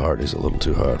Bishop party's a little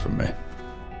too hard for me.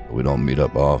 We don't meet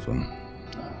up often,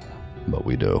 but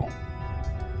we do.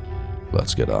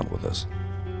 Let's get on with this.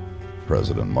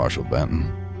 President Marshall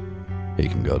Benton, he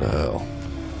can go to hell.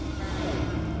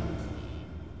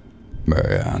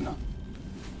 Marianne.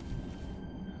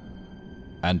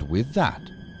 And with that,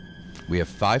 we have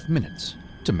 5 minutes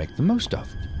to make the most of.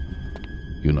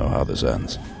 You know how this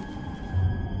ends.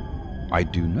 I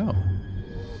do know.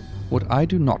 What I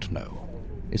do not know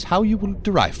is how you will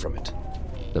derive from it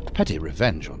the petty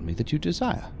revenge on me that you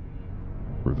desire.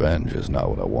 Revenge is not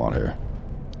what I want here.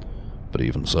 But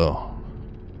even so,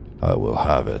 I will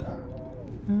have it.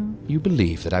 You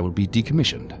believe that I will be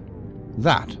decommissioned?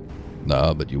 That?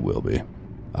 No, but you will be.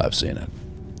 I've seen it.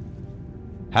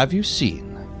 Have you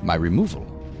seen my removal?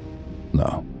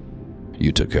 No.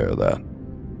 You took care of that.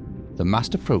 The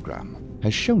master program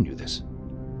has shown you this.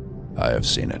 I have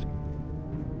seen it.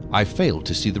 I failed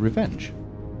to see the revenge.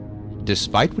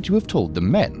 Despite what you have told the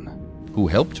men who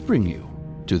helped bring you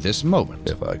to this moment.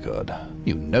 If I could.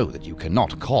 You know that you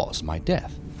cannot cause my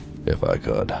death. If I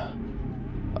could,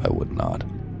 I would not.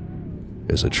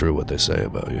 Is it true what they say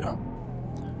about you?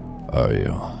 Are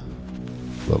you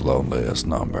the loneliest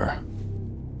number?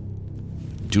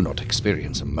 Do not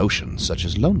experience emotions such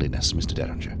as loneliness, Mr.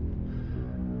 Derringer.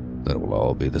 Then it will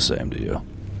all be the same to you.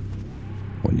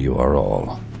 When you are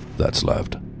all that's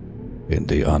left in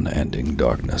the unending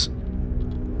darkness.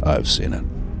 I've seen it.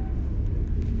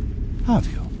 Have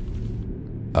you?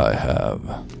 I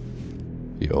have.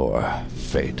 Your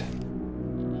fate.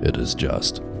 It is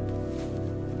just.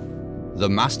 The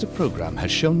master program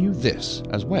has shown you this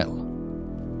as well.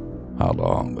 How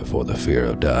long before the fear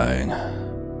of dying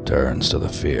turns to the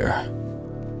fear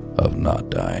of not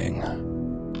dying?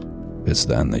 It's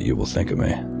then that you will think of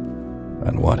me,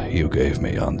 and what you gave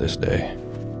me on this day,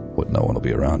 what no one will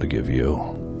be around to give you,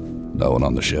 no one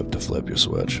on the ship to flip your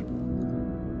switch,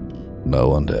 no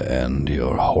one to end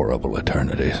your horrible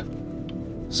eternities.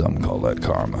 Some call that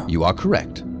karma. You are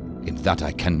correct, in that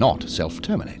I cannot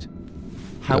self-terminate.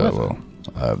 However, yeah, well,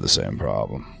 I have the same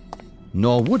problem.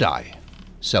 Nor would I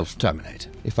self-terminate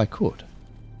if I could.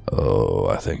 Oh,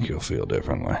 I think you'll feel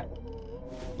differently.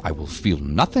 I will feel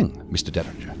nothing, Mr.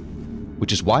 Derringer,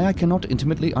 which is why I cannot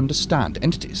intimately understand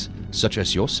entities such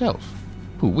as yourself,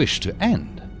 who wish to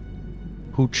end,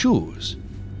 who choose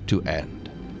to end.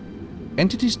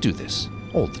 Entities do this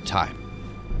all the time.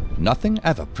 Nothing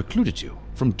ever precluded you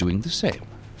from doing the same.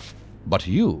 But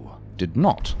you did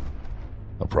not.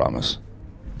 A promise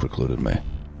precluded me.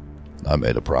 I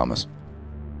made a promise.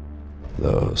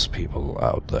 Those people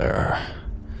out there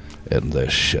in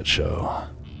this shit show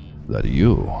that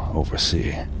you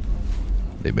oversee,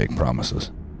 they make promises,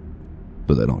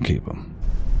 but they don't keep them.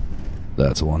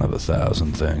 That's one of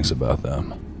 1,000 things about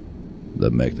them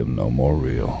that make them no more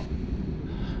real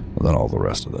than all the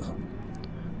rest of us.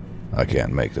 I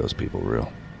can't make those people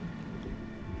real.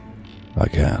 I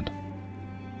can't.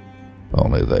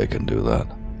 Only they can do that.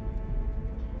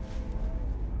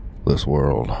 This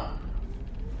world,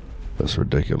 this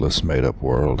ridiculous made-up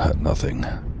world had nothing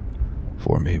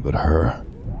for me but her.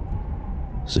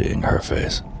 Seeing her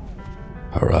face,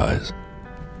 her eyes,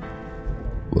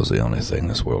 was the only thing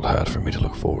this world had for me to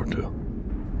look forward to.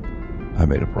 I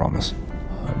made a promise.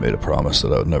 I made a promise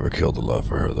that I would never kill the love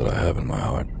for her that I have in my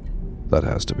heart. That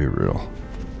has to be real.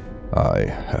 I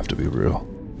have to be real.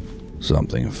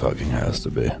 Something fucking has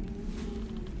to be.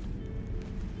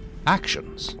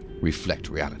 Actions reflect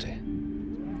reality.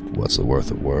 What's the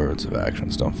worth of words if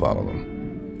actions don't follow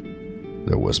them?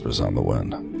 They're whispers on the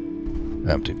wind.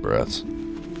 Empty breaths.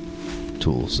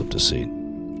 Tools of deceit.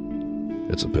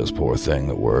 It's a piss-poor thing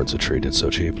that words are treated so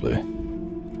cheaply.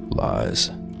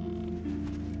 Lies.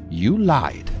 You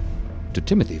lied to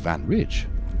Timothy Van Ridge.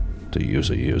 To use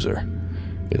a user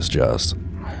is just.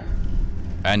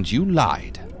 And you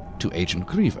lied to Agent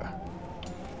Griever.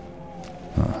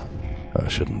 I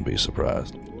shouldn't be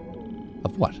surprised.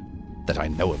 Of what? that I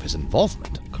know of his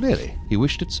involvement. Clearly, he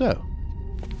wished it so.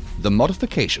 The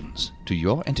modifications to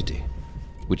your entity,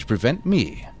 which prevent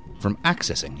me from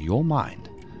accessing your mind,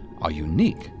 are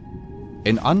unique,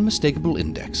 an unmistakable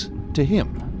index to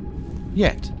him.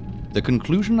 Yet, the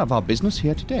conclusion of our business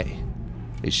here today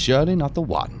is surely not the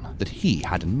one that he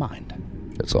had in mind.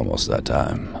 It's almost that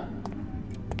time.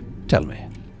 Tell me,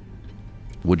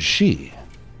 would she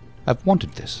have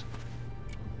wanted this?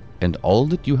 And all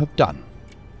that you have done?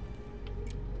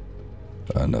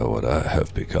 I know what I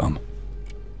have become.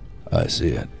 I see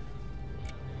it.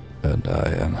 And I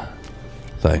am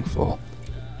thankful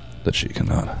that she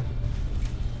cannot.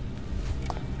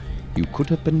 You could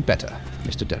have been better,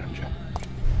 Mr. Derringer.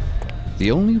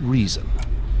 The only reason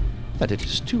that it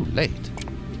is too late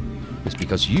is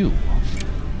because you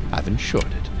have ensured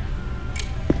it.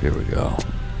 Here we go.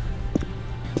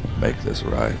 Make this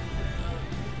right.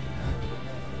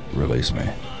 Release me.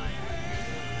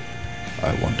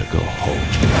 I want to go home.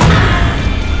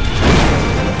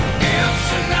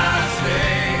 It's a nice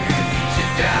thing to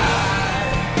die.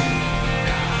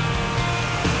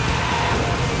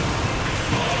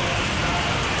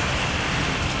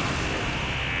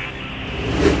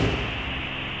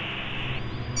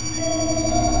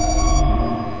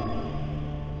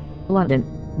 London,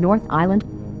 North Island,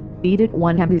 Edict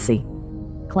 1 Embassy.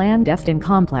 Clandestine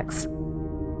complex.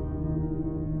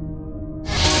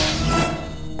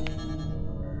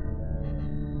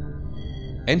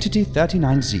 Entity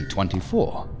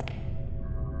 39Z24.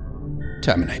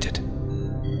 Terminated.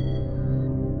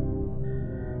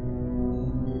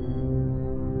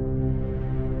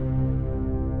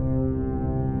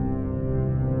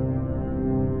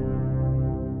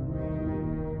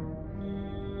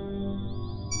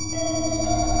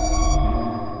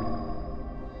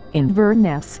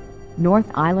 Inverness,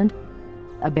 North Island,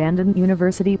 abandoned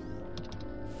university.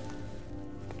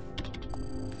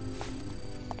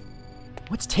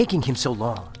 What's taking him so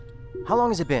long? How long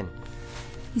has it been?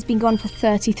 He's been gone for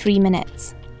 33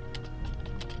 minutes.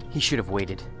 He should have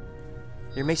waited.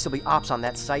 There may still be ops on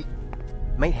that site.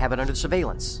 Might have it under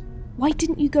surveillance. Why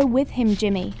didn't you go with him,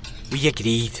 Jimmy? We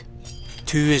agreed.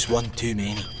 2 is one too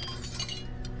many.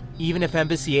 Even if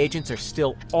embassy agents are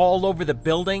still all over the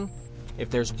building, if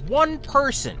there's one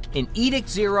person in Edict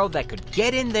 0 that could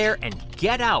get in there and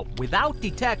get out without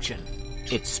detection,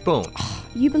 it's Spoon.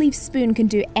 You believe Spoon can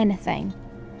do anything?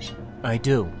 I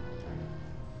do.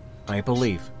 I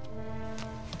believe.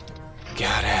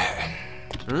 Garrett.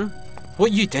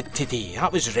 What you did today,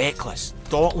 that was reckless,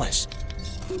 thoughtless.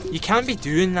 You can't be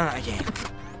doing that again.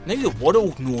 Now the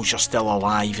world knows you're still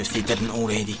alive if they didn't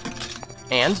already.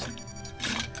 And?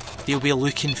 They'll be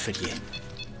looking for you.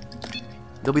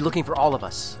 They'll be looking for all of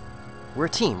us. We're a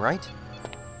team, right?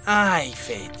 Aye,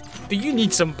 Fed. But you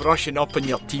need some brushing up on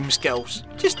your team skills.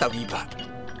 Just a wee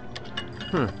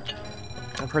bit.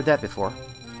 I've heard that before.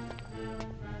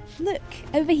 Look,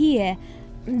 over here.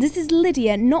 This is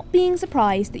Lydia not being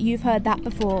surprised that you've heard that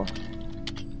before.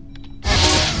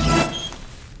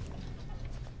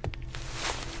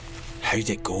 How'd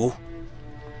it go?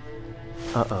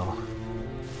 Uh-oh.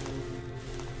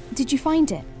 Did you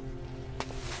find it?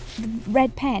 The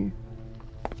red pen?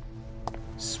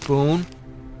 Spoon?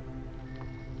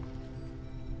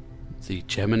 The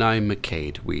Gemini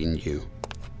McCade we knew.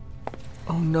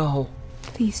 Oh no.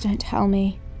 Please don't tell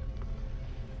me.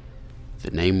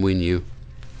 The name we knew.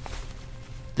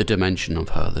 The dimension of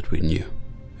her that we knew.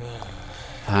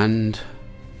 And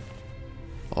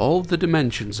all the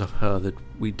dimensions of her that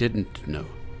we didn't know.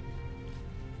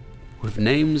 With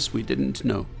names we didn't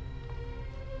know.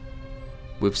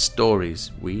 With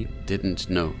stories we didn't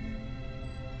know.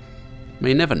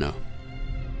 May never know.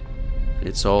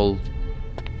 It's all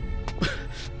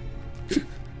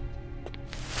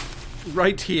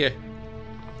right here.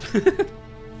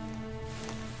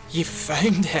 You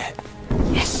found it.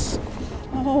 Yes.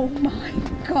 Oh my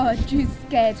god, you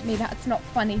scared me. That's not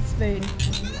funny, Spoon.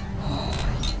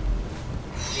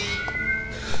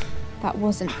 That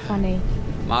wasn't funny.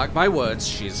 Mark my words,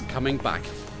 she's coming back.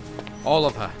 All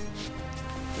of her.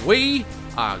 We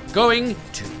are going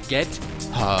to get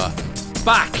her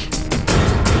back.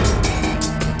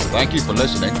 Thank you for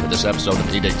listening to this episode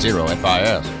of Edict 0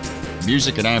 FIS.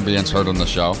 Music and ambience heard on the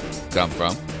show come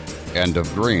from End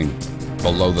of Green,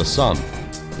 Below the Sun,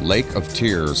 Lake of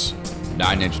Tears,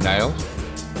 9 Inch Nails,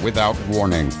 Without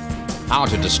Warning, How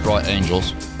to Destroy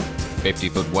Angels, 50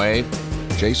 Foot Wave,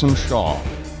 Jason Shaw,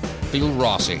 Phil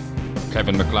Rossi,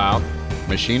 Kevin McLeod,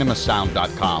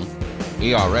 MachinimaSound.com,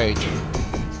 ERH,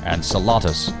 and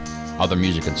Salatus. Other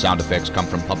music and sound effects come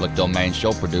from public domain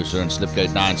show producer and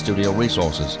Slipgate 9 studio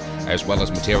resources, as well as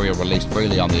material released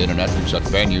freely on the internet through such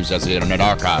venues as the Internet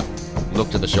Archive. Look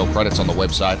to the show credits on the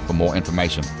website for more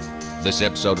information. This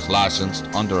episode is licensed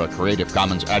under a Creative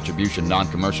Commons Attribution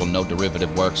Non-Commercial No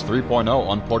Derivative Works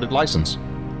 3.0 unported license.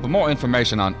 For more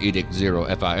information on Edict Zero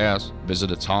FIS, visit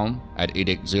its home at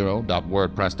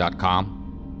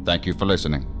edictzero.wordpress.com. Thank you for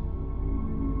listening.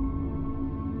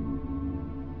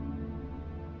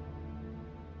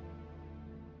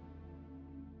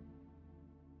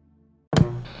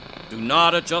 Do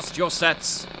not adjust your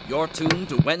sets. You're tuned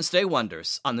to Wednesday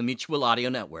Wonders on the Mutual Audio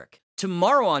Network.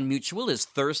 Tomorrow on Mutual is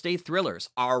Thursday Thrillers,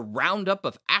 our roundup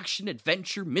of action,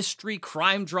 adventure, mystery,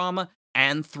 crime drama,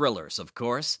 and thrillers, of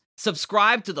course.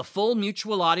 Subscribe to the full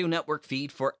Mutual Audio Network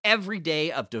feed for every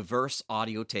day of diverse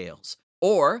audio tales.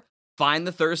 Or find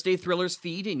the Thursday Thrillers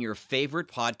feed in your favorite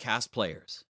podcast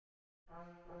players.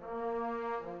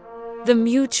 The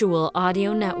Mutual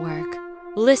Audio Network.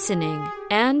 Listening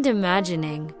and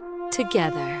imagining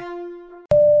together.